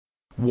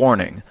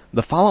Warning: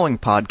 the following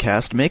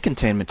podcast may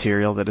contain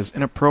material that is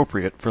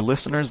inappropriate for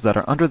listeners that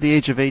are under the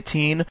age of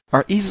 18,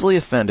 are easily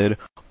offended,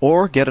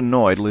 or get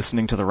annoyed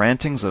listening to the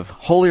rantings of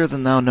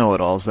holier-than-thou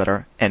know-it-alls that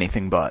are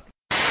anything but.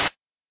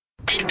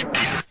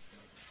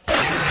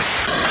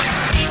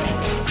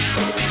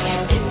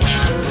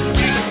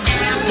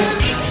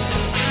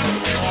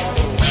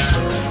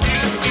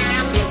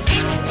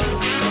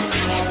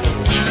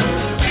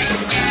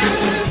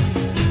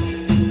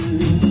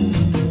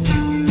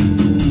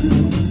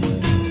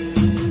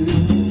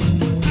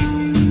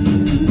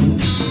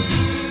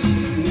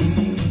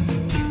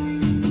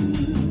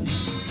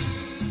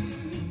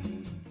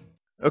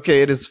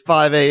 Okay, it is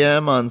 5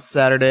 a.m. on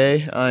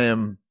Saturday. I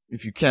am,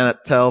 if you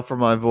cannot tell from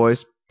my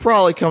voice,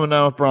 probably coming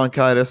down with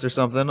bronchitis or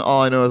something.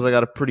 All I know is I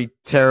got a pretty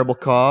terrible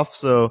cough,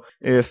 so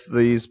if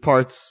these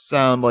parts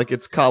sound like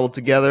it's cobbled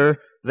together,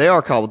 they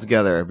are cobbled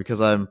together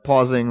because I'm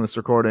pausing this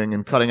recording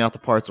and cutting out the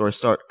parts where I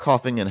start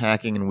coughing and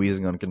hacking and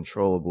wheezing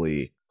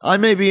uncontrollably. I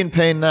may be in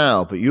pain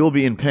now, but you'll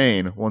be in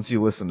pain once you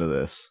listen to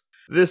this.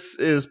 This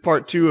is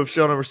part 2 of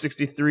show number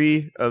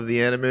 63 of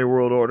the Anime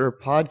World Order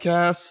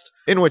podcast,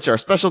 in which our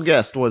special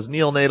guest was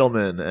Neil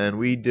Nadelman, and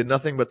we did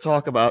nothing but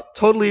talk about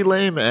totally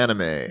lame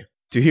anime.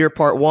 To hear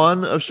part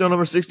 1 of show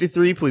number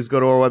 63, please go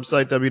to our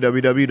website,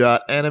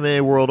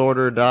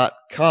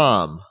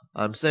 www.animeworldorder.com.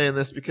 I'm saying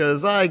this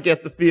because I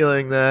get the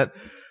feeling that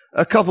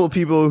a couple of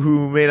people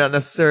who may not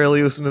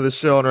necessarily listen to this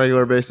show on a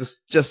regular basis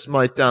just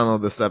might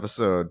download this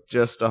episode.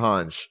 Just a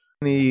hunch.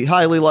 In the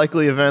highly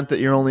likely event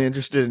that you're only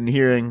interested in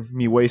hearing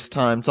me waste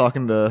time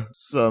talking to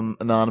some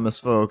anonymous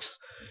folks,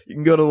 you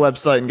can go to the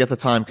website and get the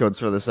time codes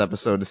for this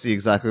episode to see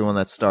exactly when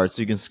that starts,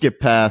 so you can skip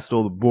past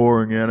all the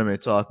boring anime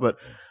talk. But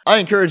I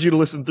encourage you to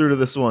listen through to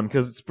this one,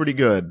 because it's pretty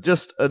good.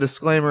 Just a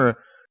disclaimer,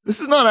 this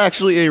is not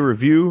actually a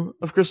review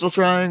of Crystal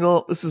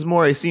Triangle. This is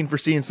more a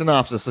scene-for-scene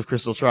synopsis of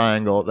Crystal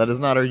Triangle. That is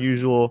not our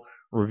usual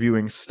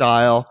reviewing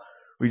style.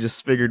 We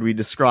just figured we'd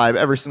describe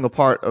every single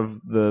part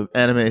of the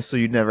anime so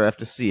you'd never have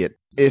to see it.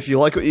 If you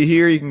like what you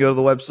hear, you can go to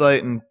the website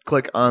and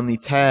click on the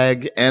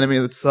tag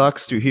Anime That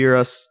Sucks to hear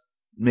us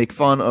make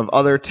fun of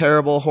other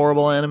terrible,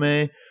 horrible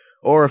anime.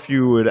 Or if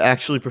you would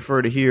actually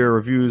prefer to hear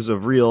reviews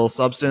of real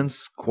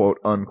substance, quote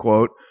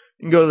unquote,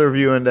 you can go to the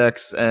review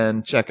index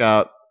and check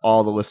out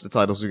all the list of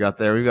titles we got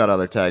there. We've got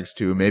other tags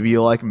too. Maybe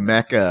you like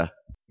mecha.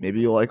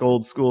 Maybe you like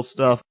old school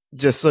stuff.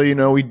 Just so you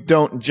know, we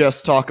don't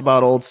just talk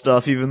about old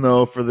stuff, even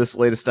though for this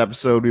latest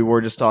episode we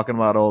were just talking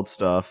about old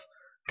stuff.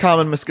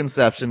 Common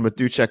misconception, but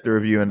do check the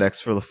review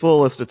index for the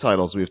full list of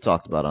titles we've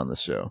talked about on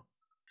this show.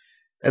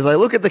 As I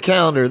look at the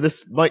calendar,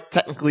 this might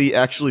technically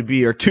actually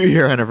be our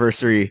 2-year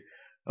anniversary.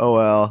 Oh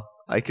well,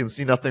 I can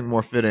see nothing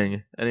more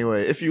fitting.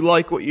 Anyway, if you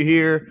like what you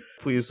hear,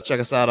 please check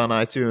us out on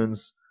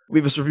iTunes.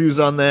 Leave us reviews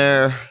on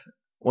there.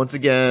 Once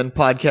again,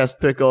 Podcast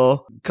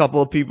Pickle. A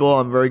couple of people,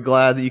 I'm very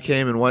glad that you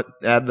came and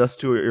added us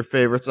to your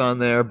favorites on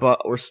there,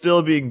 but we're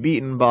still being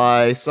beaten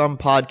by some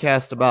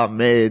podcast about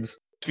maids.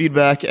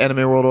 Feedback,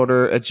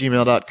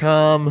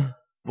 animeworldorder@gmail.com.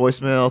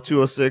 Voicemail,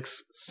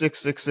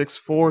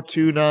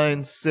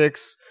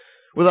 206-666-4296.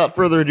 Without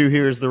further ado,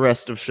 here's the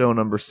rest of show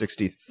number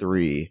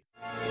 63.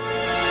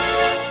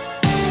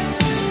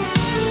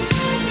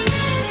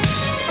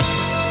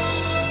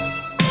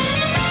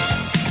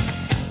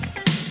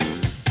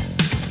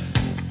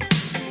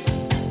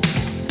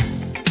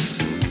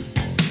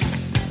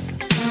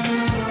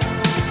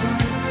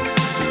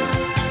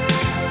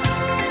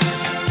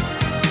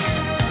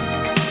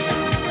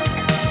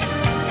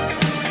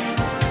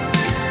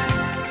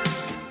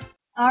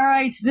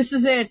 Alright, this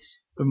is it.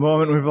 The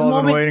moment we've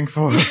all been waiting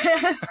for.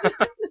 Yes.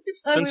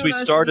 Since we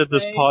started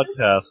this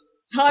podcast.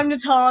 Time to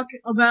talk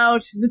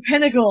about the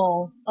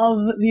pinnacle of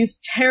these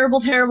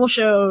terrible, terrible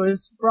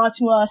shows brought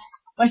to us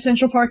by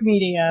Central Park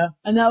Media,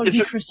 and that would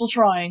be Crystal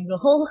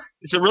Triangle.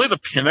 Is it really the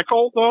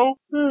pinnacle, though?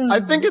 I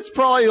think it's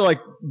probably,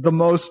 like, the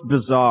most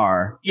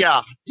bizarre.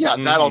 Yeah,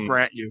 that'll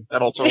grant you.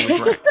 That'll totally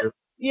grant you.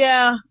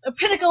 Yeah, a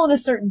pinnacle in a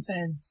certain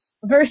sense.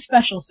 A very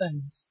special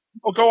sense.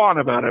 Well, go on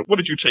about it. What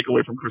did you take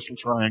away from Crystal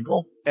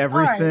Triangle?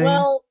 Everything. Alright,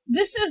 well,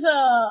 this is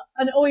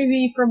an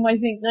OAV from, I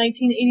think,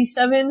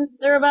 1987,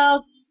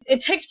 thereabouts.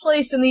 It takes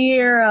place in the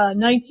year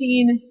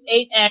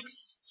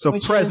 198X. So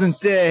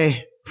present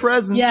day.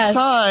 Present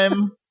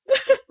time.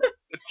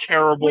 The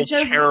terrible,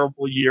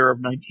 terrible year of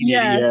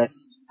 1988.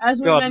 Yes. As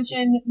we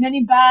mentioned,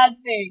 many bad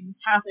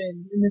things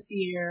happened in this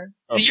year.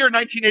 The year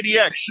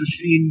 1980X has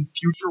seen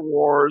future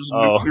wars,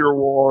 nuclear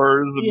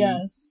wars.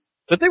 Yes.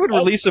 But they would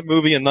release a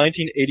movie in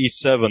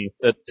 1987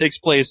 that takes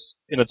place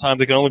in a time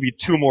that can only be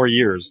 2 more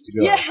years to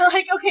go. Yeah,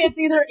 like, okay, it's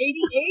either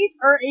 88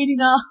 or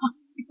 89.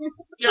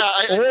 Yeah,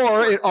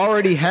 or it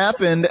already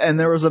happened and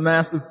there was a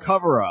massive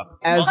cover-up.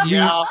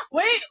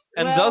 Wait,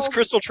 And Well, thus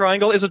Crystal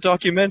Triangle is a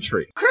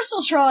documentary.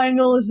 Crystal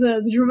Triangle is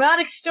the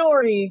dramatic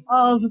story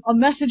of a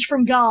message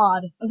from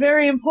God, a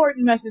very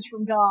important message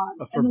from God.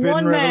 A And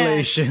forbidden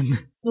revelation.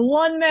 the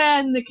one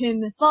man that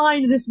can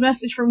find this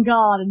message from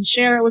God and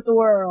share it with the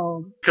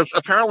world. Because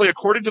apparently,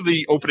 according to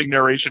the opening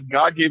narration,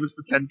 God gave us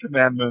the Ten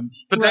Commandments,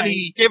 but then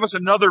he gave us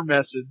another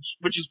message,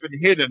 which has been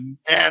hidden,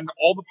 and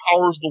all the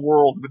powers of the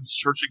world have been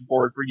searching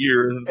for it for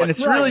years. And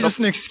it's really just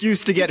an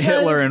excuse to get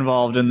Hitler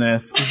involved in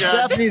this. Because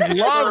Japanese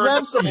love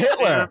them some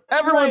Hitler.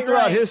 Everyone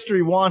throughout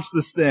history wants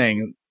this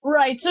thing.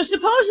 Right, so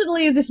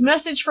supposedly this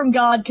message from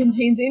God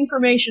contains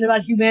information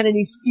about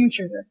humanity's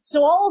future.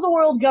 So all the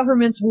world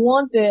governments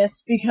want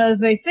this because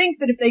they think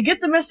that if they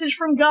get the message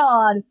from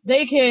God,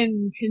 they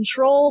can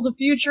control the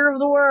future of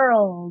the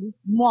world.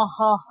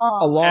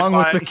 Mwahaha. Along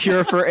with the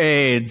cure for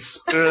AIDS.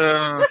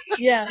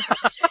 Yeah.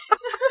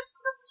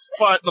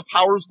 But the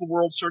powers of the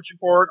world searching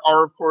for it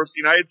are, of course,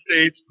 the United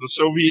States, the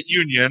Soviet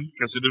Union,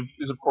 because it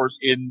is, of course,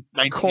 in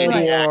Cold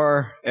 1988,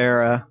 War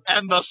era.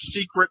 and the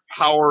secret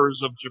powers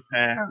of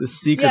Japan. The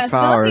secret Yes,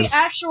 powers. not the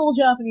actual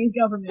Japanese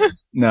government,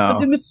 No. but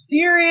the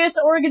mysterious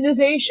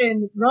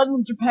organization that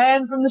runs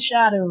Japan from the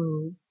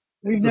shadows.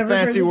 We've It's a never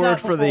fancy heard of word that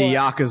for the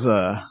before.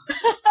 Yakuza.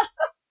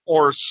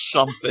 Or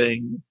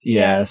something.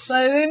 Yes. So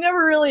they never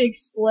really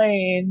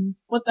explain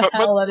what the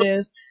hell that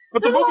is.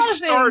 But There's the a lot movie of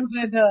things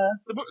that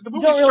the movie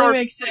don't really starts,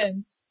 make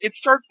sense. It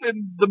starts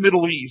in the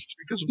Middle East,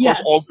 because, of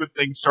Yes. course, all good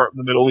things start in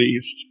the Middle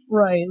East.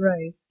 Right,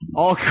 right.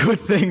 All good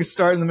things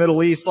start in the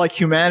Middle East, like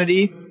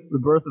humanity, the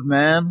birth of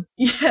man,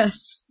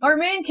 Yes. Our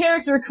main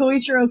character,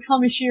 Koichiro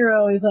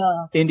Kamishiro, is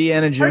a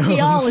Indiana Jones.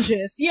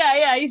 archaeologist.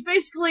 Yeah, he's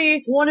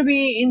basically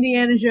wannabe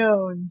Indiana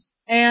Jones.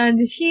 And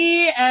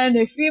he and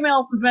a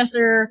female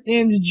professor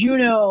named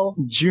Juno.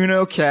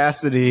 Juno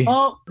Cassidy.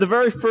 Oh, The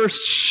very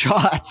first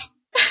shot.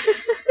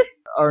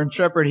 Our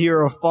intrepid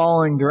hero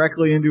falling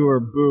directly into her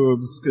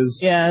boobs, because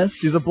yes.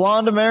 she's a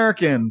blonde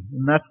American,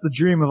 and that's the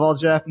dream of all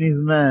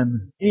Japanese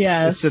men.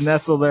 Yes. Is to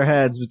nestle their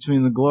heads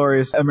between the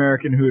glorious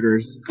American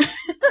hooters.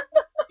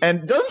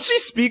 And doesn't she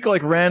speak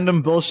like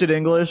random bullshit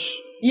English?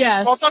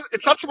 Yes. Well,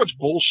 it's not so much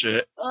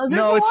bullshit. There's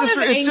No, a it's lot just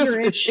of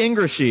it's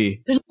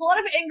Englishy. There's a lot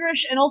of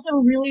English and also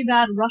really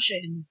bad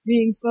Russian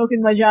being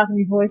spoken by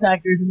Japanese voice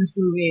actors in this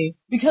movie.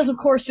 Because, of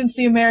course, since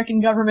the American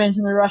government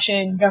and the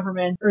Russian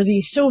government, or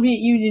the Soviet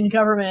Union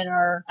government,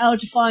 are out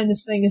to find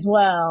this thing as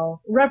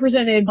well,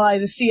 represented by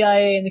the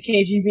CIA and the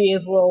KGB,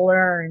 as we'll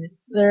learn.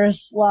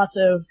 There's lots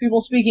of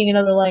people speaking in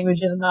other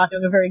languages and not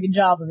doing a very good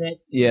job of it.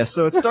 Yeah,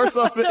 so it starts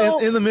off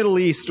in the Middle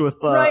East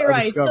with a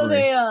Right.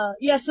 discovery.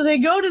 So they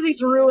go to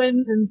these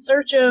ruins in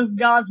search of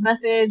God's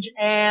message,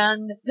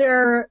 and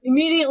they're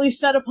immediately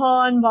set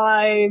upon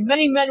by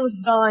many men with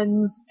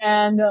guns,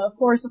 and of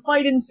course a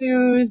fight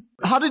ensues.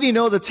 How did he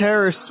know the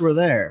terrorists were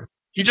there?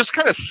 He just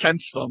kind of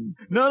sensed them.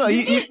 No,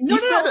 he said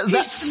he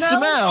that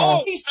smelled-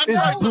 smell he is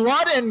smelled-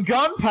 blood and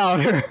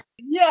gunpowder.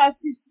 Yes,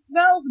 he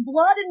smells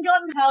blood and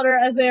gunpowder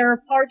as they are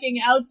parking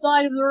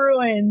outside of the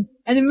ruins,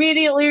 and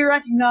immediately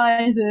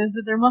recognizes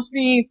that there must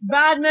be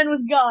bad men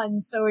with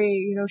guns, so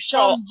he,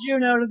 shoves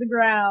Juno to the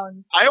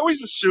ground. I always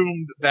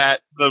assumed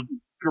that the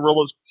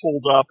guerrillas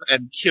pulled up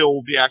and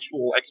killed the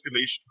actual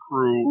excavation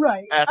crew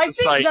Right. at I the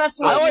think site. that's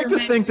what I like you're to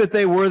meant- think that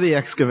they were the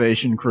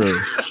excavation crew.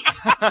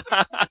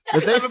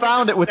 That they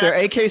found it with their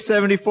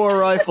AK-74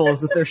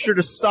 rifles, that they're sure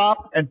to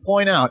stop and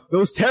point out,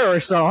 those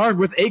terrorists are armed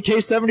with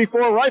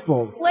AK-74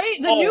 rifles.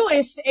 The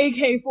newest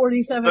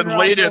AK-47 The rifles,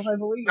 latest, I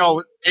believe.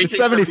 no, The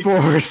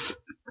 74s.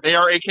 They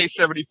are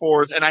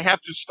AK-74s, and I have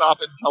to stop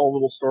and tell a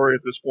little story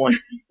at this point.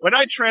 When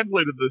I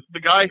translated this,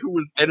 the guy who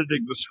was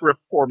editing the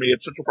script for me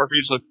at Central Park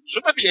Media said,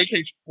 shouldn't that be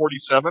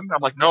AK-47? I'm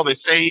like, no, they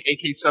say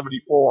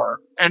AK-74.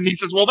 And he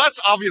says, well, that's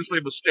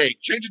obviously a mistake.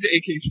 Change it to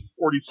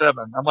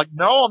AK-47. I'm like,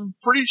 no, I'm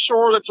pretty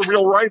sure that's a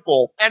real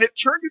rifle. And it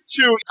turned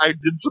into, I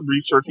did some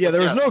research. Yeah,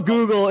 there was no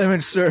Google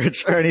image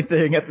search or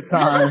anything at the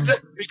time.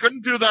 We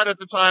couldn't do that at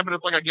the time, and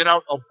it's like I get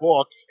out a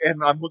book,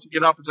 and I'm looking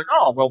it up, and it's like,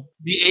 oh, well,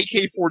 the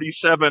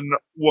AK-47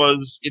 was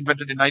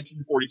invented in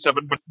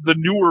 1947, but the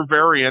newer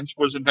variant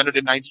was invented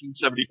in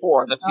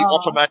 1974. That's the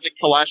automatic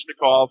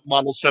Kalashnikov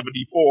Model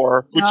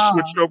 74, which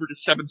switched over to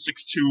 7.62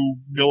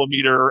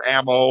 millimeter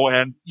ammo,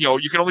 and,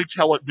 you can only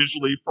tell it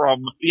visually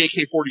from the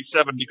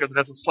AK-47 because it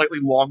has a slightly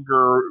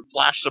longer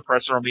flash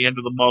suppressor on the end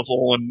of the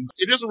muzzle, and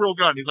it is a real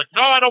gun. He's like,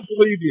 no, I don't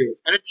believe you.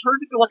 And it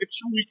turned into like a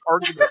 2-week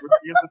argument with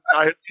me and this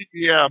guy at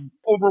CPM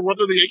over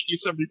whether the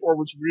AK-74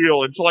 was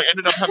real until I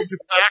ended up having to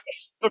fax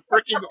the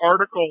freaking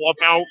article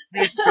about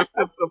the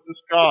existence of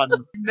this gun.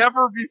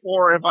 Never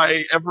before have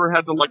I ever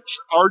had to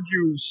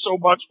argue so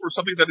much for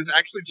something that is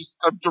actually just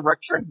a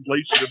direct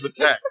translation of the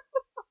text.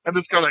 And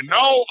this guy's like,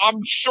 no,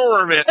 I'm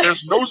sure of it.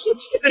 There's no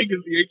such thing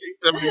as the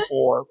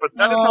AK-74. But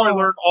that is how I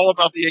learned all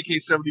about the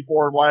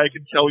AK-74 and why I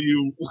can tell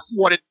you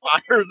what it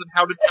fires and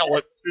how to tell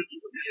it.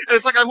 And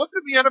it's like, I looked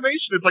at the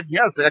animation, it's like,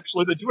 yes,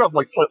 actually they do have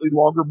like slightly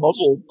longer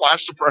muzzle flash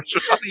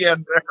suppression at the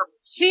end there.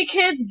 See,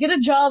 kids, get a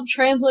job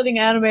translating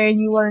anime and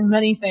you learn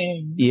many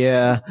things.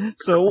 Yeah.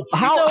 So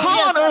how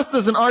on earth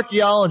does an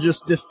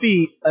archaeologist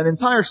defeat an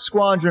entire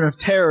squadron of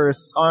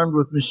terrorists armed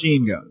with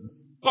machine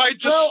guns? By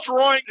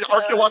destroying the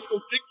archaeological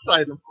dig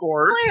site, of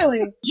course.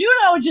 Clearly.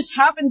 Juno just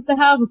happens to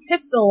have a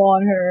pistol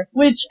on her,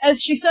 which,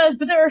 as she says,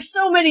 but there are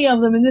so many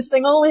of them and this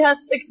thing only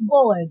has 6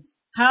 bullets.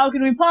 How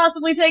can we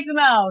possibly take them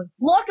out?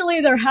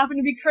 Luckily, there happen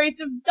to be crates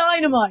of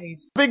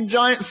dynamite. Big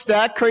giant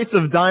stack crates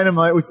of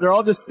dynamite, which they're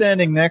all just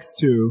standing next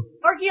to.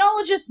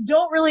 Archaeologists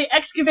don't really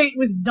excavate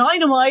with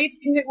dynamite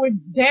because it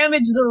would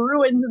damage the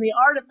ruins and the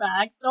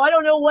artifacts, so I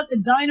don't know what the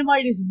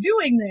dynamite is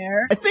doing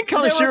there. I think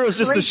Kamishiro is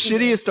just the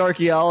shittiest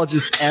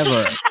archaeologist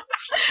ever.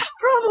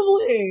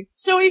 Probably.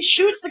 So he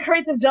shoots the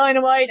crates of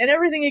dynamite and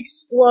everything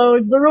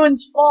explodes, the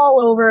ruins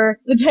fall over,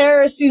 the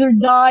terrorists either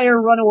die or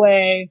run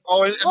away.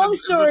 Oh, and Long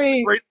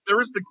story.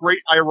 There is the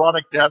great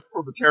ironic death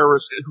for the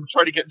terrorists who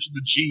try to get into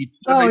the Jeep.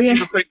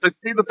 They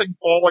see the thing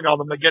falling on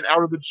them, they get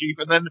out of the Jeep,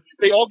 and then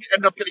they all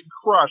end up getting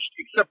crushed,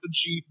 except the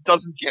Jeep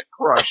doesn't get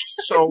crushed.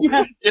 So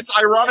Yes. It's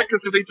ironic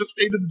because if they just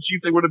stayed in the Jeep,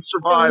 they would have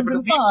survived. It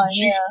But would've been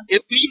fine,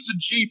 it leaves the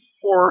Jeep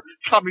for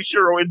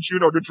Kamishiro and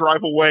Juno to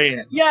drive away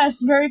in.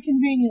 Yes, very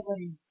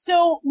conveniently.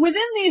 So,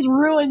 within these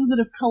ruins that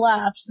have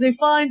collapsed, they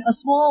find a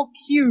small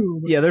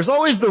cube. Yeah, there's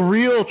always the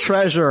real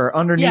treasure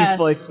underneath, Yes.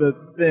 like, the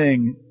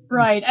thing.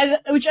 Right,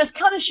 which as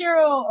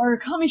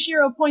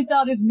Kamishiro points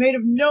out is made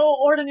of no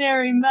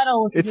ordinary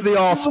metal. It's the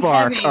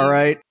Allspark, heavy.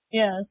 alright?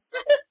 Yes.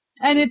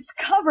 And it's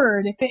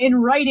covered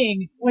in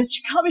writing,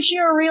 which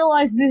Kamishiro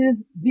realizes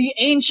is the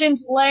ancient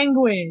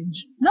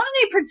language. Not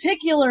any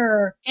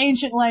particular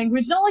ancient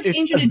language, not like It's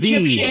ancient the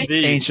Egyptian.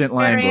 ancient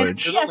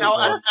language. Yes,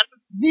 it's just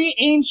the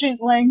ancient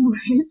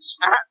language.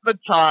 At the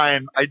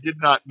time, I did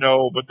not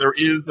know, but there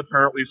is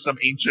apparently some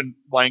ancient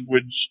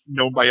language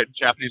known by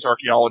Japanese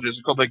archaeologists.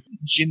 It's called like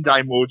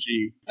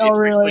Jindaimoji. Oh,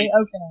 really?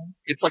 Okay.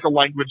 It's like a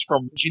language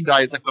from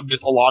Jindai is like the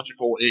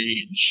mythological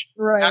age.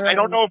 Right, I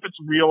don't know if it's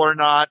real or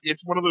not.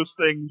 It's one of those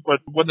things,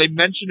 but when they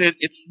mention it,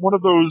 it's one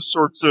of those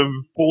sorts of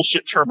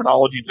bullshit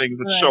terminology things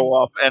that show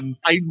up. And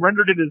I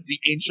rendered it as the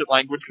ancient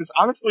language because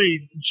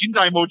honestly,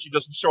 Jindaimoji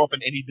doesn't show up in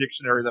any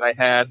dictionary that I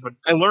had, but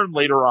I learned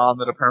later on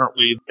that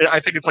apparently, I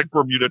think it's like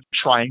Bermuda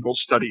Triangle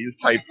studies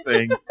type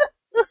thing.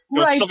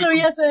 Right, so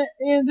yes,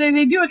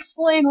 they do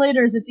explain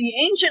later that the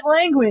ancient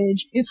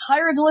language is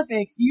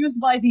hieroglyphics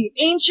used by the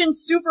ancient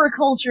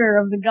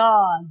superculture of the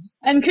gods.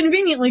 And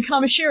conveniently,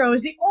 Kamishiro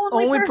is the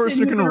only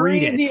person who can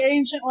read the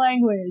ancient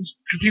language.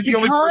 Because he's the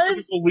only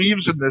person who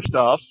believes in this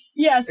stuff.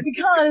 Yes,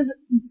 because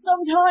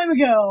some time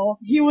ago,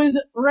 he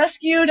was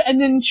rescued and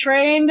then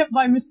trained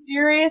by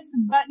mysterious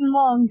Tibetan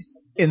monks.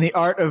 In the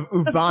art of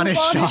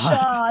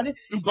Upanishad.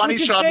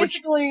 Which is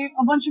basically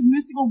a bunch of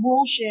mystical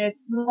bullshit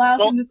that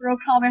allows him to throw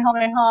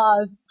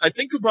Kamehamehas. I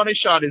think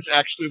Upanishad is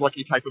actually like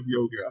a type of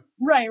yoga.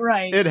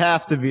 Right. It'd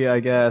have to be,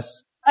 I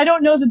guess. I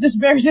don't know that this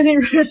bears any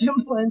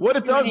resemblance. What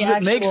it does is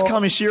it makes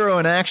Kamishiro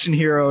an action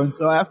hero, and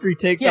so after he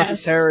takes out the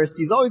terrorist,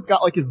 he's always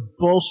got like his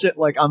bullshit,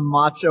 like I'm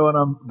macho and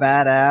I'm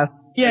badass.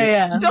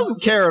 Yeah. He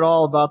doesn't care at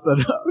all about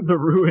the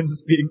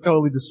ruins being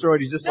totally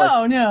destroyed. He's just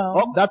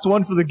oh, that's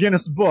one for the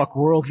Guinness Book,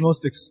 world's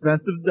most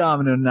expensive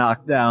domino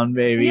knockdown,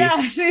 baby.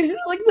 Yes, he's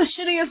like the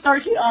shittiest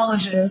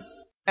archaeologist.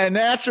 And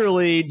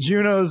naturally,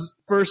 Juno's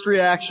first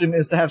reaction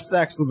is to have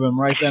sex with him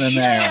right then and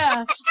there.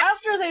 Yeah.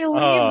 After they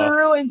leave the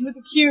ruins with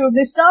the cube,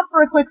 they stop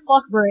for a quick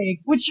fuck break,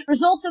 which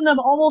results in them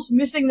almost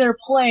missing their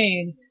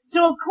plane.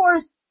 So of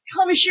course,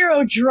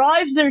 Kamishiro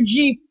drives their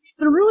jeep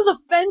through the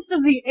fence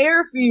of the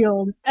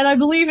airfield, and I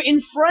believe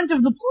in front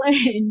of the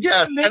plane.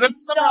 Yes, to make and then it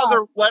somehow stop.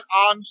 they're let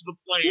onto the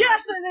plane.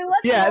 Yes, and they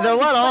let they're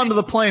let onto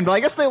the plane, but I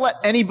guess they let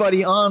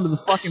anybody onto the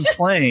fucking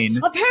plane.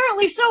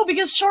 Apparently so,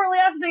 because shortly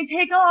after they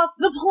take off,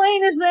 the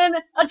plane is then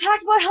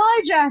attacked by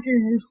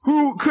hijackers.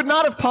 Who could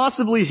not have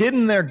possibly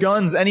hidden their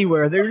guns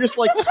anywhere. They were just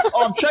like,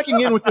 oh, I'm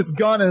checking in with this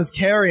gun as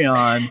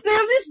carry-on. They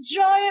have these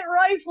giant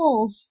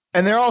rifles.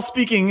 And they're all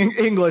speaking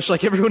English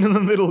like everyone in the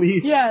Middle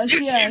East. Yes.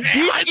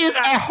 This is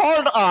a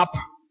hold-up.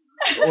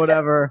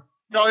 Whatever.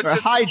 No, it's a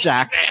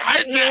hijack.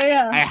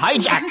 Yeah. A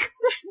hijack.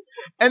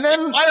 And then...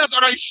 Why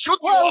don't I shoot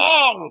you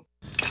all?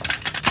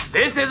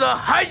 This is a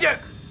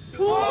hijack.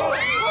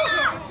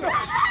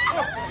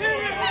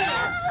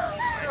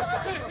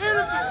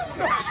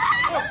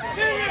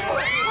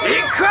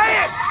 Be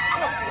quiet!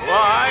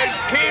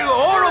 I'll kill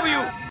all of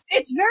you.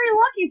 It's very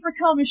lucky for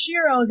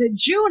Kamishiro that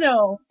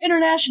Juno,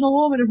 international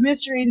woman of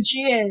mystery that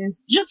she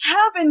is, just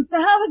happens to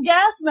have a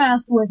gas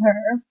mask with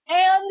her,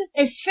 and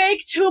a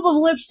fake tube of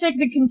lipstick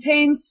that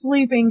contains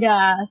sleeping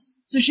gas.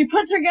 So she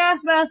puts her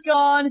gas mask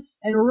on,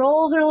 and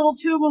rolls her little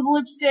tube of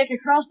lipstick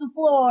across the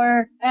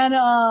floor, and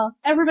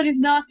everybody's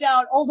knocked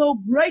out,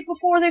 although right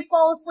before they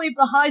fall asleep,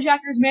 the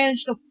hijackers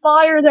manage to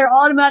fire their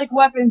automatic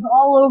weapons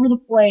all over the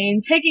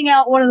plane, taking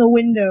out one of the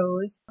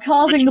windows,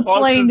 causing the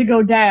plane to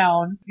go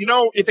down. You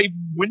know, if a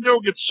window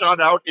gets shot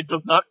out, it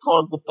does not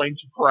cause the plane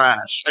to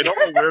crash. I don't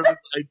know where this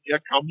idea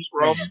comes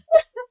from.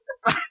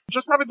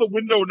 Just having the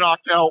window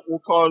knocked out will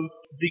cause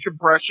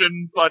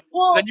decompression, but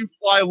Well- then you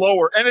fly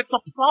lower. And it's a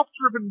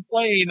prop-driven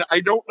plane.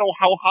 I don't know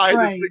how high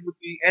Right. this thing would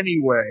be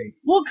anyway.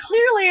 Well,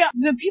 clearly,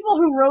 the people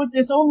who wrote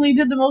this only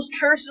did the most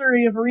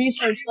cursory of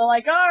research. They're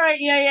like, alright,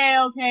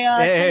 okay,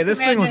 Hey, Ten this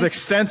thing was Commandments-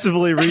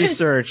 extensively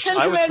researched. Ten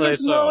I would say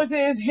Commandments, so.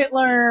 Moses,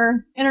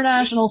 Hitler,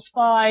 international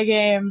spy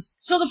games.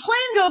 So the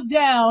plane goes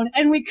down,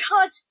 and we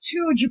cut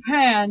to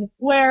Japan,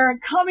 where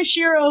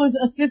Kamishiro's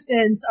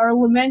assistants are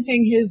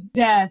lamenting his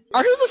death.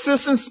 Are his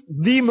assistants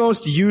the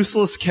most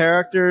useless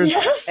characters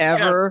Yes.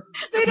 ever?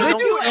 They Do don't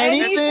they do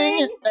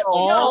anything at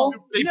all?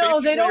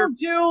 No, they don't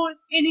do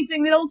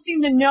anything. They don't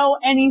seem to know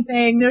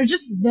anything. They're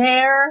just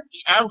there.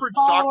 The average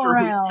follow Doctor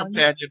Who around.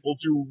 companion will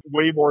do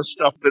way more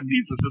stuff than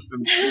these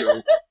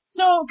assistants do.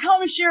 So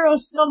Kamishiro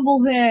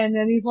stumbles in,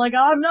 and he's like,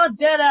 I'm not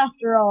dead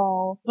after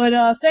all. But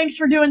thanks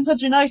for doing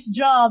such a nice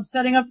job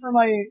setting up for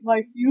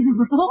my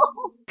funeral.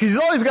 He's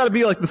always got to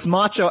be like this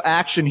macho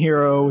action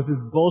hero with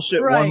his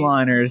bullshit Right.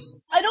 one-liners.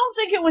 I don't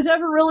think it was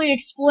ever really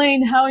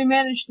explained how he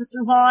managed to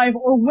survive,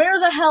 or where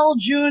the hell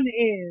June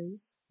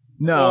is.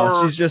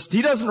 No, Or-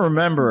 he doesn't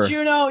remember.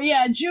 Juno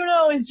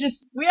is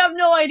just, we have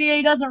no idea,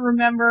 he doesn't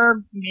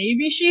remember.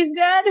 Maybe she's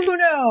dead, who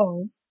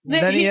knows?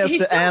 Then he has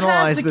to still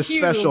analyze the this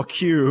cube. special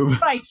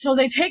cube. Right, so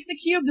they take the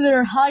cube to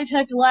their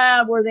high-tech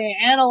lab where they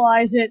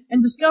analyze it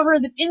and discover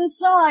that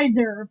inside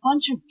there are a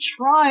bunch of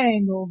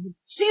triangles that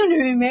seem to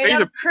be made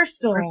out of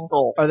crystal.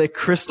 Crystal. Are they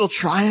crystal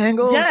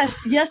triangles?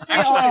 Yes, they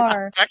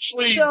are.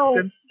 Actually, So-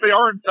 since they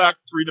are in fact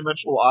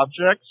three-dimensional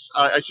objects,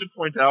 I should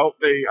point out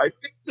I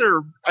think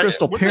they're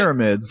Crystal wouldn't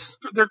pyramids.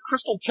 They're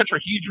crystal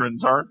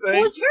tetrahedrons, aren't they?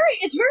 Well,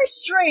 it's very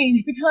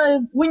strange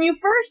because when you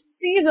first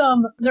see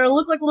them, they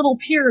look like little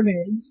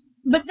pyramids.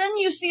 But then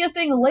you see a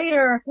thing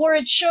later where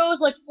it shows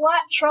like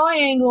flat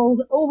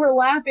triangles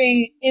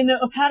overlapping in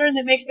a pattern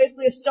that makes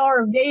basically a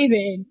Star of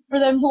David for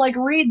them to like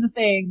read the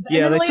things. And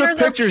Yeah, then they later took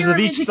they're pictures of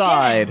pyramids each again.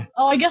 side.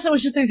 Oh, I guess it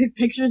was just they took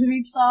pictures of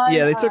each side.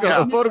 Yeah, they took I a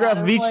missed photograph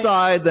that. of It was each like-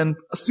 side, then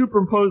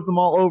superimposed them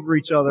all over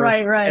each other.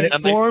 Right, right. And it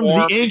And they formed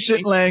formed the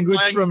ancient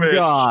language from language.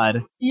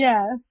 God.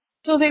 Yes.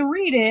 So they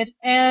read it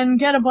and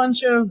get a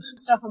bunch of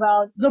stuff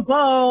about the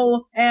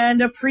bow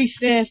and a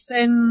priestess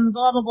and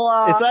blah blah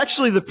blah. It's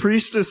actually the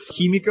priestess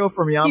Himiko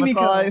from Yamatai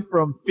Himiko.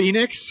 from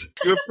Phoenix.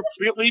 You have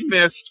completely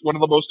missed one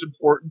of the most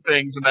important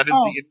things, and that is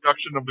Oh. the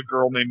introduction of the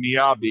girl named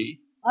Miyabi.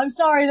 I'm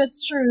sorry,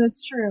 that's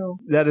true.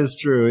 That is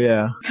true,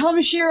 yeah.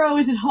 Kamishiro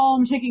is at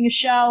home taking a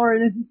shower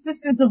and his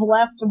assistants have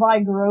left to buy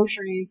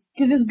groceries.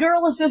 Because his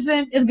girl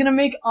assistant is gonna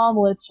make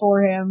omelets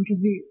for him,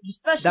 because he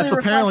especially That's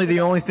apparently requested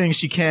the only thing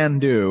she can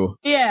do.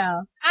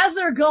 Yeah. As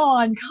they're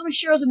gone,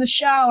 Kamishiro's in the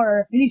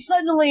shower, and he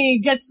suddenly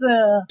gets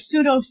the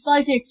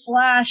pseudo-psychic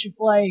flash of,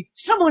 like,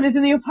 someone is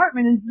in the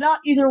apartment and it's not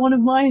either one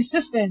of my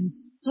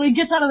assistants. So he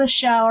gets out of the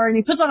shower, and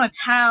he puts on a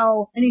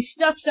towel, and he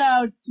steps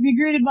out to be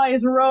greeted by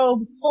his robe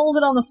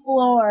folded on the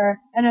floor,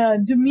 and a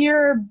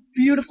demure,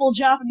 beautiful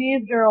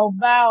Japanese girl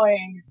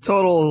bowing.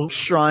 Total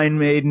shrine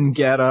maiden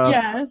getup.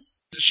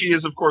 Yes. She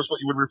is, of course, what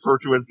you would refer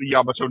to as the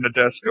Yamato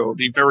Nadeshiko,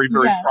 the very,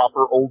 very Yes.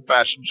 proper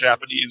old-fashioned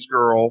Japanese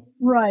girl.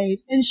 Right.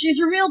 And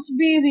she's revealed to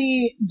be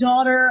the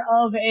daughter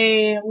of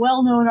a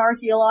well-known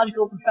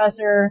archaeological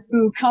professor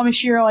who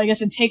Kamishiro, I guess,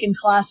 had taken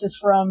classes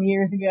from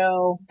years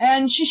ago.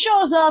 And she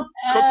shows up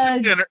Cooks as...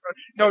 him dinner.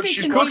 No, to be she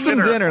convenient. Cooks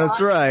him dinner, that's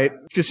right.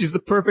 Because she's the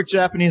perfect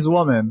Japanese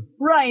woman.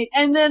 Right,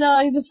 and then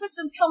his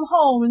assistants come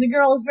home, and the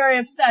girl is very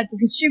upset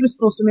because she was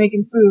supposed to make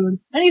him food.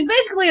 And he's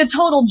basically a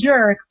total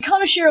jerk.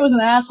 Kamishiro is an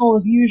asshole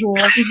as usual.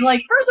 He's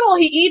like, first of all,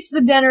 he eats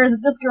the dinner that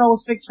this girl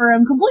has fixed for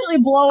him, completely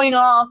blowing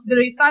off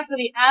the fact that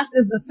he asked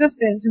his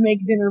assistant to make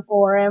dinner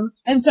for him.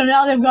 And so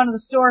now they've gone to the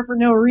store for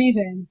no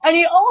reason. And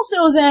he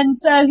also then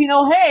says,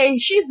 hey,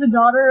 she's the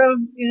daughter of,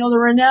 the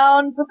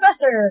renowned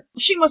professor.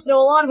 She must know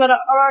a lot about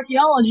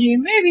archaeology,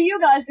 and maybe you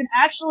guys can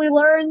actually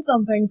learn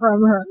something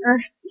from her.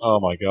 Oh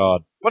my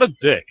god. What a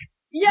dick.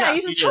 Yeah, Yeah,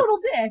 he's a he is. total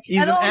dick.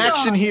 He's at an all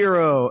action times.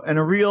 hero and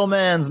a real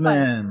man's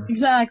man.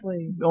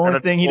 Exactly. The only And a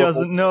thing he global-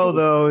 doesn't know,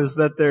 though, is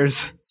that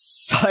there's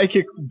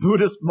psychic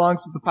Buddhist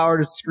monks with the power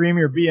to scream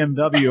your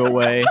BMW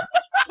away,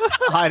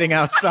 hiding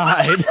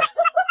outside.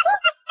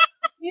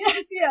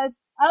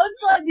 Yes.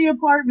 Outside the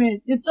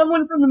apartment is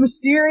someone from the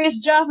mysterious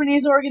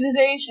Japanese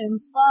organization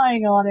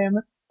spying on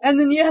him. And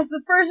then, yes,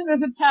 this person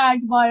is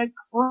attacked by a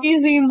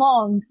crazy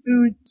monk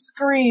who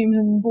screams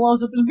and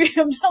blows up his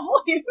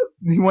BMW.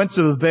 He went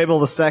to the Babel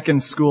II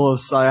School of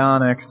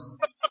Psionics.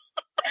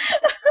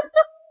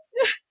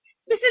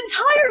 This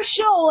entire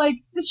show,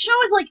 this show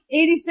is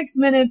 86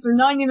 minutes or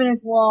 90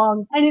 minutes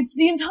long, and it's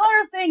the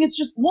entire thing is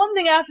just one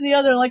thing after the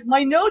other.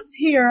 My notes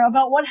here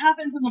about what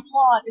happens in the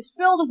plot is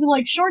filled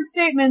with, short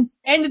statements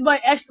ended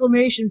by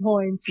exclamation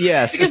points.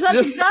 Yes, Because it's that's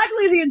just...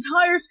 exactly the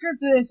entire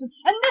script of this.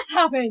 And this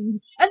happens!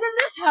 And then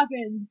this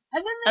happens!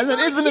 And then they And then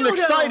go to isn't it Kyoto.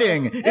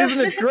 exciting? Isn't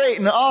it great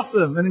and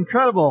awesome and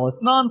incredible?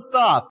 It's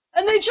nonstop.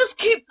 And they just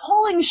keep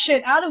pulling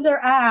shit out of their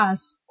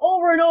ass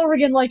over and over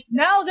again,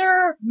 now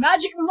they're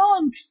magic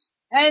monks!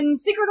 and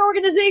secret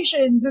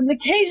organizations, and the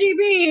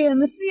KGB,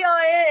 and the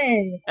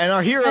CIA. And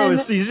our hero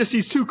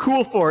he's too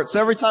cool for it. So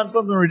every time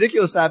something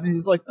ridiculous happens,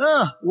 he's like,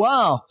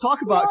 wow,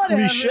 talk about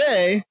Whatever.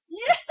 cliche.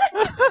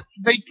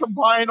 They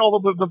combine all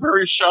of the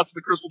various shots of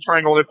the crystal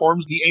triangle and it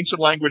forms the ancient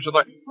language of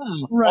like,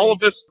 Right. all of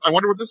this, I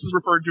wonder what this is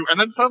referred to. And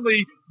then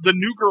suddenly, the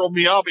new girl,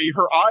 Miyabi,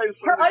 her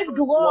eyes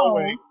glow.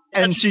 glow.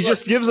 And she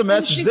just gives a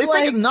message. she's They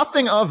like- think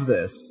nothing of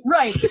this.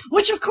 Right,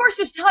 which of course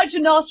is tied to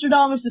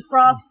Nostradamus'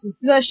 prophecies,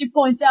 because as she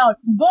points out,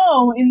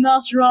 Bo in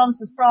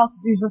Nostradamus'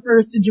 prophecies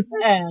refers to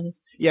Japan.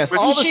 Yes, But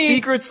all the she-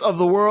 secrets of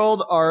the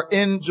world are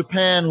in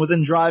Japan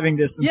within driving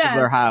distance of Yes.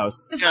 their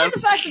house. Despite the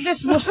fact that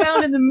this was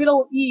found in the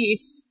Middle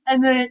East,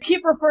 and that it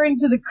keep referring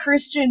to the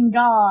Christian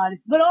god,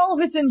 but all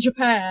of it's in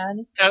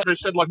Japan. And they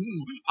said like,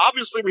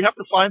 obviously we have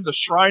to find the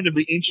shrine of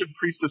the ancient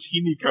priestess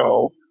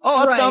Himiko. Oh,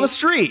 that's Right. down the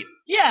street.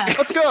 Yeah,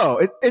 Let's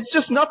go. It's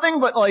just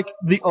nothing but, like,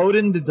 the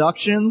Odin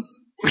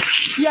deductions.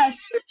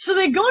 yes. So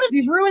they go to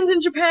these ruins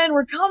in Japan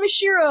where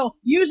Kamishiro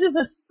uses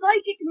a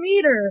psychic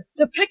meter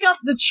to pick up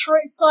the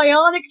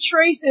psionic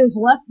traces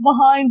left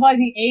behind by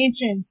the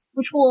ancients,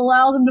 which will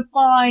allow them to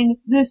find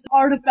this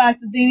artifact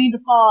that they need to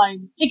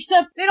find.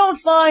 Except they don't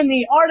find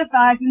the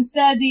artifact.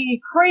 Instead, the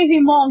crazy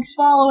monks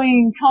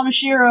following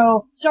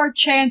Kamishiro start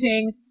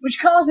chanting, which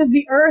causes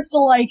the earth to,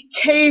 like,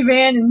 cave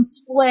in and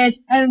split,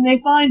 and they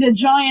find a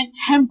giant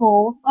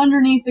temple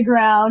underneath the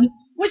ground,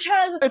 which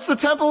has It's the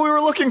temple we were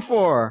looking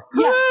for.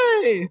 Yes.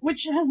 Hooray!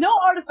 which has no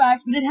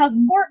artifact, but it has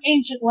more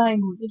ancient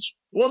language.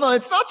 Well, no,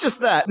 it's not just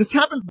that. This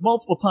happens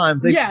multiple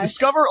times. They Yes.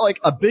 discover, like,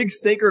 a big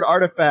sacred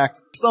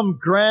artifact, some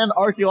grand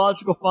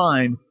archaeological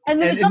find, And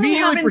then and something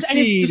immediately happens and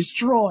proceed it's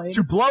destroyed.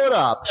 to blow it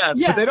up. Yeah.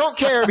 Yes. But they don't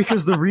care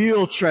because the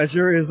real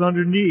treasure is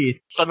underneath.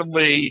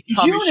 Suddenly,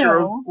 Juno.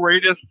 Kamishiro's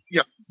greatest,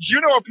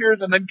 Juno appears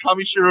and then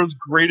Kamishiro's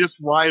greatest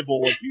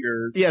rival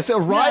appears. Yes, a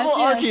rival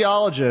yes.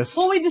 archaeologist.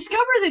 Well, we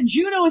discover that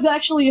Juno is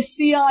actually a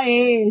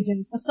CIA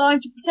agent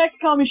assigned to protect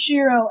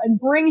Kamishiro and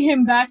bring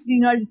him back to the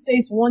United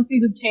States once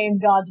he's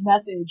obtained God's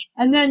message.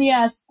 And then,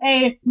 yes,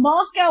 a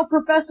Moscow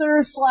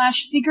professor /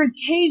 secret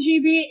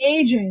KGB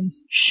agent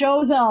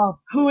shows up,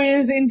 who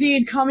is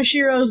indeed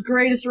Kamishiro's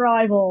greatest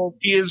rival.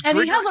 He is And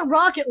he great- has a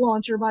rocket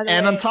launcher, by the way.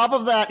 And on top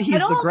of that, he's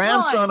At the all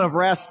grandson times. of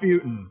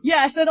Rasputin.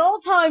 Yes, at all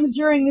times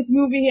during this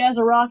movie, he has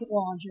a rocket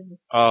launcher.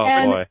 Oh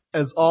And- boy.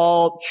 As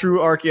all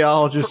true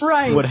archaeologists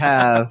Right. would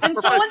have. And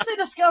so once they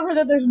discover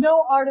that there's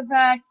no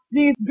artifact,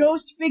 these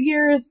ghost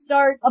figures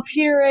start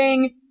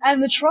appearing,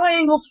 and the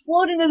triangles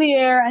float into the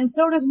air, and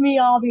so does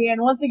Miyabi,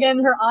 and once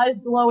again her eyes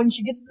glow and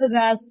she gets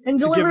possessed, and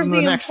To give delivers them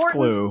the the next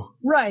important clue.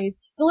 Right.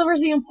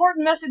 Delivers the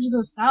important message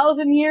that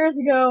 1,000 years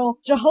ago,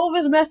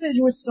 Jehovah's message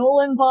was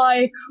stolen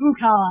by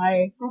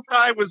Kukai.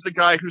 Kukai was the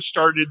guy who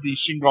started the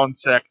Shingon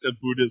sect of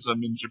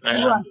Buddhism in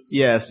Japan. Right.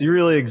 Yes, he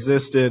really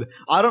existed.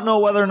 I don't know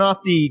whether or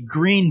not the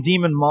green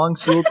demon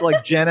monks who look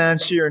like Jenna and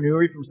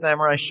Shiranui from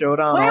Samurai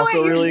Shodown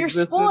also Wait, really you're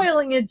existed.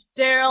 spoiling it,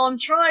 Daryl. I'm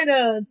trying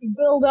to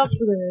build up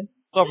to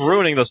this. Stop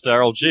ruining this,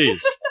 Daryl.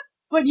 Jeez.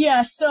 But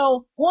yeah,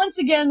 so once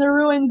again, the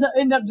ruins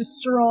end up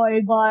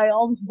destroyed by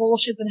all this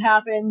bullshit that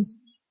happens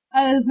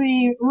as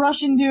the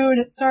Russian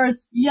dude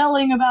starts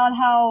yelling about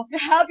how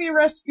happy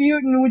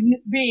Rasputin would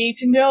be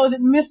to know that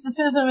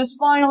mysticism has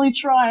finally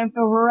triumphed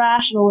over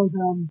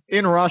rationalism.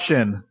 In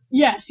Russian.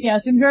 Yes,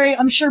 in very,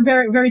 I'm sure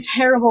very, very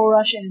terrible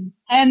Russian.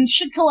 And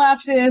shit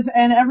collapses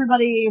and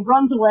everybody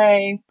runs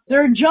away.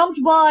 They're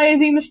jumped by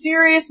the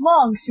mysterious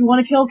monks who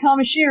want to kill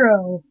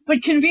Kamishiro.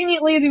 But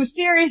conveniently, the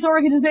mysterious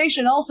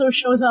organization also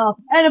shows up,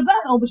 and a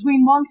battle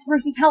between monks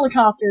versus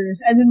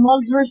helicopters, and then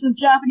monks versus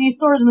Japanese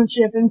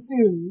swordsmanship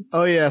ensues.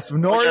 Oh yes,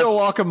 Norio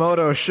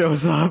Wakamoto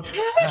shows up.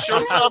 He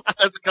shows up as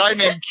a guy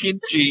named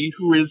Kinchi,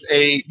 who is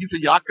he's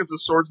a Yakuza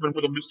swordsman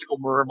with a mystical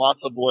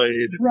Muramasa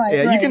blade. Right,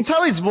 Yeah, right. you can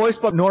tell he's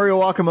voiced by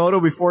Norio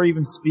Wakamoto before he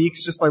even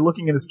speaks just by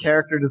looking at his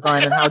character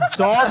design and how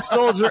Dog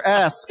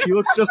Soldier-esque. He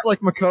looks just like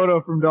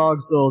Makoto from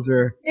Dog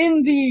Soldier.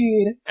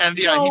 Indeed. And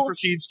So- he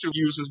proceeds to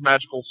use his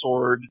magical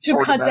sword To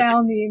or cut magic-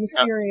 down the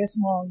mysterious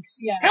monks,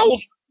 yes. Hell,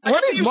 I When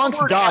can these use the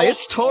monks word die,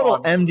 it's total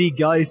Hellspawn. MD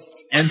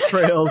Geist,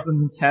 entrails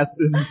and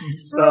intestines and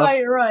stuff.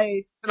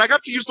 Right. And I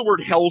got to use the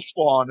word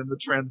hellspawn in the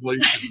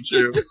translation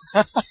too.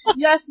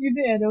 Yes, you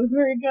did. It was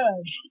very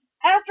good.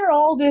 After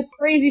all this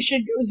crazy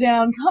shit goes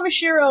down,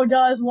 Kamishiro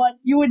does what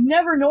you would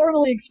never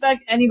normally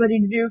expect anybody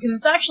to do, because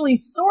it's actually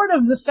sort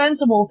of the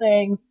sensible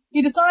thing.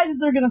 He decides that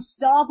they're gonna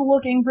stop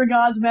looking for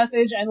God's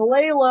message and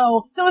lay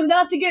low so as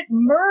not to get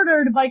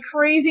murdered by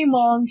crazy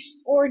monks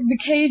or the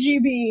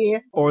KGB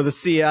Or the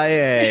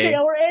CIA.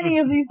 or any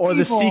of these Or people.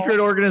 the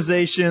secret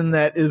organization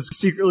that is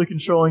secretly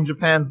controlling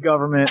Japan's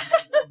government,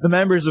 the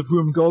members of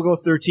whom Gogo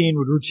 13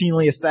 would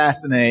routinely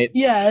assassinate.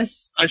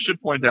 Yes. I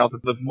should point out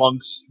that the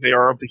monks, they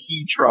are of the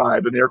He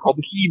tribe, and they are called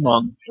the He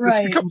monks.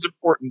 Right. This becomes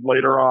important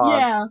later on.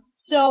 Yeah.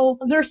 So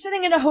they're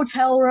sitting in a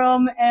hotel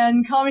room,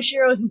 and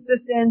Kamashiro's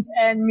assistants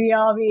and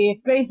Miyabi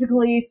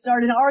basically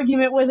start an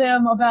argument with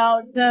him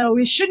about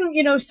we shouldn't,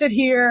 sit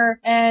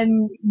here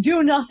and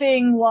do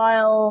nothing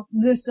while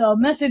this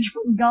message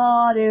from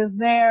God is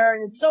there,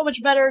 and it's so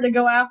much better to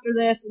go after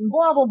this, and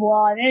blah blah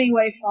blah. And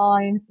anyway,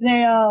 fine.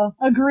 They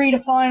agree to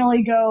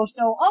finally go,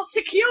 so off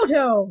to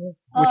Kyoto!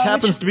 Which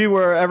happens to be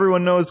where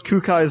everyone knows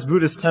Kukai's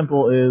Buddhist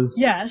temple is.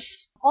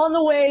 Yes. On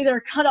the way,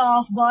 they're cut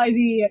off by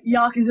the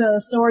Yakuza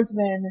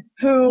swordsman,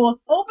 who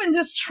opens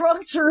his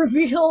trunk to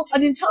reveal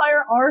an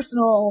entire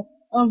arsenal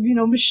of,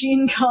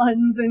 machine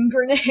guns and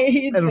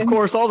grenades. And of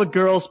course, all the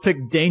girls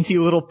pick dainty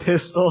little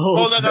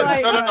pistols. Oh, no.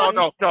 Right.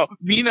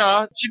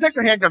 Mina, she takes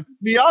a handgun.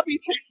 Miyabi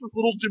takes this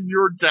little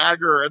demure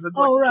dagger and then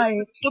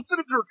slips it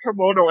into her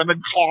kimono and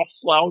then coughs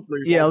loudly.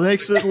 Yeah,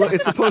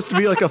 it's supposed to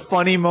be like a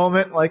funny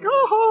moment, like,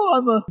 oh,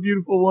 I'm a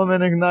beautiful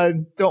woman and I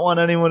don't want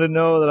anyone to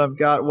know that I've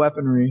got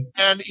weaponry.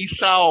 And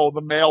Isao,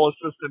 the male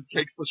assistant,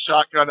 takes the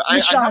shotgun.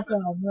 Right.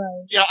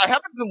 Yeah, I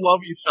happen to love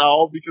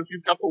Isao because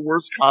he's got the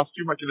worst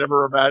costume I could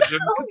ever imagine.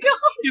 Oh, God.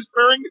 He's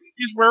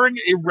wearing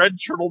a red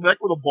turtleneck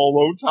with a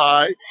bolo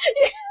tie.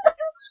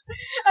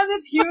 And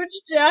this huge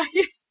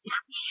jacket.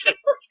 It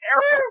looks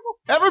terrible.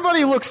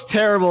 Everybody looks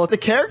terrible. The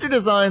character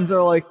designs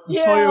are like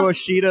Toyo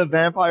Ishida,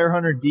 Vampire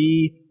Hunter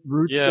D,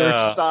 Root Search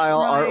style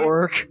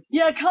artwork.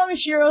 Yeah,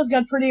 Kamashiro's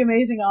got pretty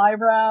amazing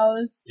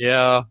eyebrows.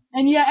 Yeah.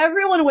 And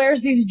everyone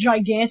wears these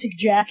gigantic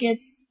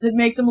jackets that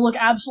make them look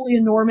absolutely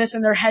enormous,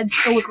 and their heads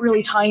still look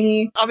really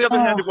tiny. On the other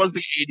hand, it was the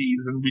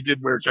 80s, and we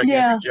did wear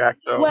gigantic jacks,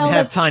 so. Well, and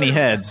have tiny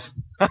heads.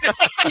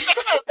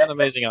 And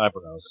amazing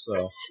eyebrows,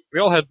 so. We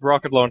all had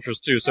rocket launchers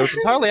too, so it's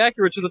entirely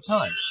accurate to the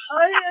time.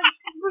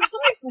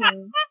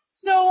 Precisely.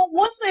 So,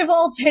 once they've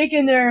all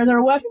taken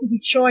their weapons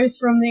of choice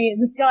from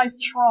this guy's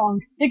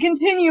trunk, they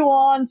continue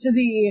on to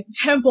the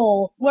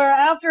temple, where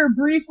after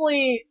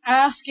briefly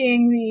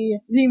asking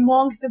the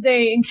monk that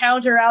they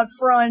encounter out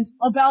front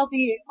about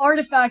the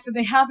artifact that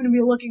they happen to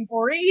be looking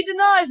for, he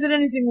denies that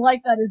anything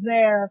like that is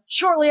there.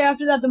 Shortly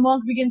after that, the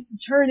monk begins to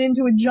turn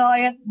into a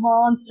giant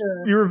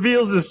monster. He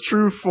reveals his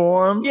true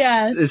form.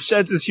 Yes. It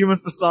sheds his human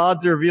facade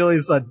to reveal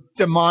he's a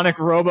demonic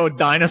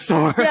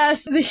robo-dinosaur.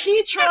 Yes, the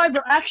He tribe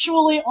are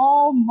actually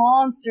all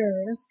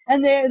monsters,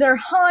 and they're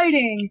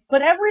hiding,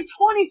 but every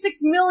 26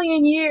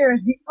 million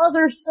years, the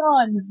other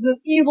sun, the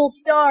evil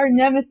star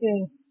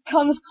Nemesis,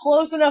 comes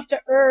close enough to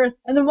Earth,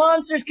 and the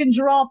monsters can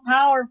draw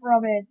power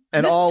from it.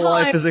 And this all time,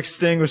 life is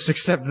extinguished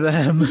except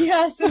them.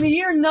 Yes, in the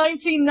year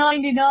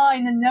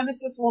 1999, the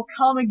Nemesis will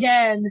come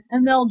again,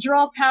 and they'll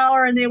draw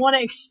power, and they want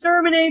to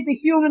exterminate the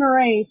human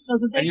race so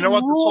that they can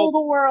rule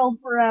the world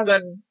forever.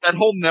 That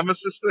whole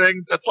Nemesis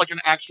thing, that's like an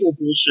actual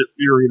bullshit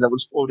theory that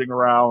was floating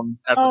around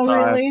at the time. Oh,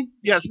 really?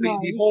 Yes, nice.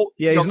 the whole...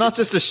 Yeah, he's not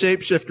just a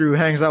shapeshifter who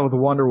hangs out with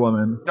Wonder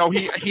Woman. No,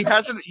 he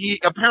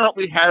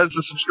apparently has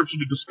a subscription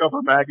to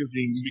Discover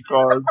magazine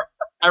because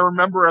I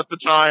remember at the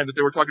time that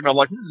they were talking about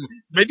like,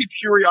 maybe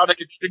periodic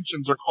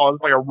extinctions are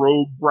caused by a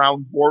rogue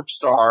brown dwarf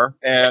star,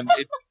 and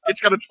it's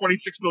got a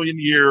 26 million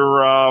year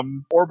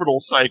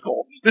orbital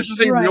cycle. This is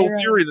a real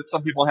theory that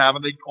some people have,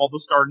 and they call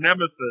the star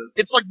Nemesis.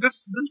 It's like this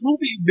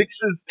movie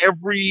mixes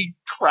every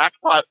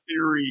crackpot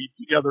theory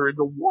together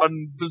into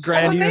one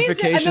grand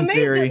unification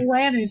theory.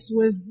 Atlantis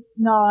was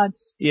not.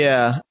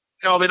 Yeah.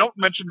 No, they don't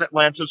mention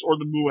Atlantis or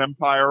the Mu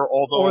Empire,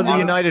 although or the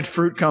United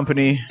Fruit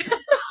Company.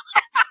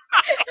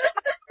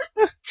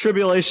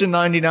 Tribulation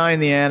 99,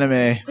 the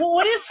anime. Well,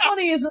 what is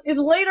funny is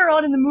later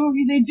on in the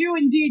movie, they do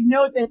indeed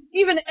note that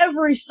even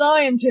every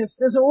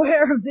scientist is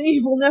aware of the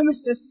evil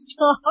Nemesis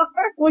star,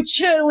 which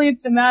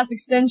leads to mass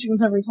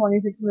extinctions every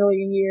 26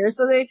 million years.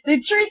 So they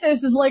treat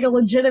this as like a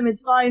legitimate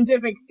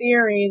scientific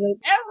theory that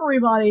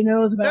everybody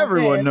knows about.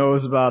 Everyone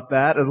knows about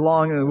that,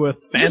 along with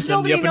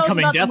Phantom, the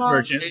up-and-coming death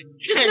merchant.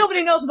 Just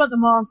nobody knows about the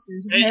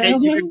monsters. You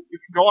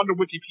can go onto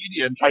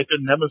Wikipedia and type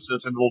in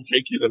Nemesis, and it'll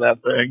take you to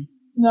that thing.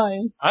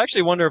 Nice. I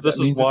actually wonder if this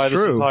is why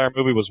this entire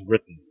movie was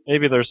written.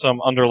 Maybe there's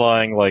some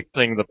underlying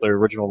thing that the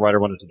original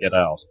writer wanted to get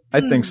out. I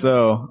think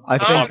so. I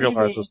think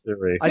popularize this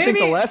theory. I think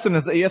the lesson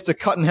is that you have to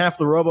cut in half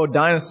the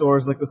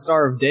robo-dinosaurs like the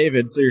Star of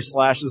David, so your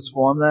slashes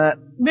form that.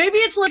 Maybe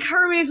it's like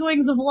Hermes'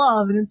 Wings of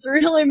Love, and it's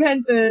really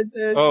meant to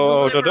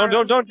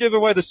don't give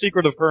away the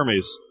secret of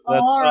Hermes.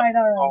 That's, all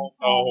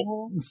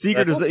right. The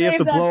secret is that you have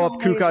to blow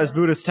up Kukai's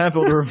Buddhist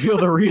temple to reveal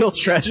the real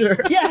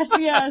treasure. Yes.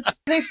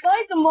 They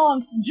fight the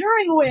monks,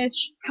 during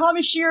which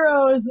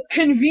Kamashiro's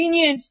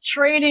convenient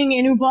training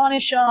in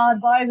Upanishad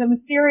by the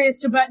mysterious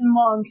Tibetan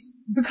monks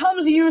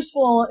becomes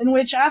useful, in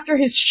which after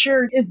his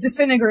shirt is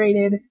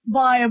disintegrated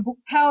by a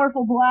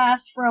powerful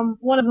blast from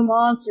one of the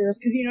monsters,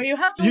 because, you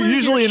have to lose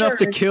usually your enough shirt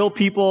to kill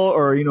people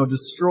or,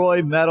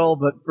 destroy metal,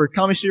 but for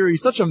Kamishiro,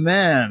 he's such a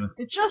man.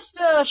 It just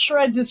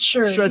shreds his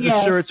shirt. His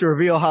shirt to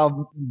reveal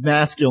how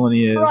masculine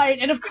he is. Right,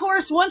 and of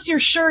course, once your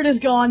shirt is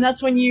gone,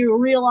 that's when you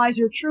realize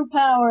your true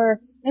power.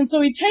 And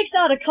so he takes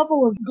out a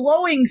couple of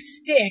glowing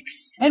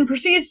sticks and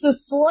proceeds to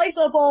slice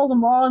up all the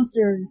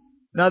monsters.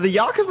 Now, the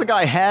Yakuza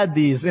guy had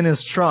these in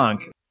his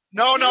trunk.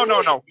 No.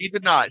 He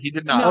did not.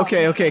 No.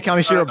 Okay.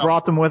 Kamishiro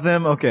brought them with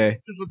him? Okay.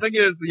 Because the thing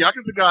is, the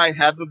Yakuza guy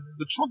had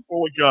the trunk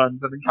full of guns,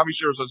 and then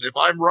Kamishiro says, if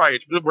I'm right,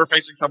 we're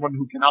facing someone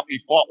who cannot be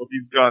fought with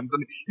these guns.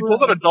 And he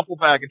pulls out a duffel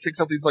bag and takes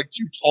out these, like,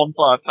 2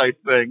 tonfa type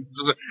things.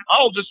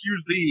 I'll just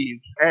use these.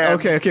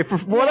 And Okay. For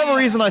whatever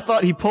reason, I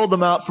thought he pulled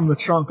them out from the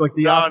trunk, like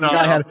the Yakuza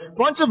guy had a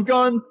bunch of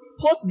guns,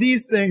 plus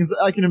these things that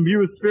I can imbue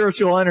with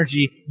spiritual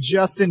energy,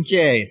 just in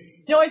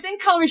case. No, I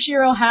think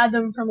Kamishiro had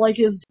them from, like,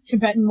 his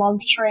Tibetan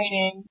monk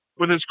training.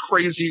 With his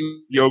crazy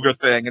yoga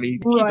thing, and he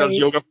does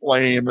yoga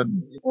flame,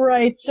 and...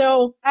 Right,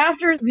 so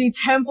after the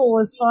temple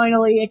is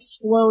finally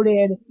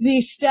exploded,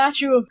 the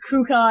statue of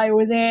Kukai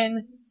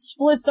within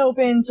splits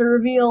open to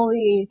reveal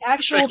the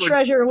actual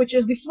treasure, which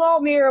is the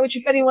small mirror, which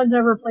if anyone's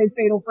ever played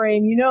Fatal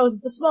Frame, you know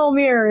that the small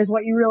mirror is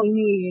what you really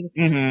need.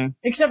 Mm-hmm.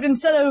 Except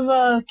instead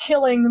of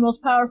killing the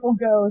most powerful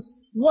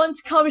ghost,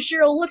 once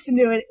Kamishiro looks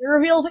into it, it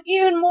reveals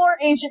even more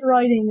ancient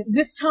writing,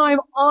 this time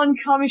on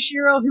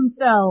Kamishiro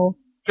himself.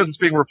 Because it's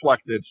being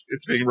reflected.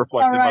 It's being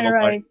reflected by the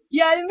light.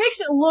 Yeah, it makes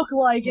it look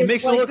like it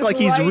makes it look like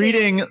he's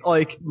reading,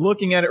 like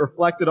looking at it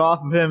reflected off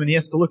of him, and he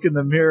has to look in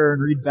the mirror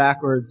and read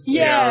backwards to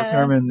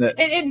determine that.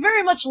 It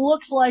very much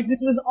looks like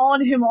this was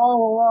on him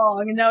all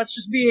along, and now it's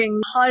just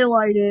being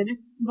highlighted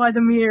by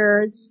the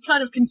mirror. It's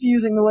kind of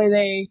confusing the way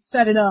they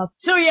set it up.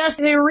 So yes,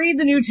 they read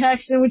the new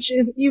text, which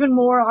is even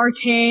more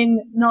arcane,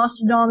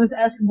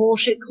 Nostradamus-esque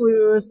bullshit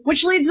clues,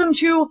 which leads them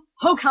to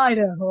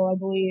Hokkaido, I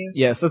believe.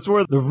 Yes, that's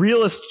where the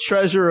realest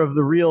treasure of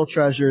the real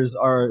treasures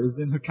is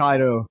in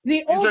Hokkaido.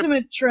 The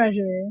ultimate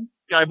treasure.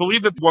 Yeah, I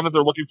believe that the one that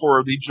they're looking for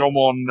are the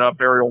Jomon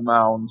burial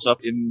mounds up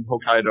in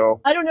Hokkaido.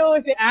 I don't know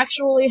if it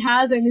actually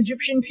has an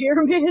Egyptian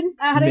pyramid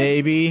at it.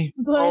 Maybe.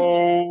 But...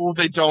 Oh,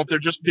 they don't. They're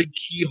just big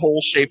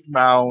keyhole-shaped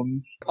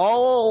mounds.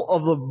 All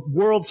of the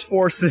world's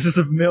forces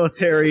of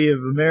military, of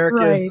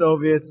American,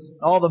 Soviets,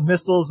 all the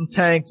missiles and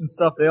tanks and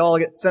stuff, they all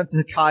get sent to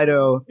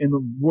Hokkaido in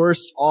the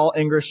worst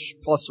all-English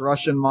plus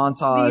Russian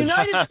montage. The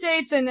United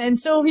States and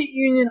Soviet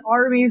Union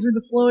armies are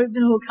deployed to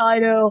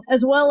Hokkaido,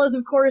 as well as,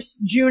 of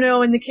course,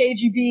 Juno and the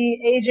KGB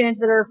agents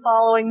that are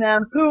following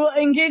them, who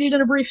engaged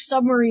in a brief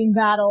submarine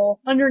battle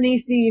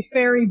underneath the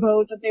ferry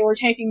boat that they were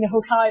taking to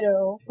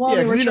Hokkaido while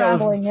they were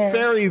traveling there. The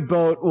ferry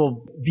boat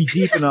will be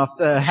deep enough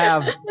to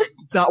have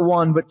not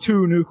one, but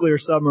 2 nuclear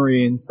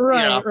submarines.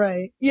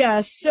 Right.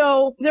 Yes,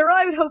 so they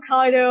arrive at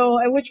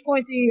Hokkaido, at which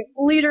point the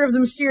leader of the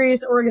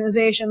mysterious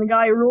organization, the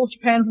guy who rules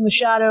Japan from the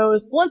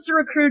shadows, wants to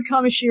recruit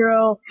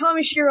Kamishiro.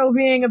 Kamishiro,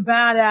 being a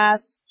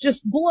badass,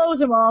 just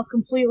blows him off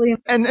completely.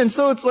 And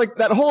so it's like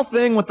that whole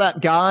thing with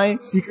that guy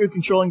secretly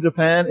controlling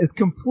Japan is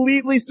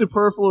completely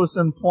superfluous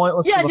and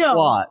pointless to the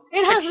plot.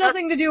 It has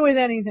nothing to do with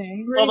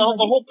anything. Well,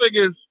 the whole thing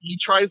is he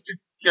tries to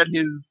get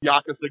his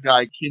Yakuza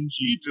guy,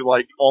 Kinji, to,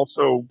 like,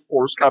 also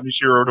force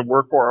Kamishiro to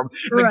work for him.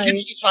 Then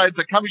Kinji decides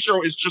that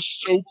Kamishiro is just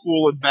so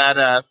cool and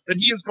badass that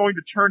he is going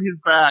to turn his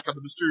back on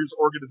the mysterious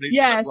organization.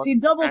 Yes, he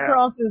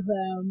double-crosses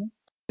them.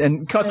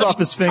 And cuts off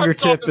his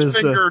fingertip. To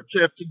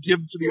give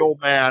to the old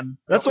man.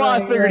 That's why I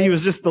figured he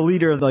was just the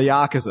leader of the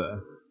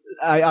Yakuza.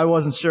 I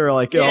wasn't sure,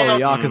 like, the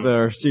Yakuza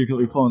are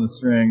secretly pulling the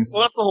strings.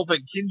 Well, that's the whole thing.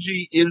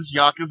 Kinji is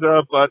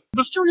Yakuza, but the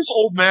mysterious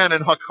old man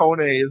in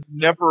Hakone is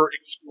never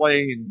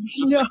explained.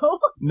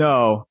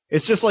 No.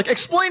 It's just like,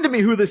 explain to me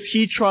who this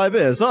He tribe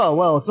is. Oh,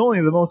 well, it's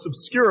only the most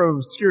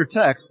obscure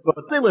text,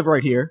 but they live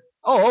right here.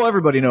 Oh,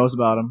 everybody knows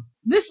about them.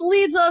 This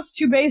leads us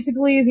to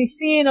basically the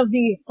scene of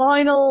the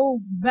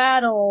final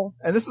battle.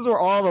 And this is where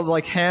all the,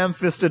 like,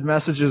 ham-fisted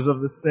messages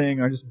of this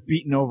thing are just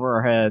beaten over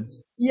our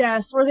heads.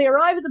 Yes, where they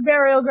arrive at the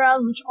burial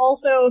grounds, which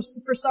also,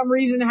 for some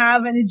reason,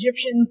 have an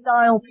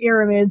Egyptian-style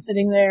pyramid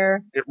sitting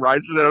there. It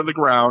rises out of the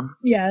ground.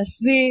 Yes,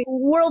 the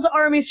world's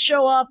armies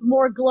show up,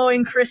 more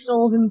glowing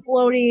crystals and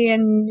floaty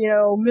and,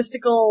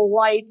 mystical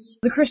lights.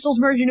 The crystals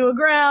merge into a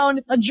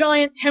ground, a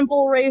giant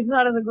temple raises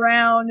out of the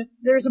ground,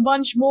 there's a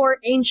bunch more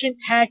ancient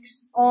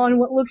text on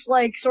what looks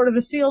like sort of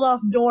a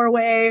sealed-off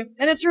doorway,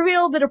 and it's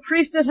revealed that a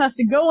priestess has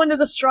to go into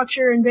the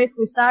structure and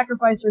basically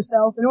sacrifice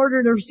herself in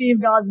order to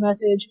receive God's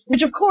message,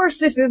 which, of course,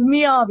 this is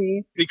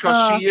Miyabi.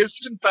 Because she is,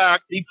 in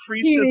fact, the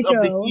priestess of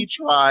the He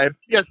tribe.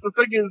 Yes, the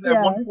thing is,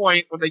 at one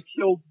point, when they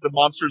killed the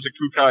monsters at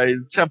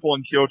Kukai's temple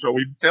in Kyoto,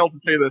 we failed to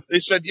say this,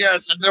 they said,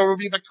 yes, and there will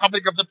be the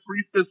coming of the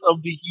priestess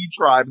of the He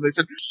tribe. And they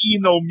said,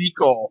 Hino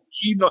Miko.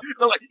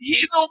 They're like,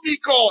 Hino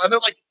Miko! And they're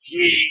like,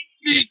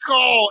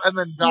 Miko! And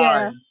then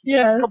died.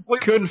 Yes.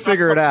 Couldn't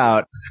figure it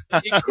out.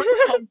 It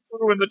couldn't come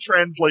through in the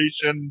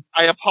translation.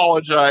 I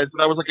apologize.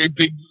 That was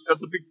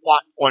that's a big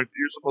plot point that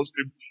you're supposed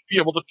to be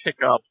able to pick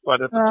up,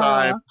 but at the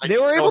time... They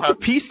were able to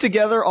piece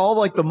together all,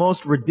 like, the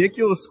most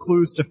ridiculous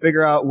clues to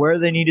figure out where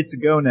they needed to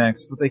go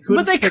next, but they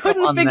couldn't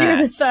figure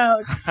this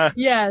out.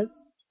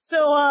 Yes.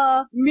 So,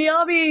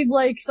 Miyabi,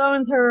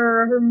 summons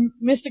her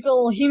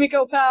mystical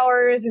Himiko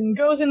powers and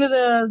goes into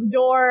the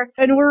door,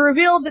 and we're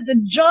revealed that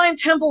the giant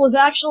temple is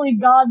actually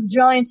God's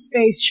giant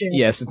spaceship.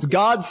 Yes, it's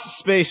God's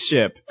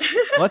spaceship.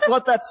 Let's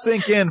let that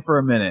sink in for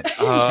a minute.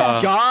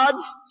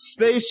 God's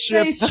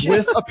spaceship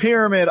with a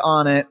pyramid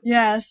on it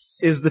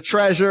is the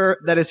treasure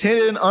that is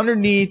hidden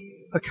underneath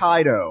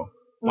Hokkaido.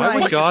 Why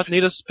would God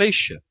need a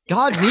spaceship?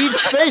 God needs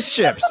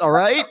spaceships,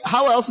 alright?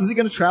 How else is he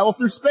going to travel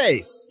through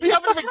space? We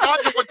haven't even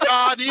gotten to what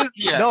God is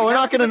yet. No, we're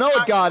not going to know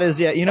what God is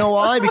yet. You know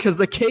why? Because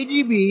the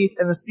KGB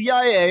and the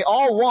CIA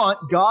all want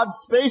God's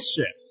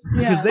spaceship.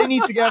 Because they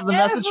need to get the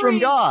message from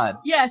God.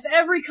 Yes,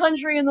 every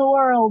country in the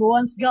world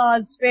wants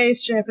God's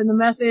spaceship and the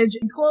message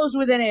enclosed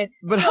within it.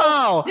 But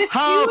so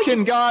how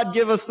can God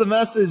give us the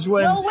message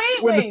when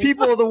the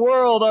people of the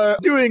world are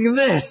doing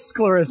this,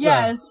 Clarissa?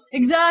 Yes,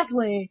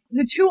 exactly.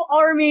 The two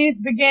armies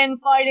begin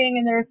fighting,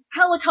 and there's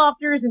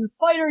helicopters and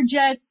fighter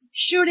jets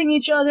shooting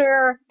each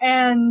other,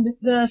 and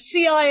the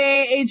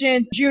CIA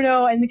agent,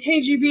 Juno, and the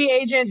KGB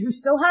agent, who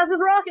still has his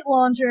rocket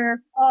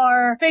launcher,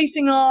 are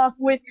facing off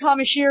with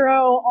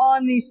Kamishiro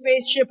on the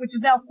spaceship, which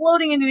is now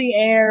floating into the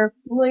air.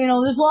 You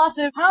know, there's lots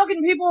of, how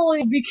can people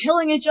be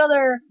killing each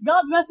other?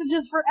 God's message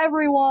is for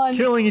everyone.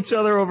 Killing each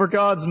other over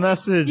God's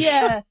message.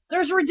 Yeah.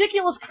 There's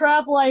ridiculous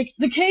crap like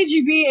the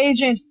KGB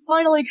agent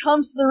finally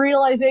comes to the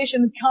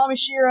realization that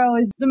Kamishiro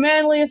is the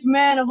manliest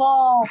man of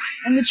all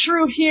and the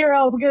true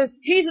hero because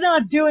he's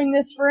not doing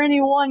this for any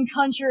one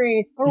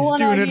country or he's one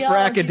doing ideology. it for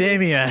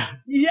academia.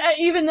 Yeah,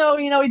 even though,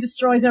 you know, he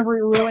destroys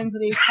every ruins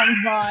that he comes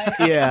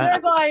by. Yeah.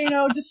 Thereby, you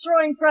know,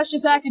 destroying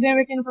precious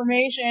academic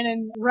information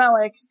and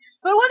relics.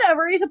 But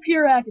whatever, he's a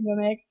pure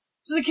academic.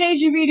 So the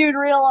KGB dude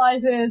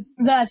realizes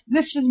that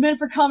this is meant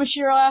for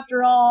Kamishiro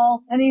after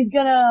all, and he's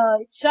gonna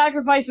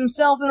sacrifice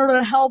himself in order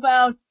to help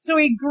out. So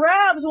he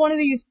grabs one of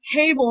these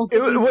cables.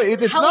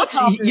 It's not,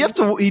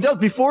 he does,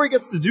 before he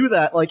gets to do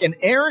that, like an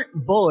errant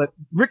bullet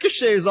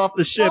ricochets off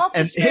the ship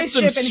and hits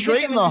him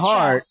straight in the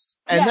heart.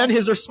 And then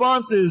his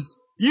response is,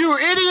 "You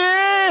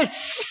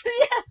idiots!"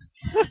 Yes!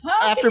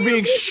 How after can you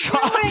being keep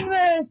shot. doing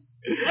this?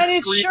 And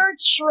his shirt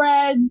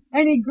shreds,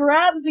 and he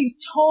grabs these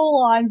tow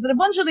lines that a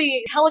bunch of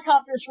the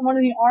helicopters from one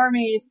of the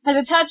armies had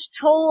attached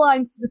tow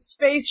lines to the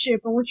spaceship,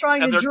 and were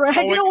trying to drag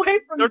it away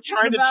from the battlefield. They're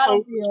trying to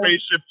tow the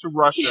spaceship to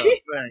Russia.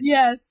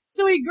 Yes.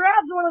 So he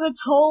grabs one of the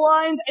tow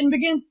lines and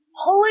begins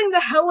pulling the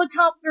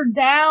helicopter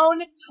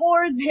down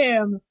towards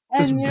him.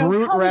 This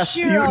brute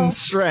Rasputin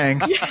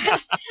strength.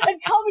 Yes,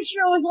 and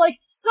Kamishiro is like,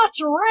 such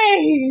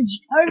rage!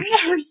 I've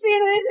never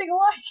seen anything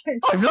like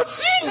it! I've not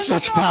seen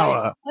such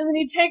power! And then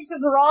he takes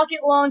his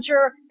rocket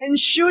launcher and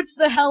shoots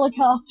the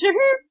helicopter.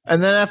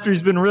 And then after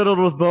he's been riddled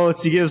with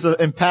bullets, he gives an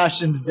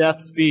impassioned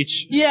death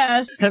speech.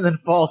 Yes. And then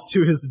falls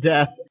to his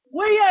death.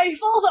 Well, yeah, he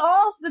falls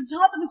off the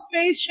top of the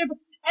spaceship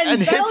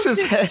and hits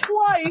his head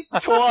twice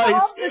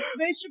off the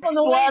spaceship on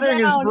the way down. Splattering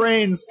his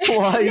brains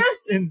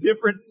twice in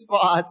different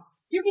spots.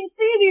 You can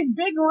see these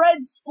big red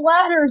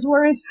splatters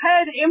where his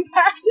head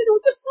impacted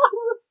with the side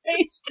of the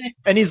spaceship.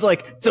 And he's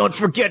like, "Don't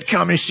forget,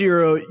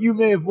 Kamishiro, you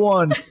may have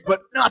won,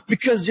 but not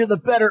because you're the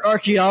better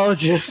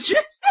archaeologist."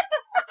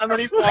 And then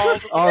he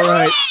falls. All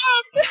right.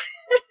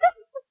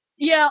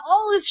 Yeah,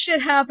 all this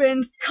shit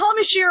happens.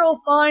 Kamishiro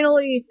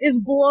finally is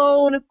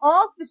blown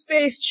off the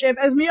spaceship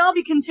as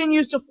Miyabi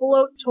continues to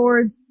float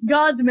towards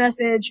God's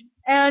message.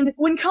 And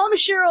when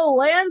Kamishiro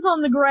lands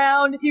on the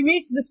ground, he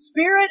meets the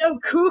spirit of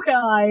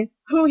Kukai,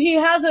 who he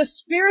has a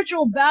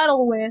spiritual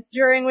battle with,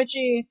 during which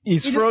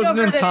he's frozen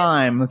in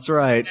time. That's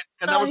right.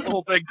 And that was the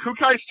whole thing.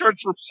 Kukai starts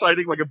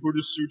reciting like a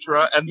Buddhist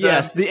sutra, and then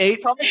yes, the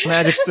 8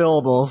 magic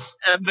syllables.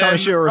 And then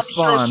Kamishiro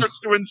responds. Starts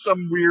doing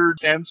some weird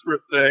Sanskrit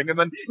thing, and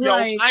then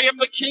yells, "I am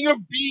the king of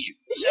beasts."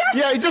 Yes!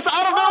 Yeah, just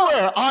out of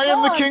nowhere, "I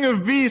am the king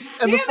of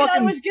beasts," and the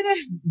fucking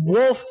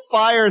wolf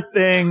fire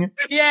thing.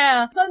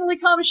 Yeah. Suddenly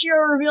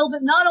Kamishiro reveals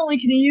that not only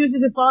can he use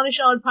his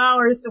Upanishad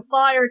powers to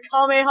fire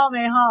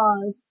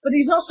Kamehamehas, but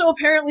he's also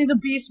apparently the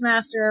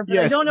Beastmaster. But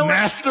yes, I don't know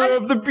master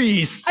of the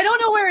beasts. I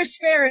don't know where his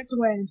ferrets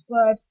went,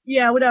 but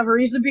yeah, whatever.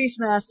 He's the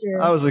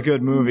Beastmaster. That was a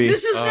good movie.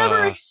 This is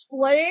never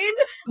explained.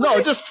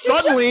 No, just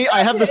suddenly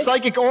I have the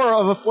psychic aura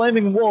of a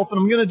flaming wolf, and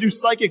I'm gonna do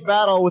psychic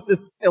battle with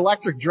this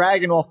electric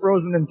dragon while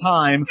frozen in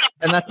time,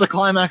 and that's the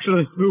climax of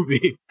this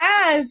movie.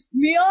 As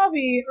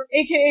Miyabi,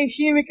 aka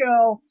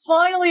Himiko,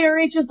 finally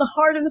reaches the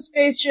heart of the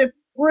spaceship,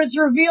 where it's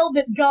revealed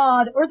that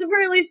God, or at the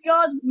very least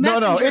God's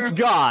messenger... No, it's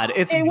God.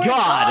 It's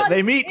God.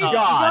 They meet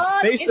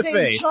God face to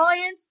face.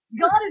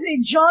 God is a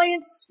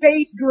giant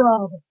space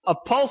grub. A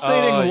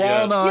pulsating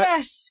walnut.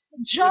 Yes,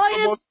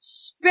 giant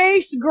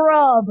space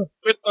grub.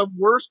 With the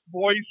worst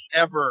voice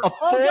ever. A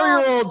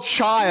 4-year-old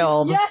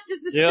child. Yes,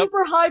 it's a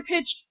super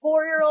high-pitched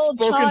 4-year-old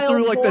child spoken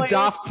through like voice. The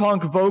Daft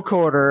Punk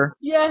vocoder.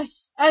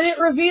 Yes, and it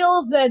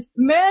reveals that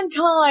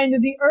mankind,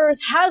 the Earth,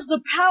 has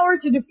the power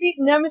to defeat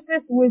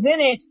Nemesis within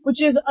it,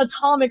 which is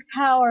atomic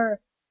power.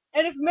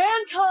 And if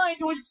mankind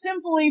would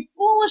simply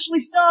foolishly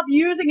stop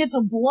using it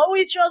to blow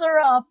each other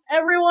up,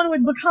 everyone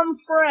would become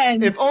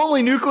friends. If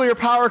only nuclear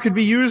power could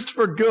be used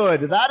for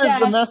good. That is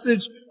the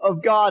message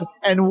of God.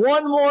 And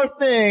one more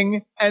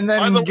thing, and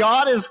then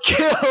God is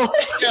killed.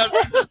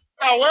 Yes.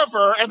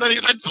 However, and then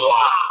he's like,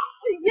 "Blah!"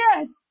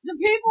 Yes! The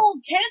people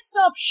can't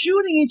stop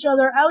shooting each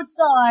other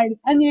outside,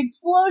 and the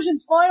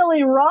explosions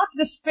finally rock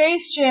the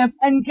spaceship,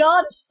 and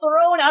God is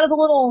thrown out of the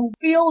little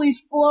field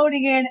he's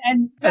floating in,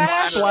 and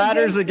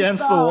splatters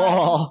against the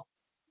wall.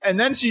 And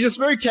then she just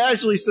very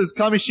casually says,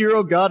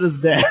 "Kamishiro, God is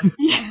dead."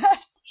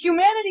 Yes!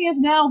 humanity has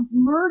now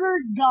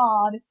murdered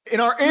God. In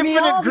our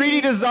infinite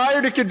greedy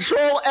desire to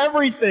control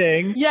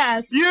everything.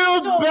 Yes.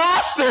 You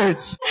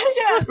bastards!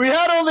 Yes. We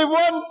had only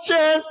one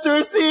chance to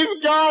receive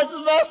God's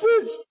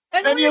message.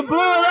 And you blew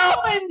it up!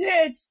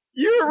 It.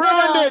 You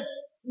ruined it!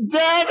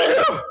 Damn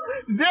you!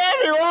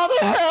 Damn you, all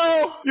the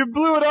hell! You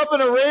blew it up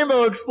in a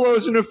rainbow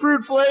explosion of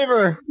fruit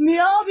flavor!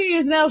 Miyabi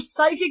is now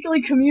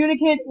psychically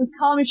communicant with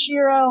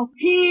Kamishiro.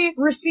 He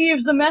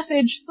receives the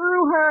message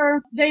through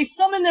her. They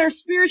summon their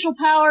spiritual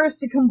powers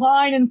to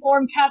combine and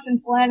form Captain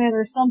Planet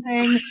or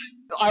something.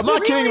 I'm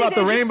not kidding about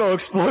the rainbow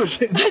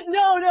explosion.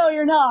 No,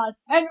 you're not.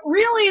 And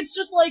really, it's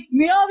just like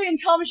Miyabi and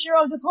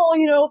Kamishiro have this whole,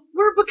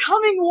 we're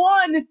becoming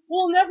one.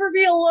 We'll never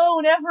be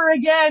alone ever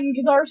again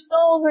because our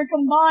souls are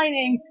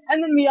combining.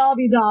 And then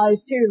Miyabi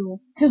dies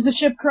too because the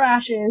ship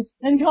crashes.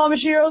 And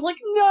Kamishiro's like,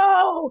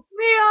 no,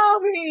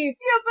 Miyabi,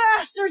 you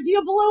bastards,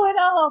 you blew it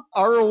up.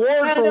 Our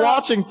reward for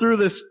watching through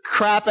this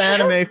crap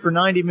anime for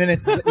 90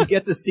 minutes is that you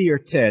get to see her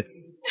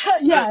tits.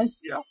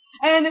 Yes. Yeah.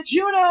 And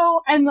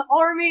Juno and the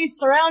army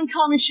surround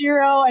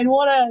Kamishiro and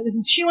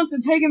she wants to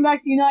take him back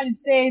to the United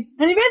States.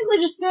 And he basically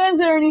just stands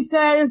there and he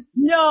says,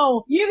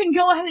 no, you can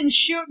go ahead and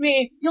shoot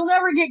me. You'll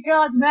never get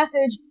God's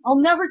message. I'll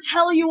never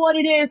tell you what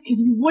it is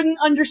because you wouldn't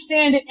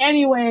understand it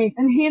anyway.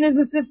 And he and his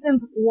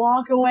assistants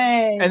walk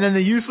away. And then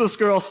the useless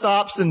girl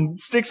stops and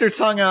sticks her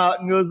tongue out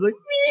and goes like,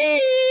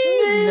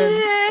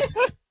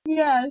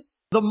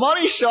 Yes. The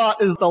money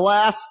shot is the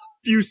last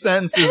few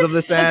sentences of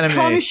this anime. As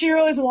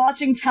Kamishiro is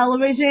watching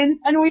television,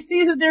 and we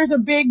see that there's a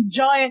big,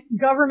 giant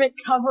government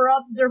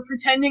cover-up. They're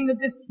pretending that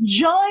this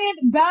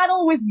giant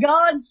battle with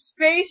God's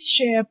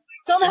spaceship,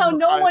 somehow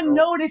no one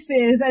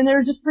notices, and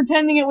they're just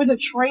pretending it was a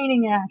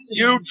training accident.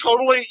 You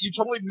totally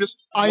missed.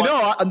 I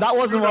know, that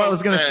wasn't what I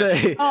was going to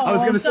say. Oh, I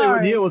was going to say what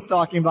sorry. Neil was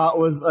talking about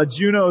was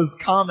Juno's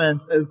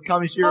comments as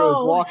Kamishiro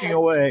is walking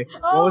away.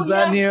 What was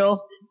that, yes.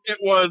 Neil? It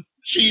was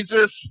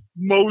Jesus,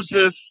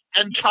 Moses,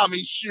 and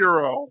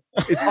Kamishiro.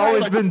 It's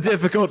always been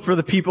difficult for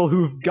the people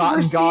who've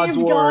gotten God's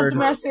word. God's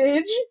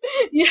message.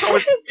 Yes. So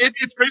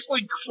it's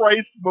basically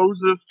Christ,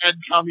 Moses, and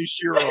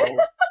Kamishiro.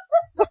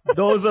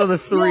 Those are the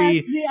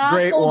three the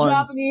great ones.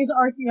 Japanese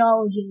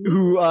archaeologists.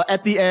 Who,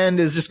 at the end,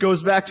 just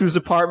goes back to his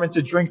apartment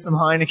to drink some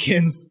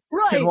Heinekens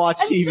and watch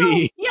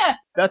TV. So,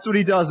 That's what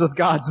he does with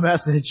God's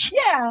message.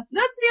 Yeah,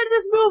 that's the end of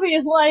this movie,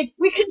 is like,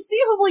 we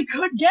conceivably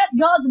could get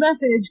God's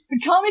message, but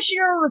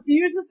Kamishiro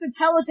refuses to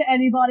tell it to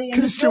anybody.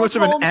 Because he's too much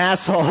of an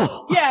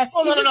asshole. Yeah,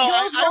 he just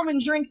goes home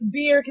and drinks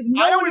beer, because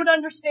no one would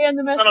understand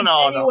the message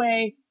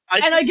anyway.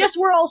 I guess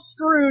we're all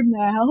screwed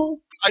now.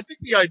 I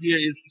think the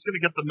idea is he's going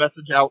to get the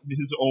message out in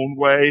his own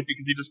way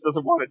because he just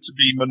doesn't want it to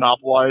be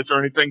monopolized or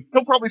anything.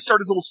 He'll probably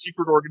start his little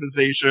secret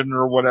organization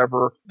or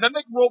whatever. Then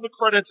they roll the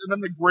credits, and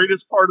then the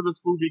greatest part of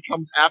this movie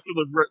comes after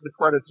the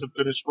credits have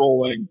finished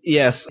rolling.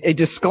 Yes, a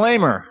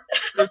disclaimer.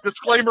 The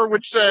disclaimer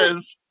which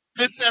says,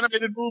 this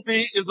animated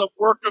movie is a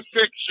work of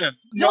fiction.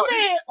 Don't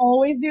they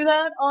always do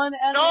that on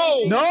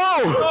anime?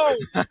 No!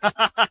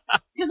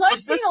 Because I've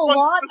seen a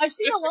lot of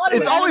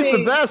It's anime. always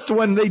the best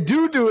when they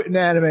do it in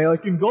anime.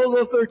 Like in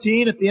Golgo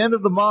 13, at the end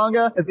of the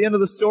manga, at the end of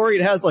the story,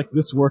 it has like,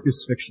 this work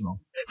is fictional.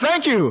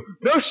 Thank you!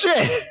 No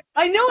shit!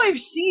 I know I've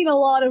seen a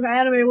lot of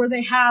anime where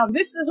they have,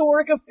 this is a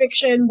work of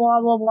fiction, blah,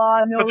 blah,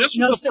 blah, but this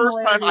was the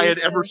first time I had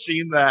ever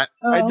seen that.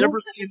 I'd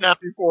never seen that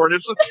before, and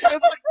it's like,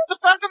 the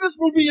fact that this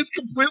movie is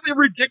completely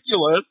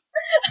ridiculous.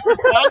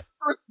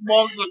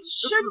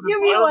 Should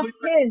give you a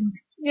hint.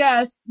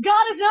 Yes.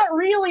 God is not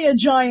really a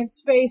giant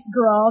space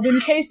grub, in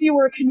case you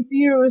were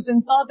confused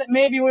and thought that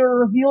maybe we were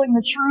revealing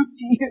the truth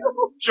to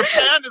you.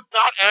 Japan is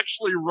not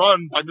actually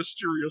run by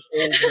mysterious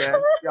old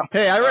men. Yeah.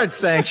 Hey, I read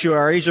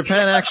Sanctuary.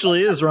 Japan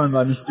actually is run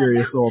by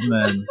mysterious old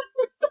men.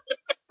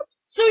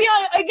 So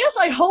yeah, I guess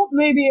I hope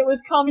maybe it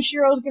was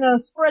Kamishiro's gonna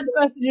spread the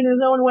message in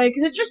his own way,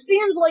 because it just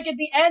seems like at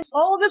the end,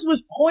 all of this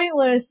was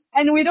pointless,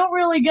 and we don't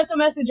really get the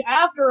message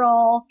after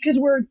all, because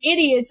we're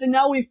idiots, and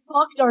now we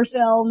fucked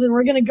ourselves, and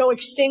we're gonna go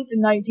extinct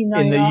in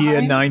 1999. In the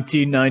year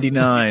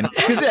 1999.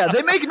 Because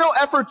they make no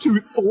effort to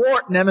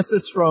thwart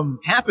Nemesis from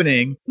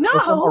happening,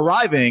 or from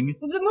arriving.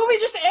 The movie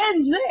just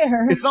ends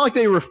there. It's not like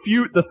they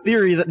refute the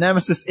theory that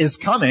Nemesis is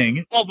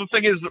coming. Well, the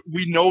thing is,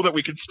 we know that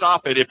we could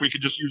stop it if we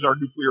could just use our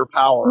nuclear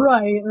power.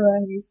 Right.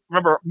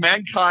 Remember,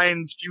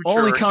 mankind's future...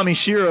 Only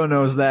Kamishiro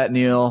knows that,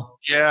 Neil.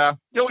 Yeah.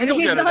 And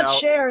he's not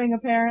sharing,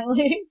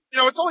 apparently.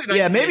 It's only...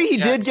 Yeah, maybe he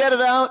did get it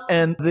out,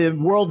 and the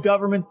world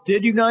governments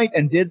did unite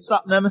and did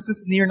stop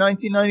Nemesis in the year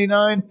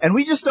 1999, and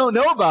we just don't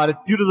know about it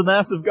due to the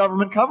massive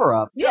government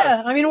cover-up.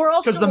 Yeah, I mean, we're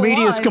all because the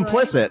media is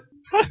complicit.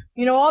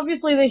 Right?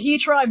 Obviously the He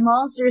Tribe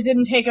monsters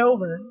didn't take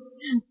over.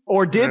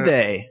 Or did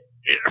they?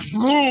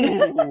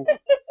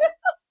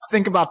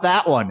 Think about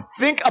that one.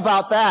 Think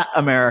about that,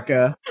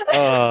 America.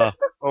 The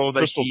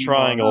Crystal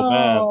Triangle,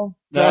 man.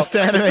 Best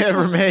anime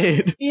ever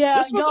made. Yeah,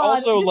 this was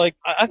also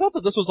I thought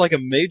that this was like a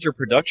major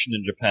production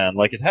in Japan.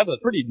 Like, it had a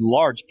pretty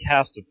large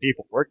cast of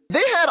people working.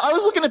 I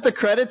was looking at the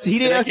credits.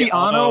 Hideaki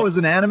Anno was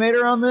an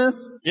animator on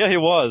this. Yeah, he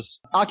was.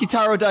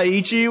 Akitaro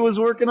Daiichi was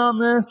working on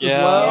this as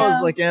well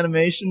as like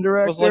animation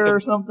director or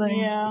something.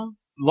 Yeah.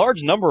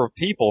 large number of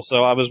people,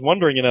 so I was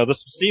wondering,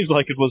 this seems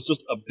like it was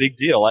just a big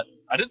deal.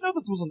 I didn't know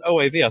this was an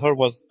OAV. I thought it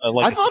was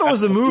I thought it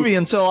was a movie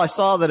until I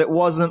saw that it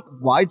wasn't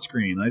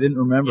widescreen. I didn't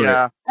remember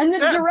it. And the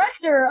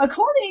director,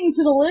 according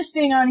to the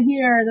listing on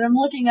here that I'm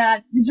looking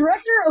at, the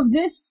director of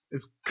this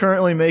is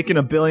currently making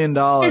 $1 billion.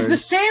 Is the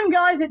same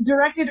guy that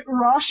directed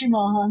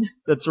Rashomon.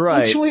 That's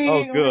right. Which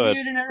we good.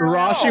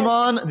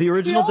 Rashomon, the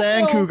original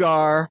Dan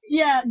Cougar.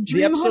 Yeah,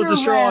 the episodes of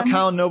Sherlock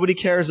Hound nobody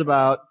cares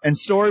about, and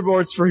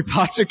storyboards for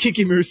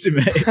Ipatsuki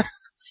Musume.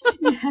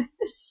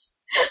 Yes.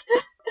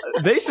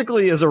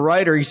 Basically, as a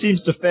writer, he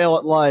seems to fail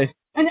at life.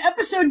 An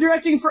episode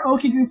directing for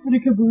Okiku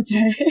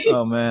Furikabute.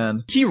 Oh,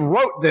 man. He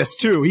wrote this,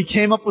 too. He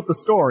came up with the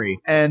story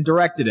and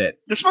directed it.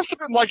 This must have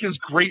been like his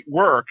great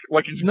work.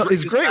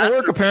 His great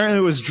work apparently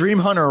was Dream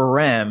Hunter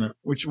Rem,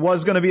 which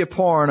was going to be a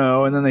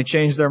porno, and then they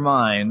changed their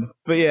mind.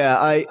 But yeah,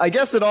 I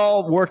guess it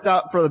all worked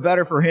out for the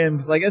better for him,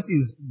 because I guess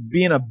he's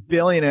being a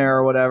billionaire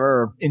or whatever,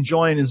 or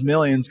enjoying his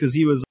millions, because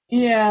he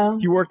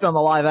worked on the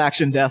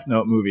live-action Death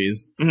Note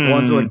movies. The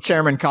ones where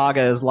Chairman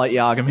Kaga is Light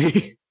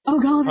Yagami. Oh,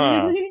 God,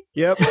 really?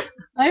 Yep.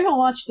 I haven't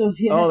watched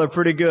those yet. Oh, they're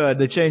pretty good.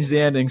 They changed the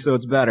ending, so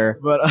it's better.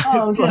 But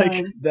it's good.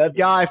 like that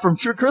guy from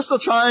Crystal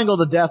Triangle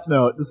to Death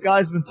Note. This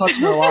guy's been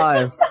touching our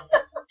lives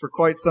for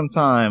quite some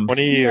time.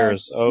 20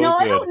 years. Yes. Oh, no,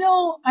 good. I don't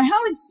know. I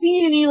haven't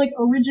seen any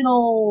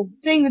original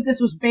thing that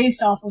this was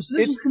based off of. So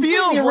this it was completely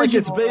feels original, like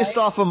it's based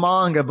right? off a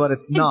manga, but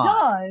it's not.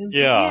 It does.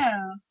 Yeah.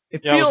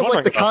 It feels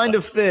like the kind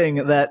of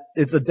thing that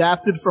it's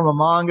adapted from a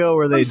manga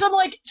where they... From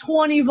some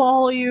 20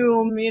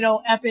 volume,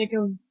 epic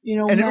of,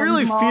 And it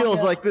really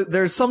feels like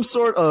there's some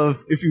sort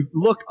of... If you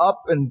look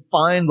up and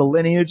find the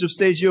lineage of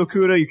Seiji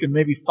Okuda, you can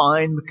maybe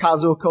find the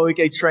Kazuo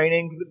Koike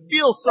training, because it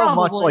feels so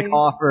much like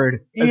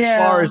offered as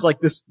far as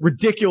this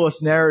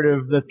ridiculous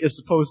narrative that is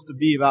supposed to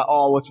be about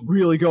what's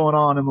really going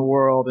on in the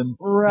world, and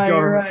the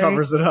government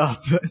covers it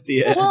up at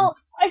the end. Well,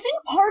 I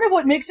think part of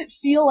what makes it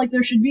feel like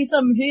there should be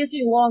some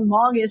hideously long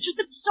manga is just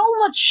that so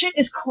much shit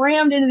is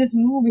crammed into this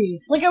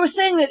movie. Like I was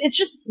saying, that it's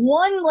just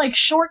one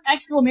short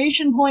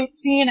exclamation point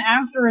scene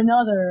after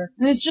another.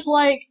 And it's just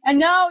and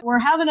now we're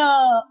having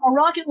a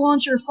rocket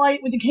launcher fight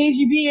with the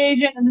KGB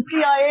agent and the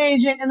CIA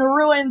agent in the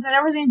ruins, and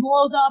everything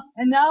blows up,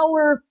 and now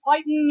we're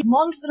fighting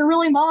monks that are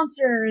really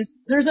monsters.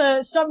 There's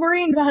a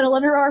submarine battle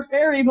under our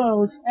ferry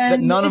boat. And that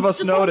none of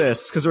us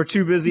notice, because we're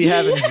too busy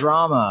having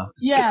drama.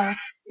 Yeah.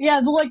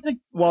 Yeah,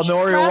 while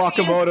Norio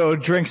Wakamoto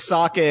drinks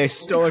sake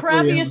stoically. The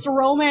crappiest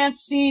romance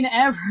scene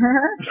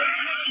ever.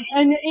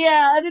 And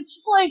it's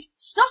just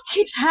stuff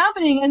keeps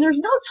happening, and there's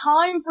no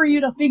time for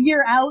you to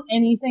figure out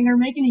anything or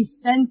make any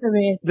sense of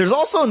it. There's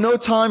also no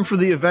time for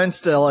the events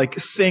to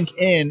sink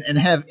in and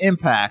have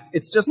impact.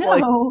 It's just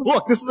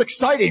look, this is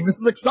exciting, this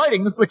is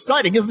exciting, this is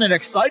exciting. Isn't it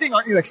exciting?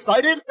 Aren't you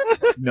excited?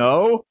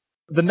 No.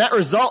 The net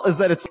result is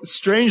that it's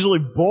strangely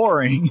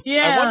boring.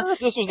 Yeah. I wonder if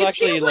this was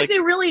actually seems like they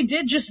really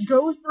did just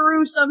go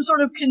through some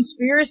sort of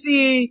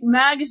conspiracy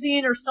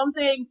magazine or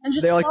something and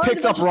just they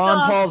picked up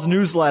Ron Paul's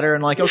newsletter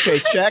and okay,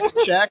 check,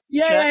 check,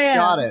 check,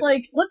 got it.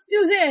 It's let's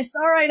do this.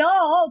 All right.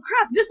 Oh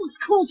crap, this looks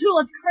cool too.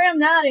 Let's cram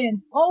that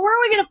in. Oh, where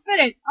are we gonna fit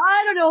it?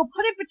 I don't know.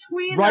 Put it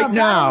between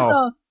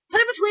Put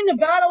it between the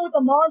battle with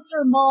the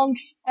monster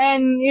monks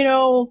and,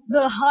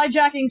 the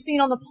hijacking scene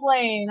on the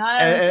plane.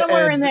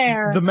 Somewhere in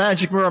there. The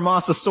magic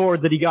Muramasa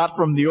sword that he got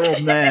from the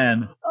old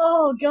man.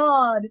 Oh,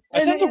 God.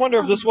 I tend to wonder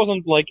if this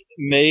wasn't,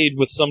 made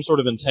with some sort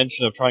of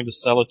intention of trying to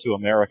sell it to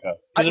America.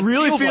 It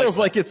really feels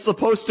like it's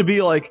supposed to be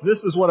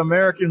this is what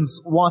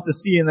Americans want to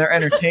see in their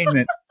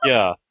entertainment.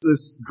 Yeah.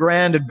 This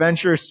grand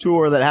adventurous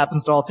tour that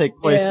happens to all take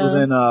place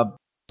within a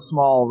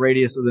small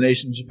radius of the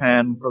nation of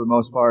Japan for the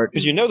most part.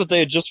 Because that they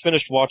had just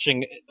finished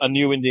watching a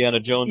new Indiana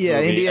Jones movie. Yeah,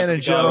 Indiana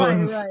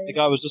Jones. The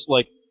guy was just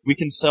we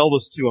can sell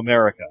this to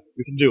America.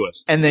 We can do it.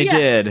 And they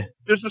did.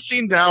 There's a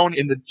scene down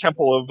in the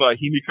temple of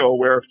Himiko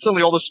where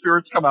suddenly all the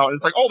spirits come out,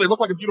 and it's they look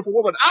like a beautiful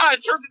woman. It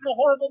turns into a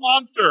horrible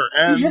monster!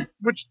 And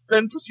which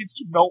then proceeds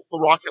to melt the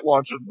rocket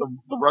launcher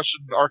the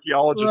Russian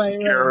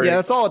archaeologist carried. Yeah,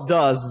 that's all it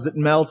does, is it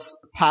melts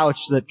the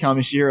pouch that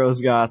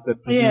Kamishiro's got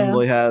that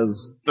presumably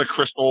has... the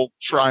crystal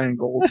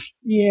triangles.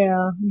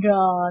 Yeah,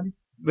 God.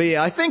 But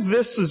I think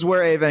this is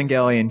where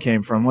Evangelion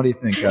came from. What do you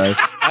think, guys?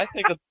 I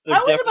think that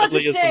there definitely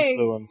is some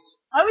influence.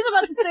 I was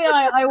about to say,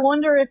 I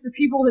wonder if the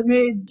people that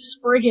made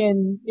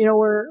Spriggan,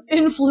 were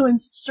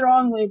influenced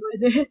strongly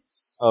by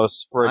this. Oh,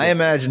 Spriggan. I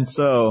imagine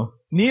so.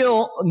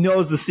 Neil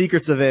knows the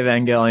secrets of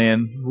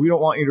Evangelion. We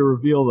don't want you to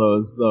reveal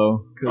those,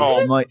 though, because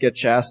you might get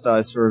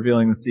chastised for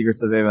revealing the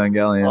secrets of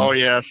Evangelion. Oh,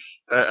 yes.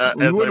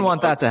 We wouldn't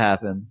want that to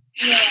happen.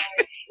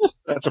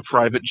 That's a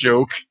private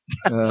joke.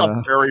 That's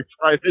a very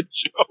private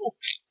joke.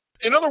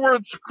 In other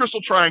words, Crystal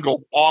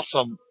Triangle,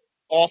 awesome.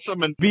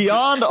 Awesome and...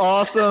 Beyond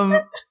awesome,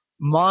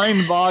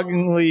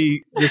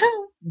 mind-bogglingly just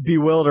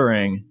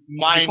bewildering.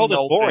 You called it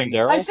boring,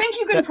 Daryl. I think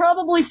you can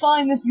probably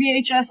find this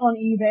VHS on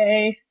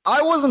eBay.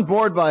 I wasn't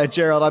bored by it,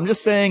 Gerald. I'm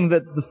just saying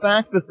that the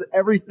fact that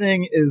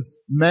everything is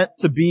meant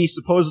to be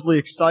supposedly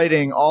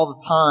exciting all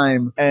the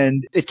time,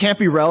 and it can't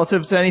be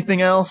relative to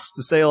anything else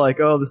to say like,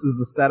 oh, this is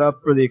the setup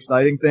for the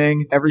exciting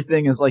thing.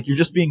 Everything is like, you're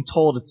just being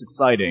told it's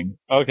exciting.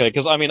 Okay,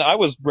 because I mean, I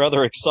was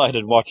rather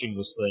excited watching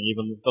this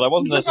thing, but I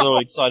wasn't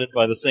necessarily excited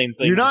by the same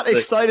thing. You're not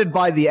excited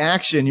by the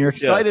action. You're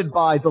excited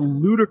by the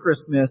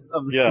ludicrousness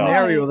of the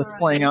scenario that's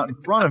playing out in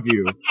front of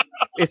you.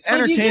 It's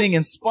entertaining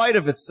in spite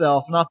of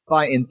itself, not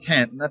by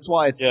intent, and that's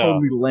why it's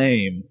totally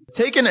lame.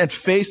 Taken at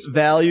face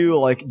value,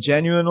 like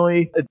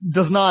genuinely, it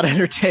does not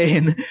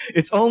entertain.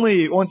 It's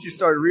only once you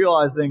start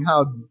realizing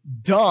how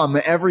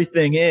dumb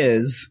everything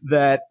is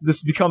that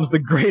this becomes the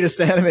greatest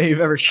anime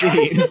you've ever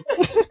seen.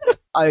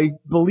 I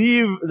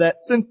believe that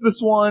since this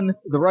one,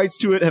 the rights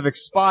to it have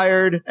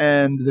expired,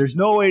 and there's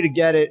no way to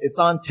get it. It's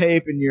on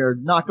tape, and you're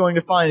not going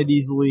to find it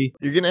easily.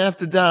 You're going to have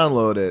to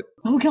download it.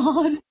 Oh,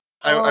 God.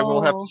 I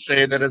will have to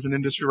say that as an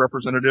industry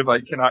representative, I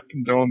cannot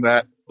condone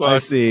that. But I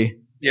see.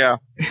 Yeah,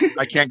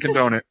 I can't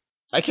condone it.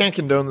 I can't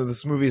condone that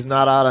this movie's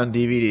not out on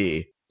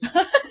DVD.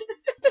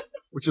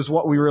 Which is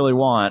what we really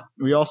want.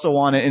 We also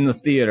want it in the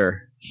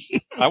theater.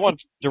 I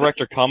want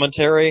director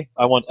commentary.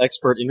 I want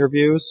expert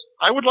interviews.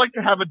 I would like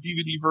to have a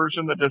DVD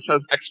version that just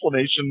has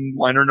explanation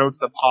liner notes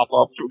that pop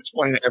up to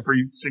explain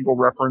every single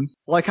reference.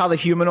 Like how the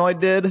humanoid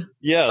did?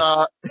 Yes.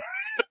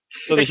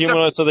 So the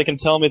humanoid, so they can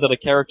tell me that a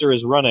character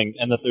is running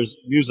and that there's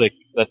music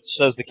that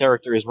says the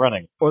character is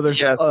running. Or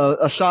there's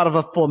a shot of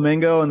a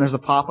flamingo and there's a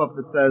pop-up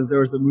that says there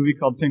was a movie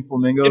called Pink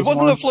Flamingos. It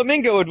wasn't a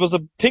flamingo, it was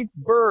a pink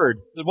bird.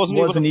 It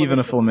wasn't even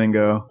a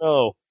flamingo.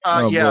 Oh.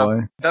 Yeah,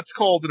 boy. That's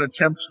called an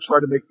attempt to try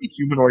to make the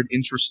humanoid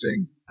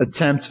interesting.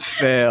 Attempt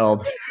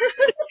failed.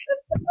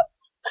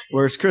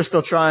 Where's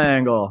Crystal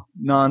Triangle?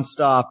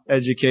 Non-stop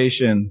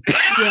education.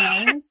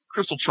 Yes.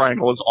 Crystal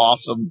Triangle is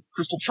awesome.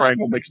 Crystal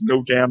Triangle makes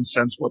no damn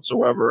sense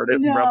whatsoever,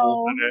 and it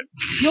revels in it.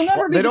 You'll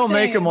never be They the don't same.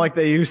 make them like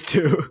they used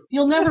to.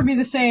 You'll never be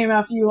the same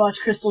after you watch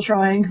Crystal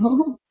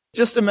Triangle.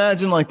 Just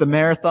imagine like the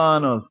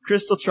marathon of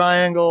Crystal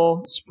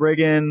Triangle,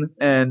 Spriggan,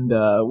 and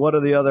what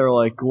are the other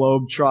like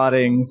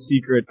globe-trotting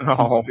secret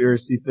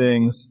conspiracy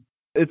things?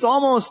 It's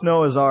almost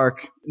Noah's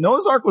Ark.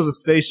 Noah's Ark was a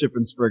spaceship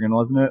in Spriggan,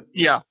 wasn't it?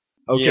 Yeah.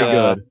 Okay,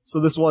 good. So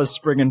this was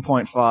Spriggan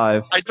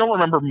 .5. I don't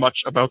remember much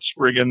about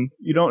Spriggan.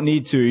 You don't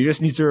need to. You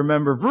just need to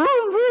remember, vroom,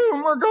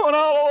 vroom, we're going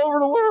out all over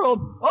the world.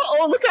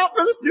 Uh-oh, look out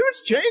for this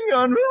dude's chain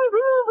gun. Vroom,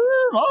 vroom,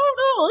 vroom. Oh,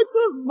 no, it's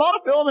a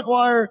monofilament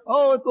wire.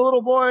 Oh, it's a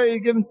little boy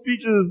giving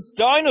speeches.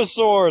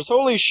 Dinosaurs!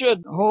 Holy shit!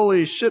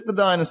 Holy shit, the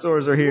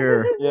dinosaurs are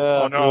here.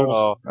 Yeah. Oh, no.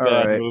 Oh,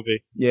 bad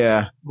movie.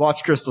 Yeah,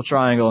 watch Crystal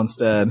Triangle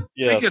instead.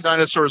 Yes. Speaking of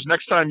dinosaurs,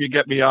 next time you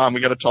get me on,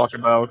 we gotta talk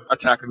about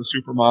Attack of the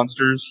Super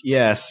Monsters.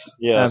 Yes,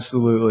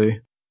 absolutely.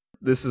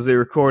 This is a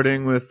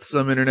recording with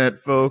some internet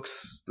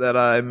folks that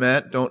I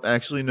met. Don't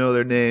actually know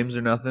their names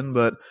or nothing,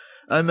 but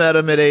I met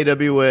them at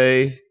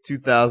AWA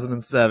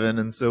 2007,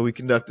 and so we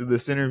conducted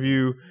this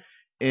interview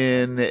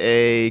in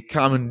a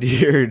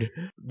commandeered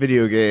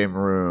video game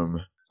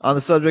room. On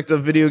the subject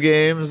of video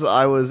games,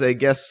 I was a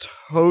guest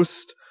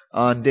host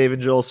on Dave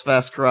and Joel's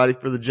Fast Karate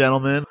for the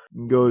Gentlemen.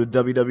 You can go to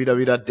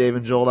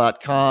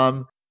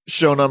www.daveandjoel.com.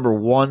 Show number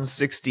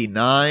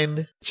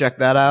 169. Check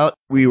that out.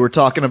 We were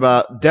talking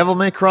about Devil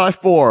May Cry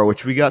 4,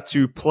 which we got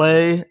to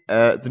play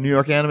at the New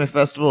York Anime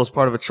Festival as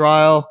part of a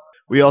trial.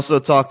 We also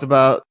talked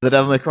about the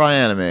Devil May Cry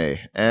anime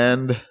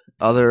and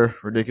other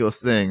ridiculous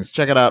things.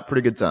 Check it out.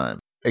 Pretty good time.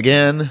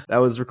 Again, that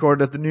was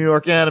recorded at the New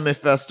York Anime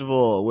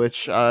Festival,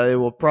 which I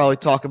will probably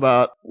talk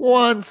about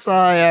once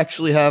I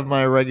actually have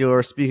my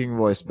regular speaking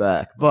voice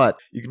back. But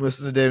you can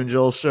listen to Dave and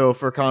Joel's show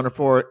for a Con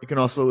Report. You can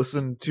also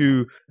listen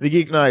to the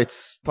Geek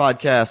Nights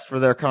podcast for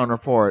their Con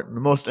Report. And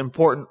the most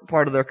important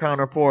part of their Con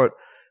Report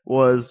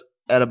was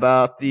at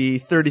about the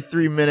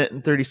 33-minute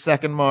and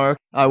 30-second mark.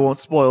 I won't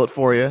spoil it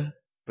for you,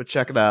 but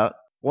check it out.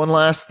 One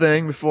last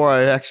thing before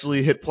I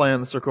actually hit play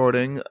on this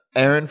recording.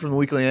 Aaron from the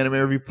Weekly Anime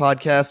Review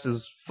podcast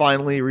has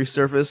finally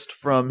resurfaced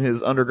from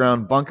his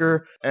underground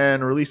bunker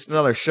and released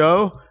another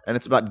show, and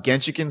it's about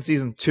Genshiken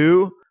Season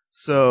 2.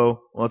 So,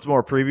 well, it's more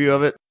a preview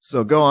of it.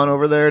 So go on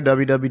over there,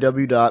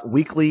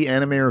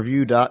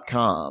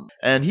 www.weeklyanimereview.com.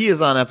 And he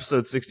is on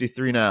episode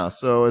 63 now.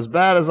 So as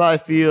bad as I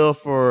feel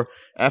for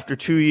after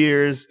 2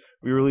 years,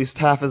 we released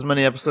half as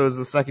many episodes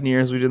the second year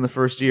as we did in the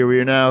first year. We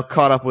are now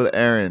caught up with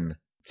Aaron,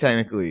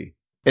 technically.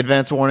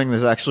 Advance warning,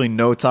 there's actually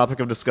no topic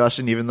of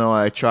discussion, even though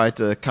I tried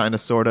to kind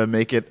of sort of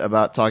make it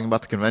about talking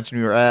about the convention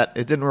we were at.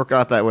 It didn't work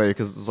out that way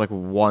because it was like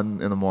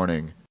 1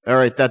 a.m. All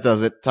right, that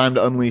does it. Time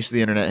to unleash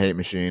the internet hate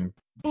machine.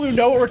 You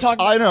know what we're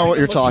talking about? I know what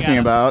you're talking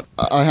about.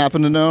 I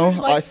happen to know.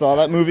 I saw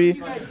that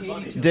movie.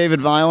 David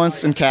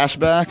Violence and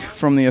Cashback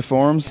from the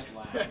forums.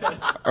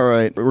 All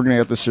right, we're going to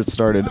get this shit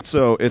started.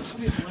 So it's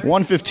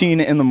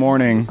 1:15 in the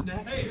morning,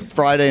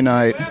 Friday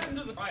night,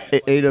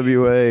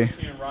 AWA.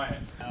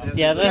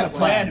 Yeah, they have a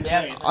plan.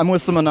 I'm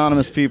with some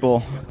anonymous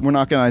people. We're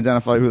not going to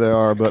identify who they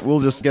are, but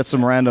we'll just get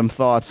some random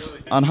thoughts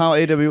on how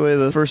AWA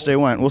the first day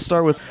went. We'll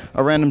start with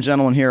a random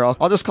gentleman here.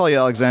 I'll just call you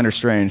Alexander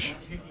Strange.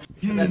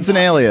 It's an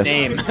alias.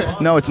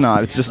 No, it's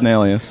not. It's just an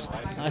alias.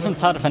 I haven't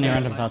thought of any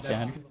random thoughts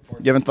yet.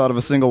 You haven't thought of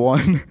a single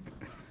one?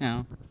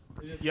 No.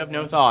 You have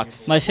no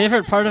thoughts. My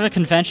favorite part of a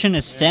convention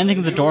is standing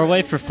in the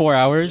doorway for 4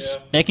 hours,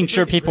 making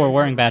sure people are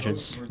wearing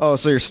badges. Oh,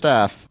 so you're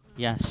staff.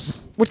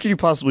 Yes. What could you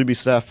possibly be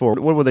staff for?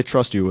 What would they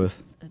trust you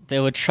with? They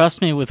would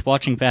trust me with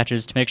watching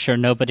badges to make sure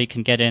nobody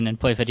can get in and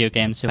play video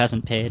games who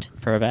hasn't paid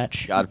for a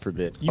badge. God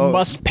forbid. You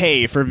must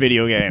pay for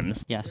video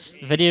games. Yes.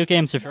 Video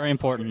games are very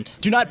important.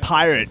 Do not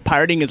pirate.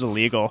 Pirating is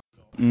illegal.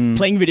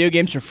 Playing video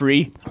games for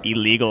free,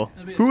 illegal.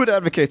 Who would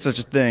advocate such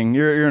a thing?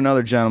 You're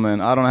another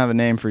gentleman. I don't have a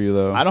name for you,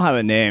 though. I don't have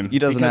a name. He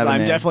doesn't have a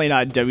name. I'm definitely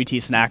not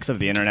WT Snacks of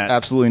the internet.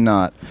 Absolutely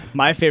not.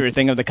 My favorite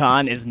thing of the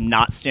con is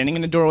not standing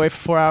in the doorway for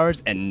 4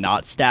 hours and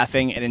not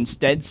staffing, and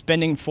instead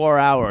spending 4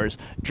 hours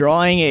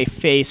drawing a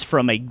face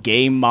from a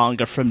gay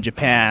manga from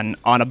Japan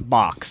on a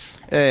box.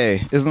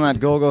 Hey, isn't that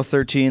Golgo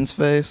 13's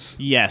face?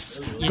 Yes.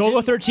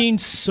 Golgo 13,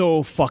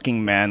 so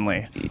fucking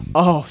manly.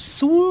 Oh,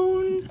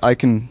 swoon.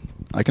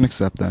 I can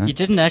accept that. You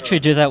didn't actually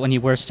do that when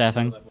you were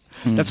staffing.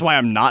 That's why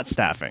I'm not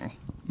staffing.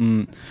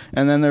 And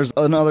then there's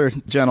another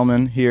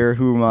gentleman here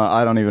whom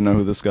I don't even know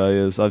who this guy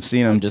is. I've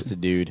seen him. I'm just a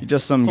dude.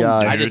 Just some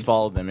guy. I just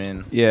followed them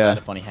in. Yeah. I had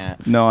a funny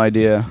hat. No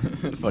idea.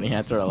 Funny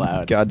hats are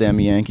allowed. Goddamn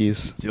Yankees.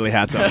 Silly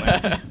hats only.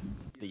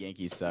 The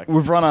Yankees suck.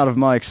 We've run out of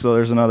mics, so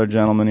there's another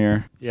gentleman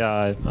here.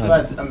 Yeah, Who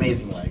has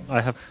amazing legs?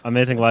 I have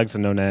amazing legs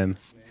and no name.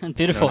 And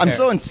beautiful I'm hair.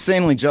 so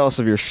insanely jealous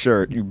of your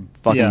shirt, you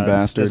fucking Yeah,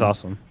 bastard. it's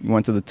awesome. You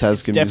went to the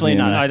Tezuka definitely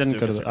Museum. not I didn't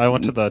go to. I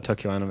went to the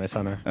Tokyo Anime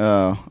Center.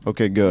 Oh,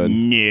 okay, good.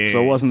 Yes.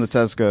 So it wasn't the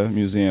Tezuka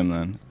Museum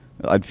then.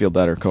 I'd feel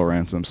better,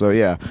 Co-Ransom. So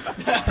yeah.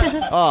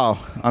 Oh,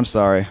 I'm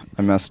sorry.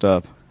 I messed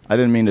up. I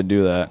didn't mean to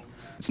do that.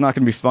 It's not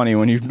going to be funny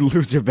when you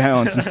lose your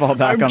balance and fall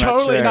back I'm on that chair.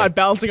 totally not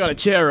balancing on a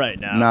chair right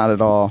now. Not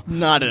at all.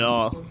 Not at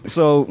all.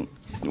 So,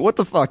 what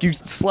the fuck? You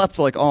slept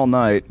like all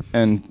night,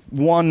 and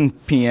 1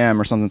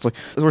 p.m. or something. It's like,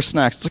 we're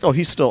snacks. It's like, oh,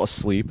 he's still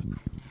asleep.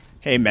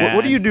 Hey, man.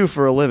 What do you do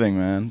for a living,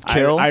 man?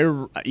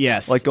 Kill?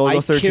 Yes. Like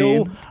Golgo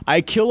 13?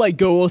 I kill like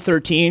Golgo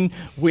 13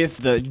 with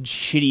the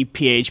shitty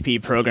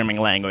PHP programming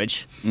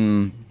language.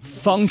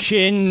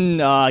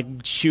 Function,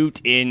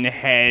 shoot in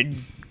head,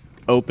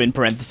 open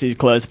parentheses,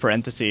 close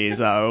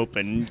parentheses,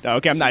 open.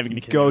 Okay, I'm not even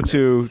going to Go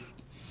to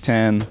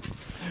 10.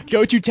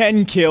 Go to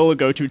 10, kill,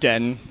 go to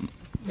 10.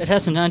 It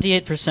has a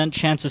 98%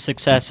 chance of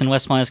success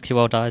unless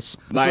MySQL dies.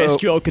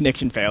 MySQL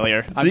connection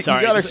failure. I'm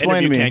sorry. You gotta this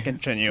explain to me. Can't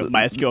continue.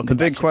 MySQL The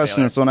big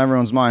question that's on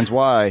everyone's minds,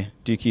 why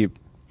do you keep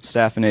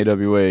staff in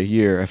AWA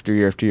year after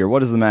year after year?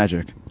 What is the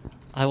magic?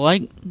 I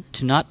like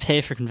to not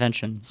pay for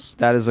conventions.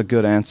 That is a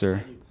good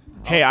answer.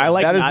 Hey, I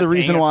like that is not the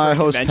reason paying why I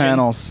for a host convention,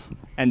 panels.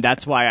 and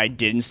that's why I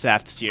didn't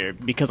staff this year,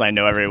 because I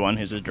know everyone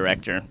who's a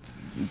director.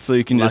 So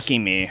you can Lucky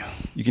me.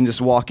 You can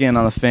just walk in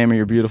on the fame of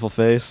your beautiful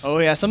face. Oh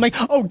yes, I'm like,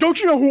 oh, don't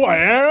you know who I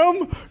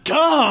am?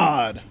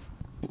 God.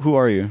 Who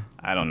are you?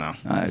 I don't know.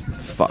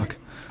 Fuck.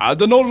 I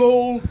don't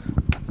know.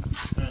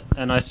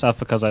 And I staff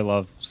because I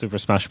love Super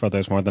Smash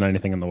Brothers more than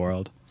anything in the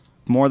world.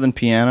 More than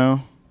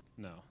piano?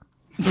 No.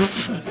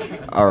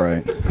 All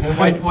right.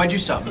 Why'd you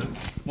stop?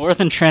 More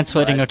than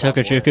translating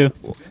Otokojuku.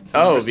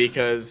 Oh,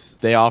 because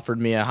they offered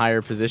me a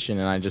higher position,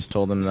 and I just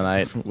told them that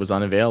I was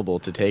unavailable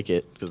to take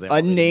it.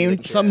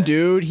 Unnamed, some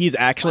dude, he's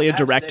actually a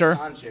director.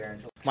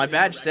 My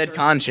badge said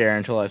con chair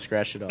until I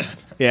scratched it off.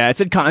 Yeah, it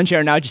said con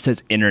chair, now it just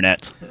says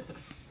internet.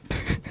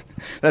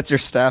 That's your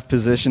staff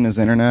position is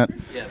internet?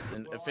 Yes,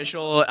 an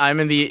official,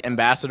 I'm in the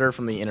ambassador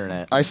from the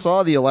internet. I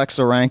saw the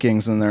Alexa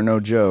rankings, and they're no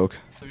joke.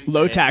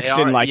 Low tax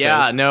didn't like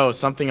yeah, those. no,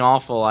 Something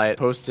Awful. I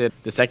posted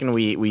the second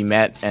we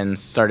met and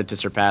started to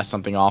surpass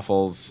Something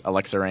Awful's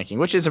Alexa ranking,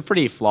 which is a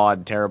pretty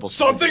flawed, terrible.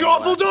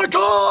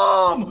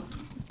 SomethingAwful.com!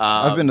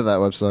 I've been to that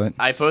website.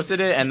 I posted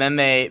it, and then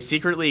they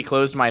secretly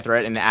closed my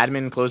thread, and the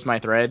admin closed my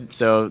thread,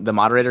 so the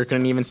moderator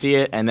couldn't even see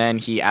it, and then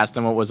he asked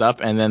them what was up,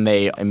 and then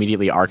they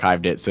immediately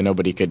archived it, so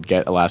nobody could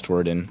get a last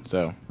word in,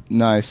 so...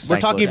 Nice. We're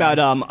talking about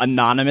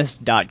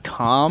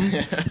anonymous.com.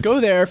 Go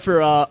there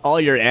for all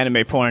your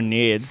anime porn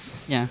needs.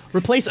 Yeah.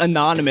 Replace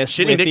anonymous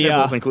Shitty with dick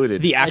nipples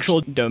included. the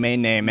actual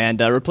domain name, and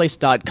replace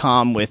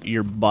 .com with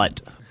your butt.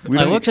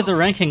 I looked at the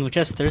ranking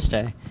just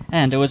Thursday,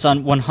 and it was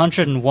on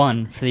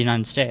 101 for the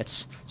United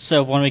States.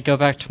 So when we go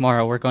back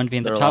tomorrow, we're going to be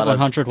in the top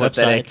 100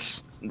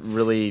 websites.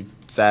 Really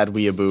sad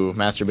weeaboo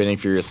masturbating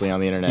furiously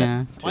on the internet.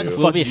 Yeah. Why the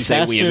We'll fuck be did you say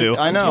faster. weeaboo?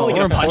 I know.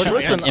 More important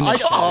Listen, than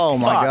image oh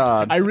my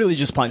god. I really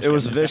just punched It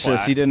was him, just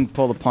vicious. FYI. He didn't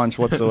pull the punch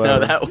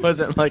whatsoever. No, that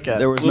wasn't like a...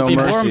 There was Will no be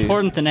more mercy.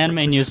 important than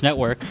Anime News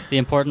Network, the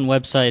important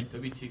website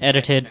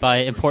edited by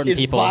important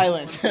people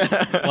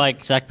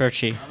like Zach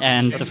Birchie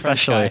and the French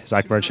Especially guy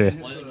Zach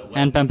Birchie.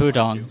 and Bamboo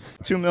Dong.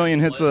 2 million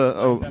hits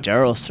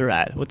Daryl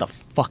Surratt. What the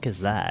fuck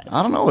is that?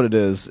 I don't know what it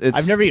is.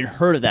 I've never even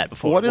heard of that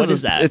before. What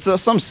is that? It's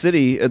some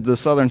city at the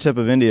southern tip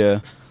of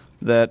India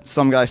that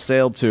some guy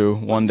sailed to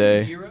one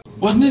day.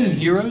 Wasn't it in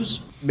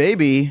Heroes?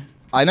 Maybe.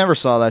 I never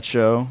saw that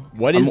show.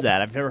 What is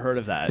that? I've never heard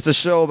of that. It's a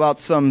show about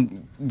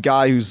some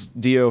guy who's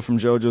Dio from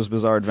JoJo's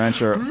Bizarre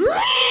Adventure. You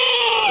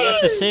have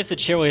to save the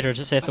cheerleader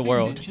to save the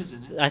world.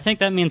 I think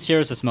that means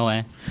Heroes is Moe.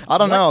 I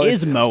don't know. What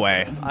is Moe?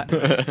 What is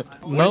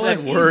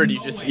that word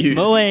you just used?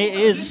 Moe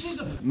is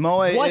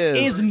Moe What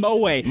is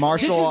Moe?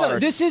 Martial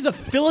arts. This is a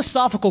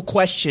philosophical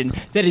question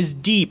that is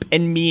deep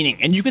in meaning,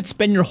 and you could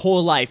spend your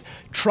whole life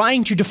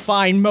trying to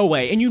define Moe,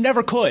 and you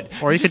never could.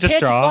 Or you could just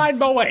can't draw. define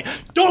Moe.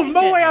 Don't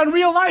Moe on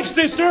real life,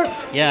 sister!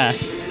 Yeah.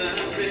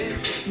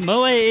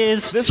 Moe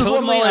is This is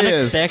what totally Moe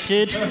is.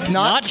 unexpected.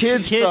 Not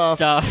kid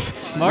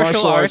stuff.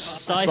 Martial arts,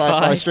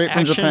 sci-fi, straight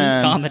from action,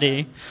 Japan.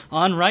 comedy.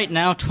 On right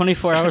now,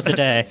 24 hours a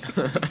day.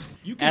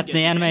 At the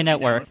Anime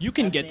Network. You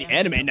can get the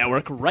Anime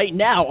Network right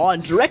now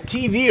on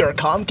DirecTV or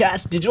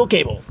Comcast Digital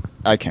Cable.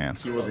 I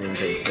can't. He wasn't even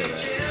going to say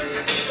that.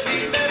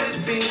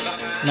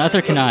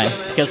 Neither can I,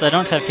 because I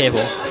don't have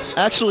cable.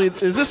 Actually,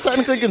 is this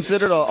technically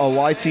considered a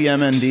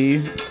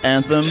YTMND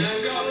anthem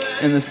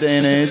in this day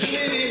and age?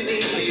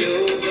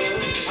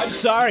 I'm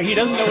sorry, he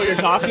doesn't know what you're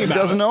talking about. He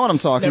doesn't know what I'm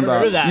talking Never about.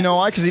 heard of that. You know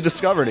why? Because he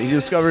discovered it. He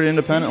discovered it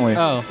independently.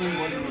 Oh.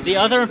 The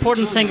other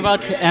important thing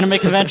about anime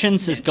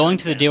conventions is going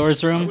to the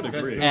dealer's room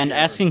and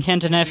asking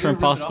Hintane for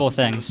impossible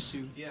things.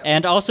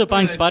 And also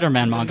buying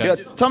Spider-Man manga. Yeah,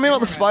 tell me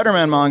about the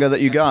Spider-Man manga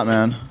that you got,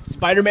 man.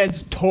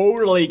 Spider-Man's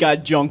totally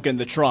got junk in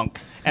the trunk.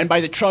 And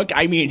by the trunk,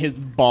 I mean his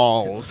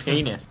balls.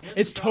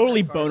 It's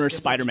totally boner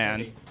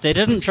Spider-Man. They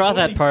didn't draw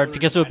that part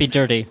because it would be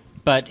dirty.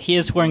 But he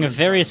is wearing a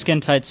very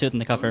skin-tight suit in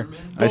the cover.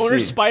 Boner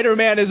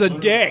Spider-Man is a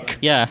dick.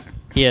 Yeah,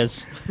 he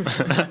is.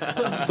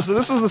 So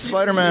this was the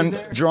Spider-Man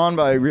drawn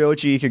by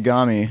Ryoichi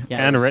Ikegami. Yes.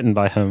 And written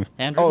by him.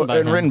 And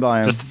written by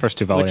him. Just the first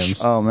 2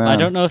 volumes. Oh, man. I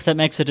don't know if that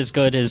makes it as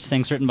good as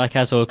things written by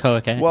Kazuo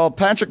Koike. Well,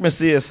 Patrick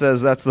Macias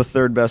says that's the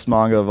 3rd best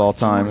manga of all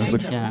time. Is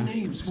the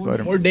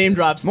Spider-Man. More name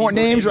drops. More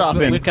name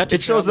dropping. We've got to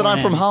It shows drop that more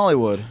I'm from names.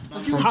 Hollywood.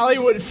 From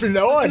Hollywood,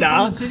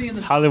 Florida.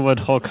 Hollywood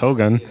Hulk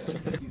Hogan.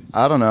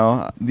 I don't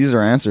know. These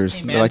are answers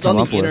Hey, that man, I it's on come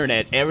the up with.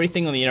 internet.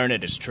 Everything on the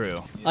internet is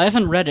true. I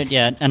haven't read it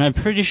yet, and I'm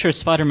pretty sure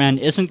Spider-Man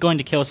isn't going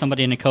to kill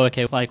somebody in a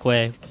Koike-like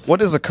way.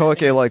 What is a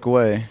Koike-like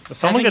way?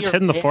 Someone Having gets your-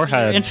 hit in the Your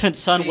forehead. infant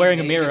son wearing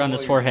a mirror on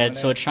his forehead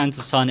so it shines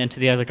the sun into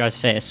the other guy's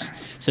face,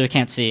 so he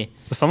can't see.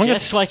 Someone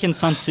Just gets- like in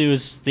Sun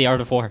Tzu's The Art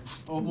of War.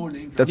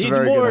 That's a Needs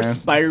very more good answer.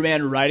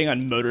 Spider-Man riding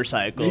on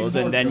motorcycles,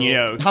 and then,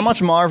 How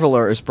much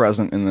Marveler is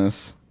present in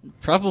this?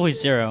 Probably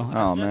 0.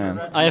 Oh, man.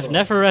 I have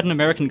never read an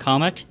American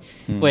comic.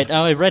 Wait,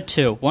 I read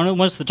 2. One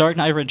was The Dark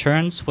Knight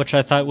Returns, which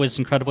I thought was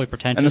incredibly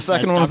pretentious. And the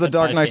second I one was The stopped at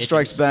Dark 5 Knight pages.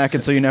 Strikes Back,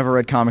 and so you never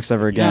read comics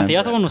ever Yeah, again. the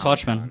other one was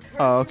Watchmen.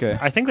 Oh, okay.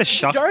 I think the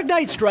shock. Dark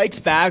Knight Strikes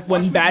Back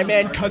when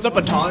Batman cuts up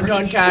a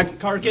Tauntaun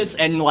carcass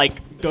and,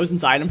 goes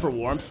inside him for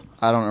warmth.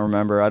 I don't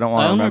remember. I don't I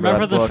want to only remember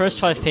that the book. first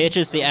 5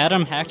 pages. The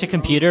Atom hacked a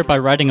computer by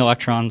writing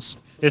electrons.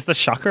 Is the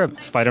Shocker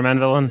a Spider-Man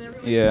villain?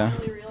 Yeah.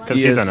 Because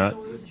He he's is. in it.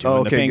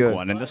 Oh, the okay, pink good.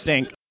 one and the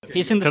stink.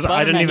 He's in the Because I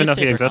Spider-Man didn't even know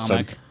he newspaper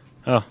existed.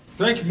 comic. Oh.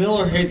 Frank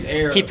Miller hates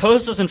air. He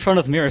poses in front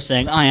of the mirror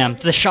saying, "I am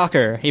the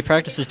Shocker." He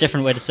practices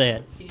different way to say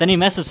it. Then he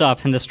messes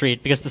up in the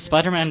street because the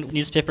Spider-Man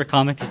newspaper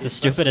comic is the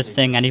stupidest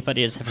thing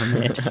anybody has ever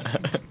made.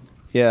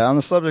 Yeah, on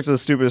the subject of the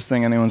stupidest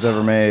thing anyone's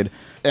ever made,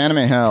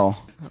 Anime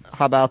Hell.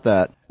 How about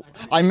that?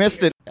 I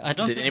missed it. I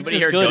don't Did think anybody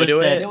it's as here good go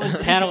as to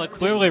that panel. It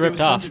clearly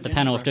ripped off the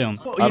panel of Doom.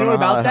 You don't know know how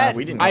about that that? happened.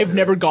 We didn't I've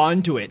never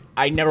gone to it.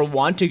 I never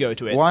want to go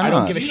to it. Why I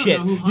don't not? give a shit.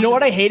 You know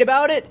what I hate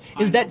about it?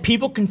 Is that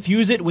people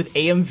confuse it with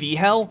AMV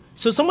Hell.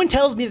 So someone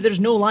tells me that there's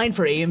no line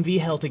for AMV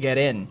Hell to get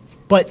in.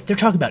 But they're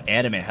talking about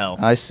Anime Hell.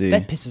 I see.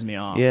 That pisses me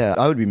off. Yeah,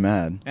 I would be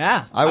mad.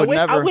 Yeah. I would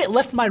never.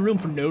 left my room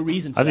for no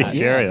reason for I'd be that.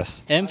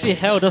 furious. MV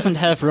Hell doesn't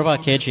have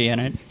Robot KG in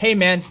it. Hey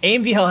man,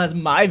 AMV Hell has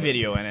my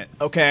video in it,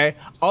 okay?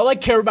 All I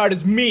care about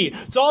is me.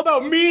 It's all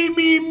about me,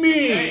 me,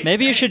 me.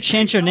 Maybe you should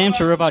change your name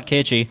to Robot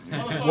KG.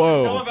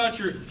 Whoa. about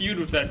your feud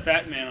with that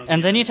fat man?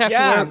 And then you'd have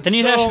Yeah,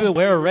 to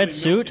wear a red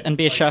suit and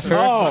be a chauffeur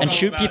and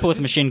shoot people with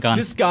a machine gun.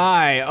 This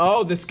guy,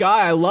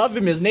 I love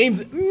him. His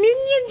name's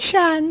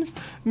Minion-chan.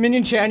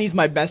 Minion-chan, he's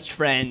my best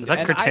friend. Is that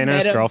And I Cortana's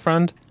met him-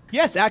 girlfriend?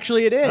 Yes,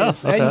 actually it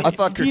is. Oh, okay. And I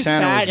thought he's Cortana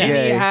fat was and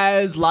gay. he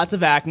has lots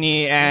of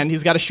acne, and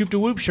he's got a Shoop to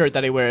Whoop shirt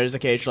that he wears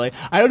occasionally.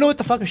 I don't know what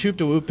the fuck a Shoop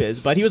to Whoop is,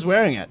 but he was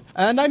wearing it.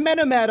 And I met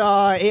him at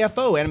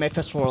AFO, Anime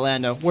Festival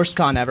Orlando, worst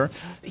con ever.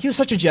 He was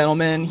such a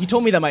gentleman. He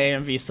told me that my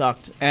AMV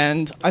sucked,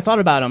 and I thought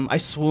about him. I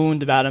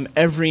swooned about him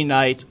every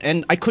night,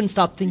 and I couldn't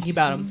stop thinking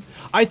about him.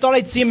 I thought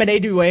I'd see him at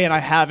AWA, and I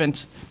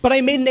haven't. But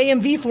I made an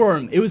AMV for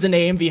him. It was an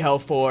AMV Hell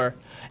 4.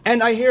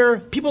 And I hear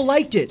people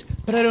liked it,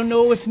 but I don't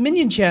know if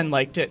Minion-chan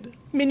liked it.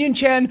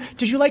 Minion-chan,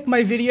 did you like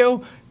my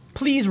video?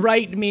 Please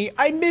write me.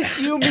 I miss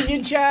you,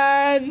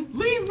 Minion-chan.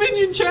 Leave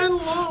Minion-chan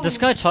alone. This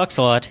guy talks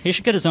a lot. He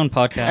should get his own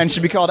podcast. And it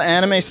should be called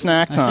Anime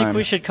Snack I Time. think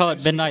we should call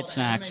it Midnight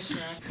Snacks.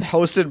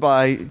 Hosted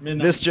by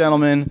this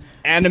gentleman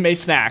Anime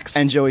Snacks.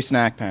 and Joey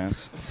Snack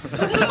Pants.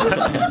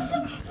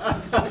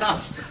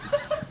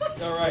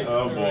 All right.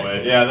 Oh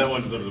boy, yeah, that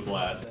one deserves a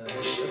blast.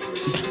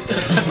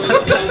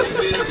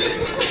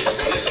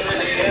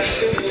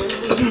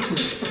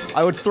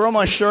 I would throw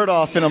my shirt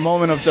off in a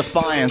moment of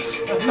defiance,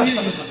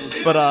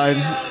 but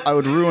I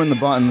would ruin the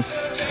buttons.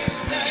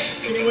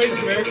 Can you waste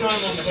some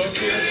airtime on the hook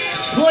here?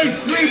 Play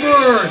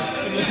Freebird!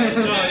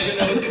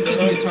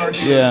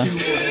 Yeah,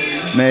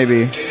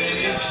 maybe.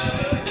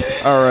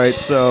 All right,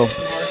 so.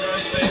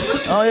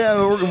 Oh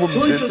yeah,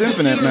 it's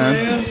infinite,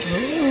 man.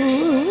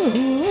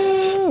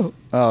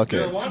 Oh,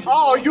 okay.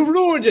 Oh, you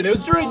ruined it. It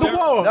was during the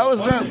war. That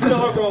was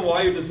Talk about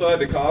why you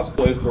decided to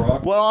cosplay as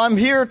Barack. Well, I'm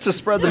here to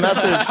spread the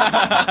message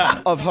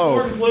of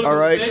hope. All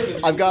right,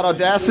 I've got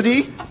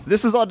Audacity.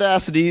 This is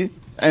Audacity,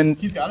 and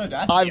He's got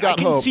Audacity. I've got I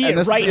can hope, see and it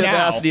this right is the now.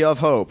 Audacity of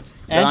hope. that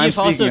And I'm you've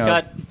also speaking of.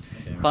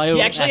 got bio.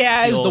 He actually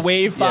has the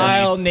WAV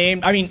file Yeah.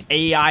 named,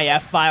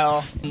 AIF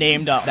file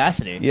named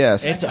Audacity.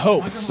 Yes. It's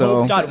Hope.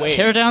 So- Hope.wave.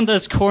 Tear down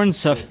those corn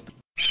stuff.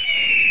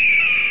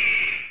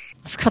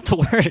 I forgot the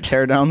word.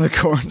 Tear down the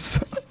corns.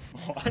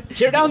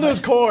 Tear down those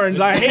corns.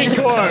 I hate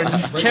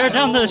corns. Tear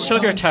down those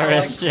sugar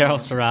terrorists,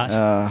 Gerald Surratt.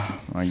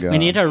 My God. We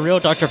need a real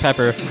Dr.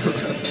 Pepper.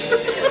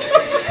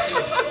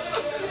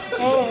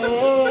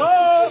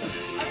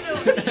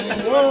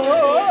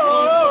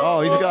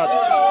 Oh, he's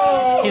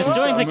got. He's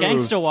doing the moves.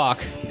 gangster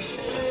walk.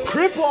 It's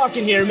crip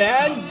walking here,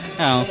 man.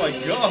 Oh. my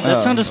God.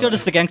 That's not as good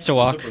as the gangster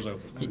walk.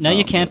 No,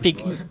 you can't be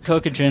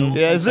Kokujin.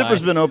 Yeah, his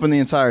zipper's been open the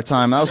entire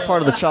time. That was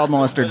part of the child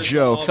molester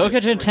joke.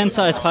 Kokujin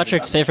Tensei is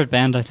Patrick's favorite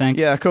band, I think.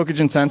 Yeah,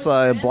 Kokujin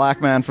Tensei, a black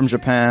man from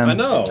Japan. I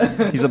know.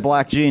 He's a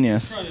black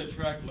genius.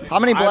 How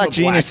many I'm a black black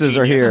geniuses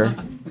are here?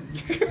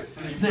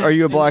 Are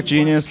you a black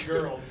genius?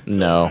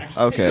 No.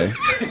 Okay.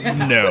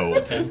 No.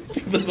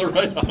 The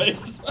right height.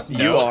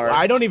 You are.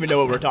 I don't even know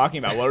what we're talking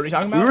about. What are we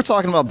talking about? We were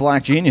talking about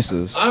black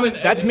geniuses.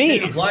 That's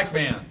me. Black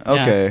man.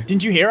 Okay.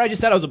 Didn't you hear? I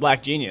just said I was a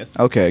black genius.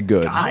 Okay,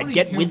 good. God,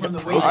 get with the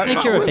program. I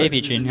think you're a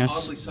baby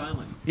genius.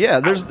 Yeah,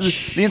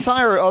 there's the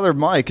entire other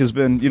mic has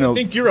been, I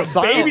think you're a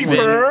baby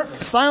fur.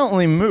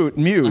 silently mute.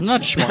 I'm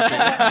not sure.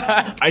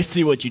 I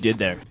see what you did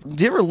there.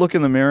 Do you ever look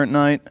in the mirror at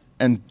night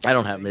and I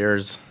don't have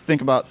mirrors.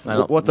 think about I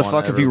don't what the wanna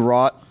fuck have ever. you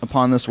wrought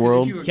upon this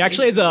world? He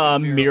actually has a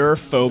mirror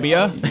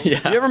phobia. You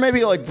ever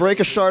maybe like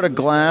break a shard of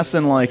glass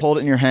and like hold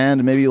it in your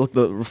hand and maybe you look at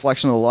the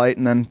reflection of the light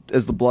and then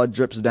as the blood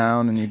drips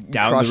down and you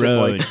Down crush the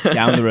road. it like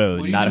Down the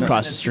road, not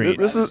across the street.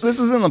 this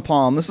is in the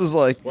palm. This is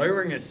like Why are you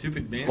wearing a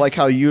stupid man? like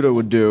how Yuta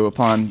would do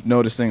upon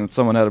noticing that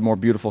someone had a more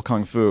beautiful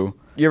kung fu.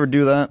 You ever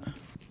do that?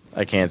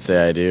 I can't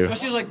say I do.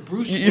 Especially like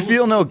Bruce. You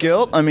feel no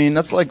guilt? I mean,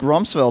 that's like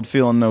Rumsfeld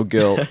feeling no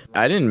guilt.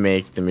 I didn't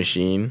make the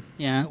machine.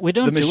 Yeah, we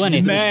don't The do machine-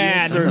 anything.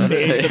 Man, serves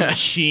made the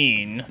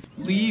machine.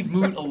 Leave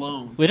Moot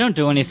alone. We don't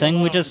do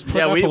anything. We just put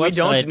Yeah, up we a website.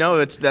 don't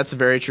know. That's a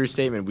very true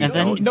statement. We And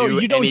then- don't No, do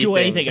you don't do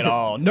anything. anything at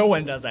all. No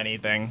one does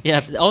anything.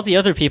 Yeah, all the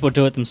other people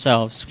do it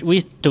themselves.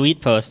 We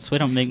delete posts. We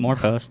don't make more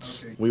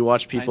posts. We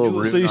watch people. I knew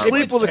it. So you root-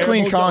 sleep with a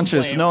clean terrible, don't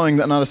conscience, blame knowing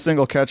us. that not a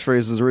single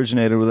catchphrase has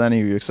originated with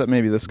any of you, except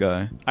maybe this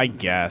guy. I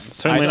guess.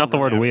 Certainly I not the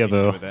don't word really have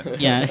anything weeaboo. to do with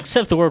it. Yeah,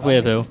 except the word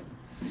weeaboo.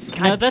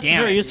 No, that's a damn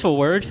very it. useful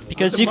word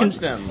because you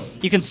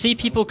can see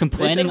people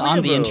complaining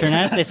on the weeaboo.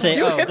 internet. They say,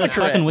 "Oh, those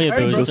fucking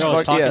weeaboos." Those They're always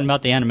fuck- talking yeah.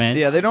 about the animes.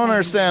 Yeah, they don't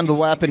understand the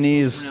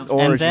Japanese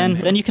origin. and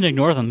then you can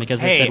ignore them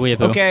because they Hey, said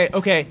weeaboo.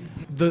 okay.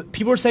 The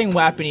people are saying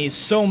Japanese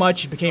so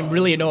much it became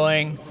really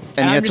annoying. And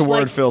you I'm had to just word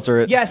like, filter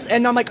it. Yes,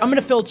 and I'm like, I'm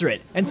gonna filter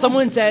it. And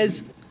someone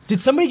says, "Did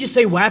somebody just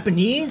say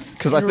Japanese?"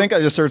 Because I think I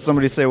just heard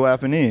somebody say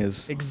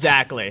Japanese.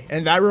 Exactly,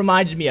 and that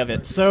reminded me of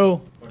it.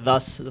 So,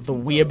 thus, the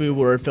weeaboo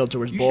word filter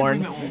was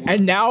born.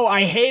 And now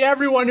I hate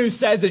everyone who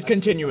says it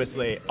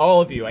continuously. All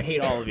of you, I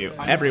hate all of you.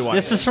 Everyone.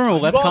 This is from a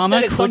You've all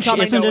said webcomic, it which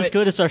sometime, I isn't know as it.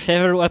 good as our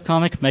favorite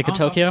webcomic, Mega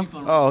Tokyo.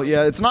 Oh,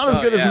 yeah, it's not as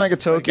good as Mega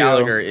Tokyo.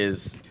 Gallagher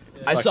is.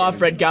 I saw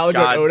Fred Gallagher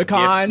at God's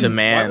Otakon. gift to Why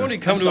man. won't he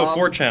come to a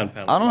 4chan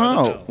panel? I don't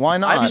know. Why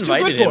not? I've too good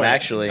invited for him it.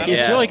 actually. He's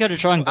yeah. really good at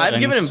drawing buttons. I've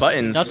given him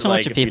buttons. Not so like,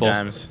 much at a few people.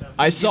 times.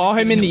 I saw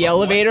him in the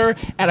elevator,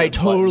 and I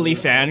totally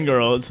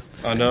fangirled.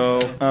 I know.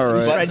 All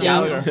right. Fred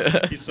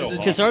Gallagher. He's so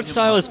His art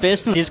style is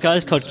based on these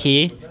guys called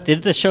Key. They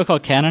did this show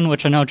called Canon,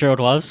 which I know Gerald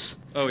loves.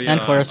 Oh yeah.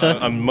 And Clarissa.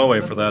 I'm moe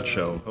for that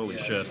show. Holy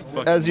shit.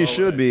 Fucking As you moe.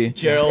 should be.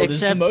 Gerald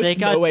is the Except most they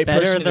got moe better,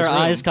 person in their this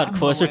room. eyes got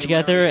closer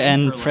together,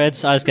 and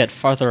Fred's eyes get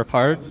farther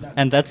apart,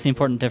 and that's the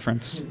important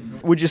difference.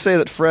 Would you say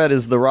that Fred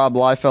is the Rob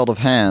Liefeld of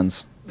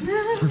hands?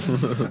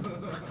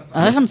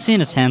 I haven't seen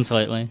his hands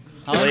lately.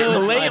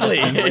 Lately,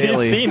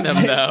 he's seen them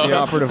though. The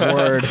operative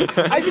word.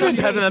 I just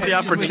hasn't had the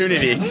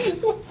opportunity.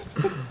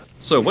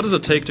 So, what does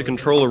it take to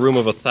control a room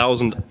of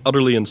 1,000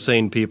 utterly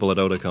insane people at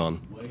Otakon?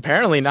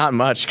 Apparently not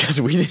much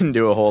because we didn't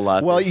do a whole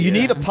lot. Well, this you year.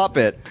 need a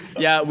puppet.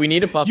 Yeah, we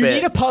need a puppet. You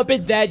need a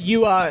puppet that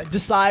you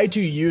decide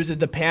to use at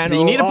the panel.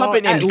 You need a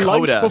puppet at named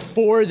lunch Coda.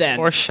 before then.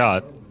 Or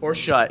shot. Or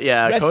Shut.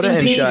 Yeah, Rest Coda in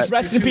and peace, Shut.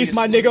 rest in peace,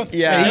 my nigga.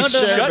 Yeah, he's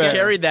Shut Share Bear.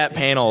 carried that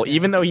panel,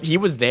 even though he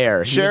was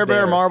there. He Share was Bear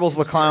there. Marbles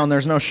the Clown,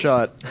 there's no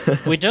shut.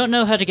 We don't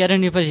know how to get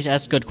anybody to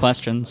ask good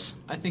questions.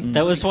 I think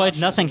That was why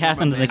nothing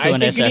happened in the I Q&A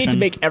think you session. need to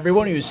make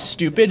everyone who's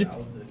stupid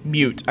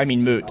moot.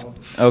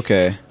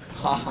 Okay.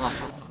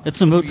 It's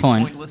a moot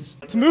point. pointless.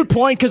 It's a moot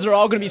point because they're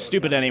all going to be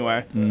stupid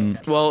anyway.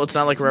 Well, it's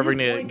not like we're ever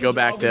going to go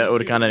back to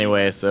Otakon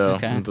anyway, so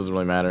Okay. it doesn't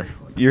really matter.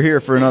 You're here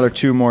for another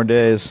 2 more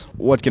days.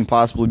 What can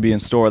possibly be in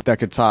store that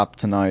could top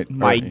tonight?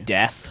 My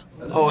death.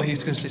 Oh,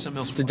 he's going to say something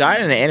else. To die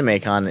in an anime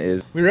con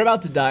is... We were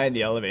about to die in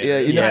the elevator. Yeah,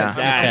 you It's know- kinda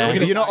sad. Okay. We're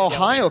gonna You know, die in the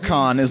elevator.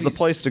 OhioCon is the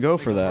place to go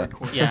for that.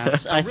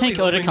 Yes, I think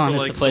Otakon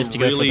is the place to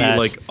go really, for that.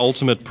 like,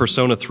 ultimate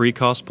Persona 3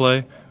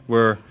 cosplay,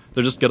 where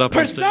They just get up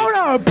on stage.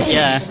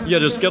 Yeah. Yeah,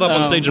 just get up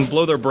on stage and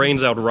blow their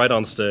brains out right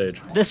on stage.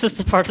 This is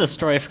the part of the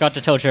story I forgot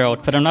to tell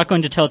Gerald, but I'm not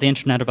going to tell the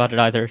internet about it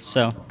either,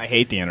 so... I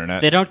hate the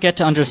internet. They don't get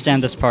to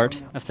understand this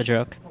part of the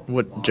joke.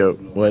 What joke?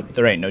 What?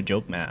 There ain't no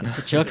joke, man.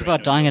 The joke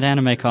about dying at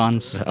anime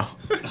cons. No.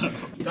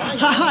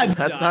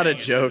 That's not a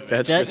joke.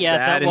 That's just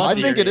sad and I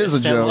think it is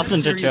a joke. That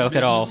wasn't a joke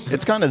at all.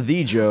 It's kind of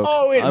the joke.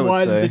 Oh, it I would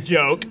was say. the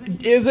joke,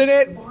 isn't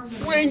it?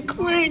 Wink,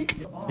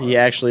 wink. He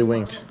actually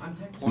winked.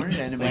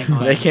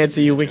 They can't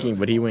see you winking,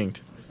 but he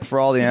winked. For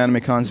all the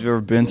anime cons you've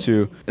ever been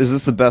to, is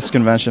this the best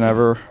convention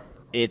ever?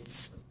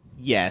 It's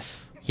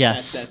yes.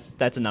 Yes.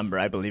 That's a number.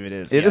 I believe it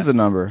is. It is a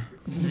number.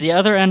 The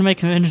other anime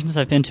conventions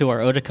I've been to are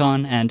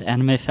Otakon and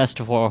Anime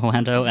Festival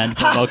Orlando and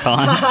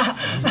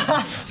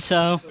BoboCon.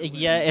 So,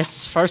 yeah,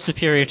 it's far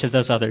superior to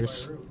those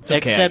others. Okay,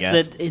 Except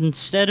that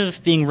instead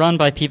of being run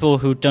by people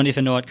who don't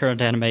even know what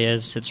current anime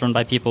is, it's run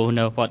by people who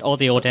know what all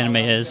the old anime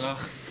is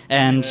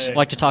and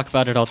like to talk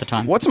about it all the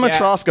time. What's a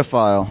Matroska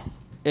file?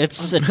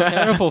 It's a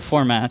terrible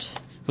format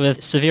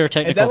with severe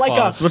technical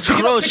flaws.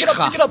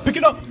 Pick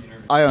it up.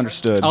 I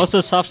understood.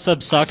 Also, soft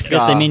subs suck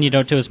because they mean you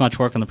don't do as much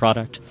work on the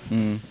product.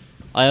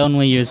 I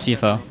only use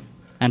Vivo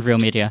and Real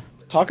Media.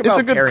 Talk about it's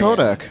a good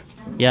codec.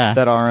 Yeah.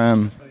 That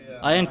RM.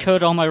 I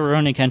encode all my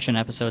Rurouni Kenshin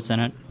episodes in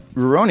it.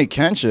 Rurouni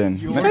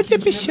Kenshin? Such a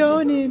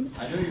bishonen.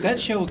 That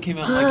show came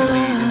out like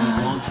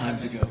a long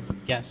time ago.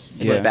 Yes.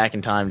 He went back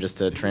in time just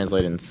to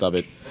translate and sub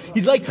it.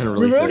 He's like,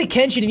 Rurouni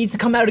Kenshin needs to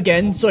come out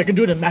again so I can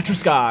do it in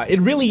Matroska.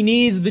 It really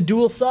needs the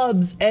dual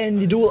subs and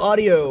the dual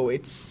audio.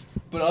 It's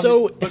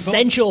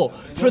essential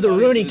for the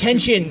Rurouni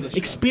Kenshin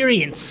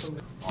experience.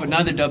 But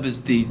neither dub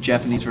is the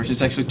Japanese version.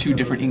 It's actually two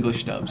different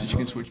English dubs that you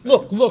can switch.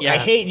 Look, I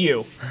hate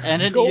you.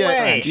 And Go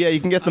away. Yeah,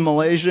 you can get the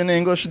Malaysian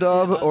English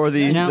dub or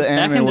the back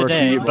anime in the works.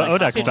 day, The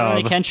Odex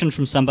dub. Rurouni Kenshin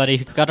from somebody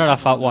who got it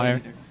off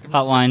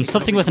Hotline,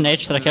 something with an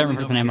H that I can't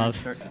remember the name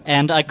of.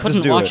 And I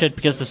couldn't watch it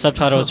because the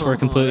subtitles were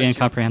completely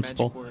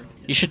incomprehensible.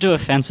 You should do a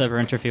fansub or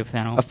interview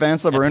panel. A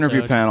fansub or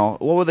interview panel.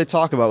 What would they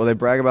talk about? Would they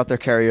brag about their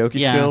karaoke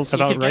skills?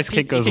 About Rice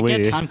Cake Goes You could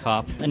Wee. get Time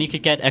Cop, and you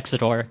could get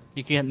Exodore.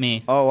 You could get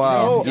me. Oh,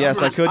 wow.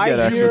 Yes, I could get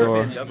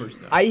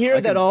Exodore. I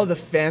hear that all the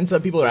fan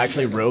sub people are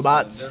actually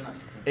robots.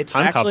 It's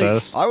Time Cop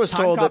is. I was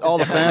told that all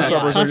the fan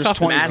subbers are just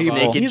 20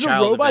 people. He's a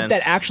robot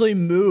that actually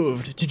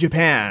moved to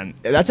Japan.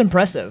 That's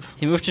impressive.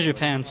 He moved to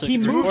Japan, so he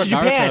moved to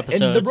Japan,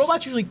 and the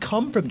robots usually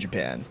come from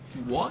Japan.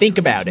 Think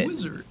about it.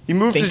 He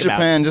moved to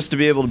Japan just to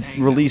be able to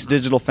release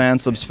digital fan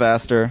subs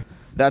faster.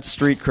 That's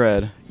street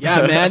cred.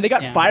 Yeah, man, they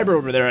got fiber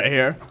over there right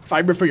here.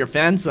 Fiber for your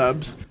fan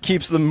subs.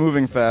 Keeps them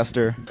moving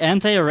faster.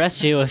 And they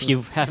arrest you if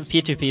you have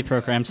P2P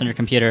programs on your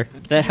computer.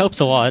 That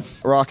helps a lot.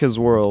 Rock his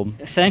world.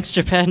 Thanks,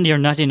 Japan, to your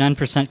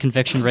 99%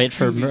 conviction rate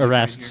for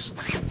arrests.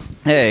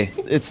 Hey,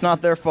 it's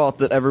not their fault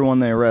that everyone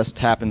they arrest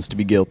happens to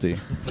be guilty.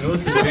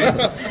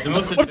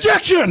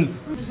 Objection!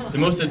 The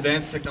most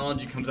advanced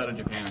technology comes out of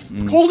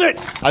Japan. Hold it!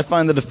 I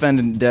find the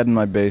defendant dead in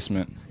my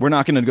basement. We're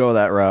not going to go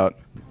that route.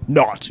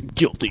 Not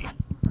guilty.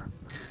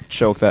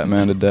 Choke that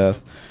man to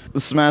death. The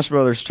Smash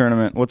Brothers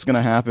tournament, what's going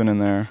to happen in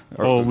there?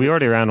 Oh, we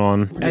already ran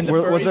one. And the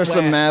Was there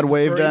some mad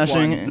wave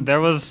dashing? There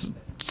was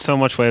so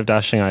much wave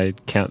dashing I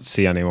can't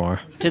see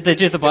anymore. Did they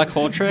do the black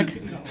hole trick?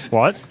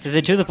 What? Did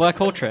they do the black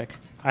hole trick?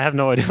 I have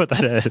no idea what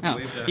that is. No.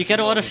 You get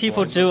a lot of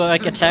people do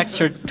like attacks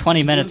for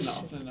 20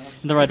 minutes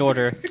in the right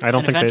order. I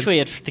don't and think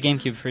eventually the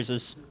GameCube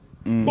freezes.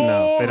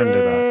 No, they didn't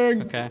do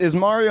that. Okay. Is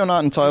Mario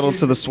not entitled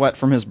to the sweat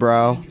from his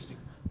brow?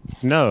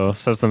 No,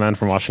 says the man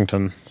from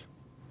Washington.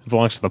 It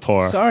belongs to the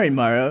poor. Sorry,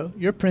 Mario.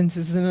 Your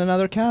princess is in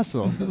another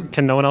castle.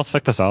 Can no one else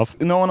pick this up?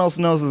 No one else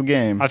knows the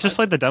game. I've just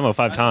played the demo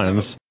 5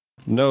 times.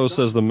 No,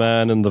 says the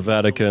man in the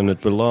Vatican, it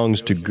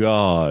belongs to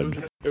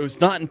God. It was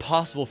not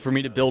impossible for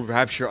me to build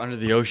Rapture under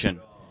the ocean.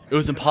 It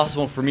was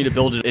impossible for me to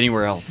build it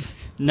anywhere else.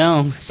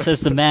 No, says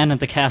the man at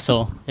the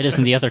castle. It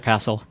isn't the other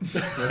castle.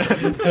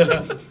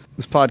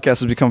 This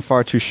podcast has become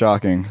far too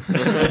shocking.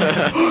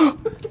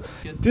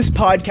 This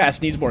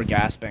podcast needs more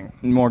gasping.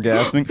 More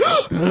gasping?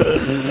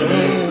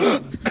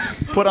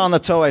 Put on the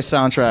Toei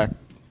soundtrack.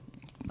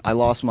 I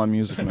lost my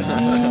music, man.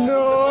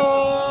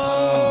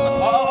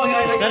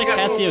 Is that a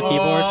Casio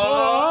keyboard?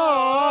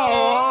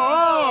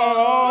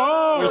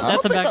 Or is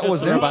that the that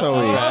was in Magnus the Robot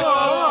Toei. soundtrack?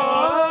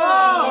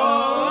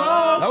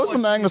 That was the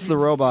Magnus the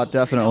Robot,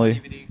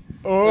 definitely.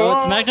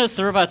 Well, the Magnus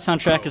the Robot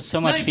soundtrack is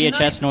so much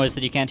VHS noise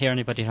that you can't hear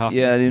anybody talking.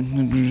 Yeah,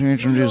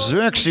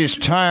 Xerxes,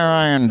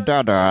 Tyra, and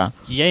Dada.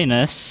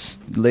 Yanus.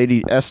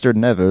 Lady Esther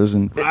Nevers.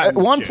 And at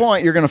one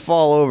point, you're going to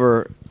fall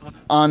over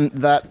on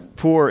that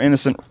poor,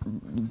 innocent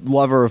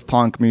lover of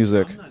punk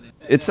music.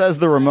 It says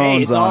the Ramones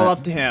Hey, it's on all it.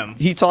 up to him.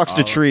 He talks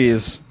to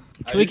trees.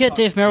 Can we get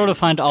Dave Merrill to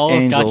find all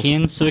Angels. of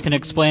Gakeen so we can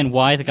explain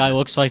why the guy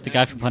looks like the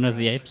guy from Planet of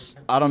the Apes?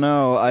 I don't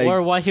know.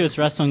 Or why he was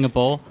wrestling a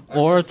bull?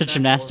 Or the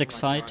gymnastics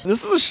fight?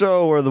 This is a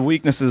show where the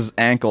weakness is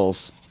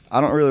ankles.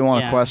 I don't really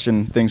want to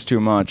question things too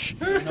much.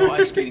 No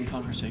ice skating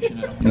conversation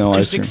at all. No Just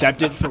ice cream.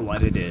 accept it for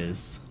what it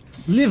is.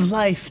 Live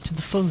life to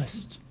the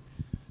fullest,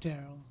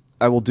 Daryl.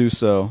 I will do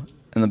so.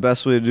 And the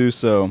best way to do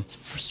so...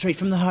 Straight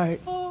from the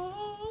heart. Oh,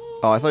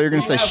 I thought you were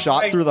going to say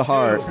shot through the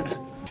heart.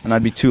 and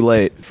I'd be too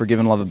late. Forgive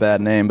and love a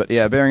bad name. But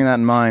yeah, bearing that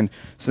in mind,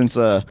 since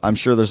I'm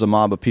sure there's a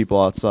mob of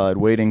people outside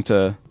waiting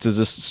to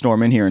just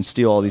storm in here and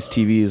steal all these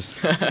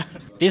TVs.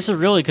 These are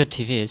really good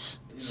TVs.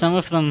 Some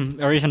of them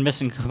are even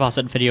missing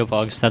composite video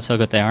bugs. That's how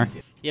good they are.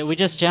 Yeah, we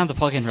just jammed the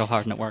plug-in real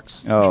hard and it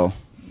works. Oh,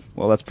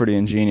 well, that's pretty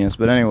ingenious.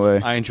 But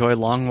anyway, I enjoy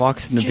long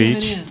walks on the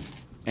beach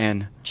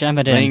and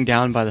laying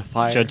down by the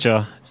fire.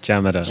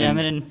 Jam it in. Jam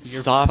it in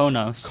your soft,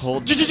 ponos.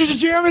 cold.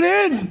 Jam it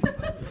in!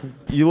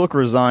 you look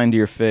resigned to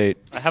your fate.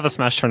 I have a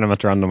Smash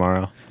tournament run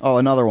tomorrow. Oh,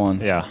 another one.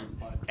 Yeah.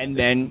 And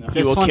then he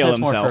This will one kill has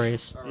himself. more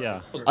furries.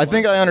 Yeah. I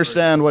think I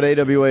understand what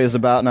AWA is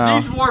about now.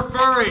 Needs more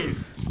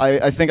furries.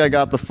 I think I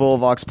got the full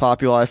Vox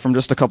Populi from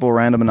just a couple of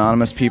random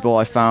anonymous people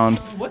I found.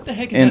 What the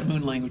heck is that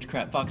moon language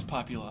crap? Vox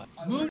Populi.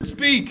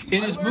 Moonspeak!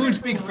 It is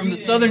Moonspeak from the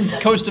southern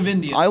coast of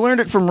India. I learned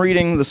it from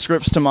reading the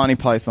scripts to Monty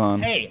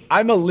Python. Hey,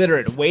 I'm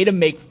illiterate. Way to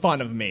make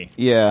fun of me.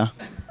 Yeah.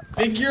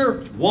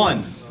 Figure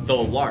 1, the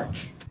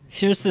large.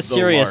 Here's the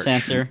serious large.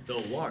 answer. The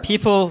large.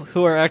 People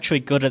who are actually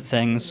good at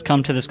things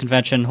come to this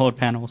convention and hold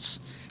panels.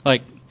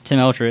 Like Tim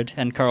Eldred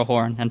and Carl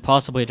Horn and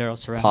possibly Daryl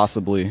Surratt.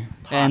 Possibly.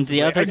 And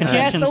the other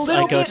conventions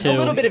I go to a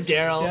little bit of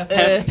Daryl.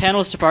 have the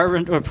panels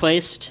department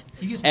replaced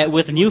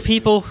with new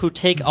people who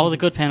take all the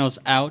good panels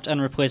out and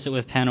replace it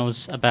with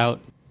panels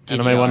about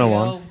Anime DDR.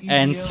 101.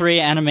 And 3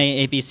 anime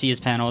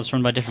ABCs panels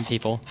run by different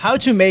people. How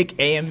to make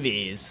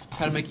AMVs.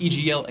 How to make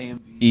EGL AMV.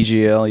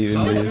 EGL,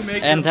 even these.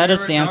 And that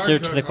is the answer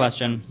to the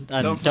question.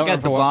 Don't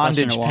forget the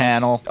bondage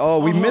panel. Oh,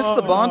 we missed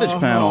the bondage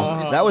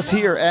panel. That was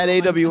here at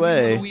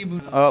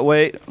AWA.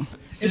 Wait.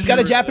 It's got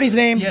a Japanese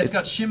name. Yeah, it's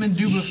got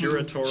Shimenduba.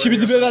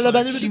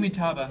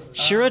 Shimitaba.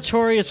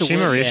 Shiratori is a word.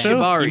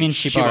 Shimarisu? You mean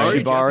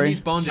Shibari. Shibari. Japanese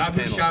bondage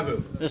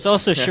panel. There's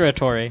also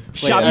Shiratori.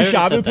 Wait, I Shabu already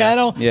Shabu said that.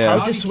 panel? Yeah.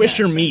 How to swish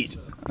your meat.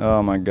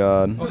 Oh my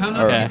god. Oh, how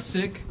not to get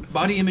sick.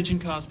 Body image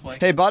and cosplay.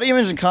 Hey, Body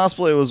Image and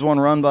Cosplay was one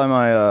run by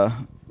my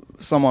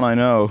someone I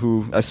know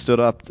who I stood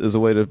up as a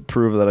way to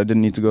prove that I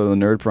didn't need to go to the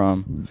nerd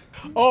prom.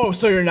 Oh,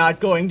 so you're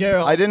not going,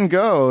 Daryl? I didn't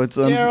go. It's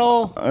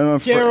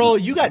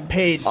Daryl, you got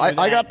paid.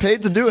 I got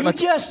paid to do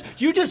it.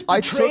 You just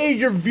betrayed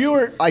your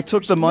viewer. I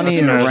took the money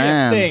and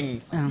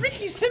ran.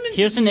 Ricky Simmons.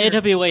 Here's an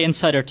AWA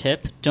insider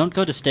tip. Don't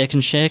go to Steak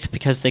and Shake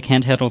because they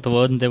can't handle the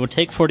wood and they would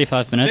take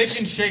 45 minutes.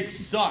 Steak and Shake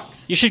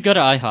sucks. You should go to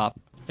IHOP.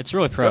 It's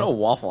really pro. Go to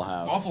Waffle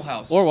House. Waffle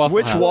House. Or Waffle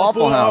Which House.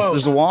 Waffle House?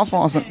 There's a Waffle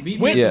House.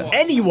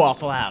 Any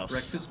Waffle House.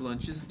 Breakfast,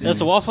 lunches, dinners.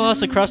 There's a Waffle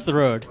House across the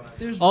road.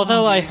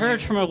 Although I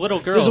heard from a little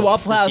girl There's a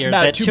Waffle House this year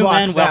about that 2 two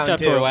men blocks walked down, up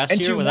to her too, last and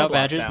year 2 without more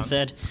blocks badges down. and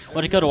said,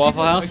 "Want to go to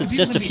Waffle House? It's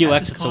just a few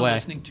exits away."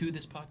 Listening to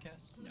this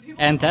podcast.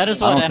 And that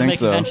is I what don't anime think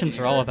so. conventions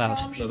are all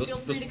about. No, this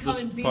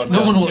podcast,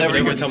 No one will ever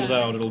when hear it comes this.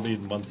 out, it'll be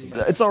months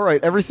ago. It's all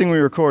right. Everything we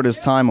record is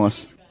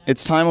timeless.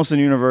 It's timeless and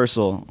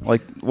universal,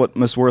 like what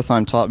Miss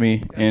Wertheim taught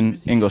me in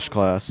English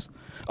class.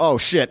 Oh,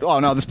 shit. Oh,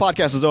 no, this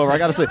podcast is over. I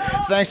got to say,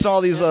 thanks to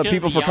all these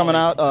people for coming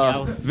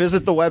out.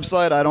 Visit the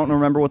website. I don't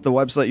remember what the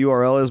website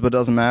URL is, but it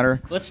doesn't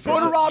matter. Let's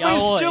Photo Robin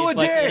is still a like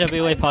dick.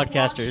 AWA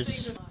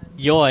podcasters.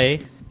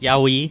 Yoi.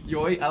 Yaoi.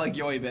 Yoi, I like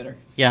Yoi better.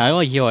 Yeah, I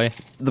like Yoi.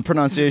 The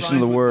pronunciation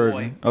of the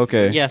word.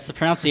 Okay. Yes, the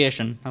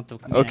pronunciation, not the.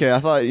 Okay, I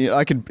thought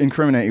I could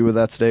incriminate you with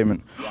that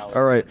statement.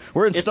 All right.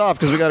 We're in stop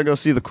because we got to go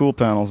see the cool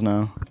panels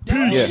now.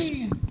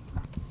 Yeah.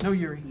 No,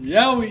 Yuri.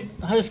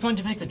 I was going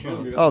to make the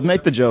joke. Oh,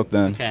 make the joke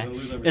then. Okay.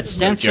 It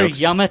stands for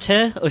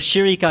Yamate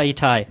Oshiri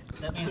Gaitai.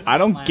 I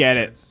don't get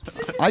it.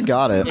 I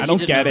got it. I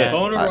don't get it.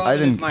 I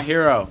didn't. My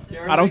hero.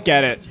 I don't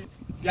get it.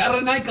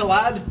 Yaranaika,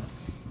 lad.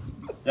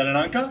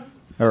 Yarananka?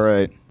 All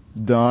right.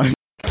 Done.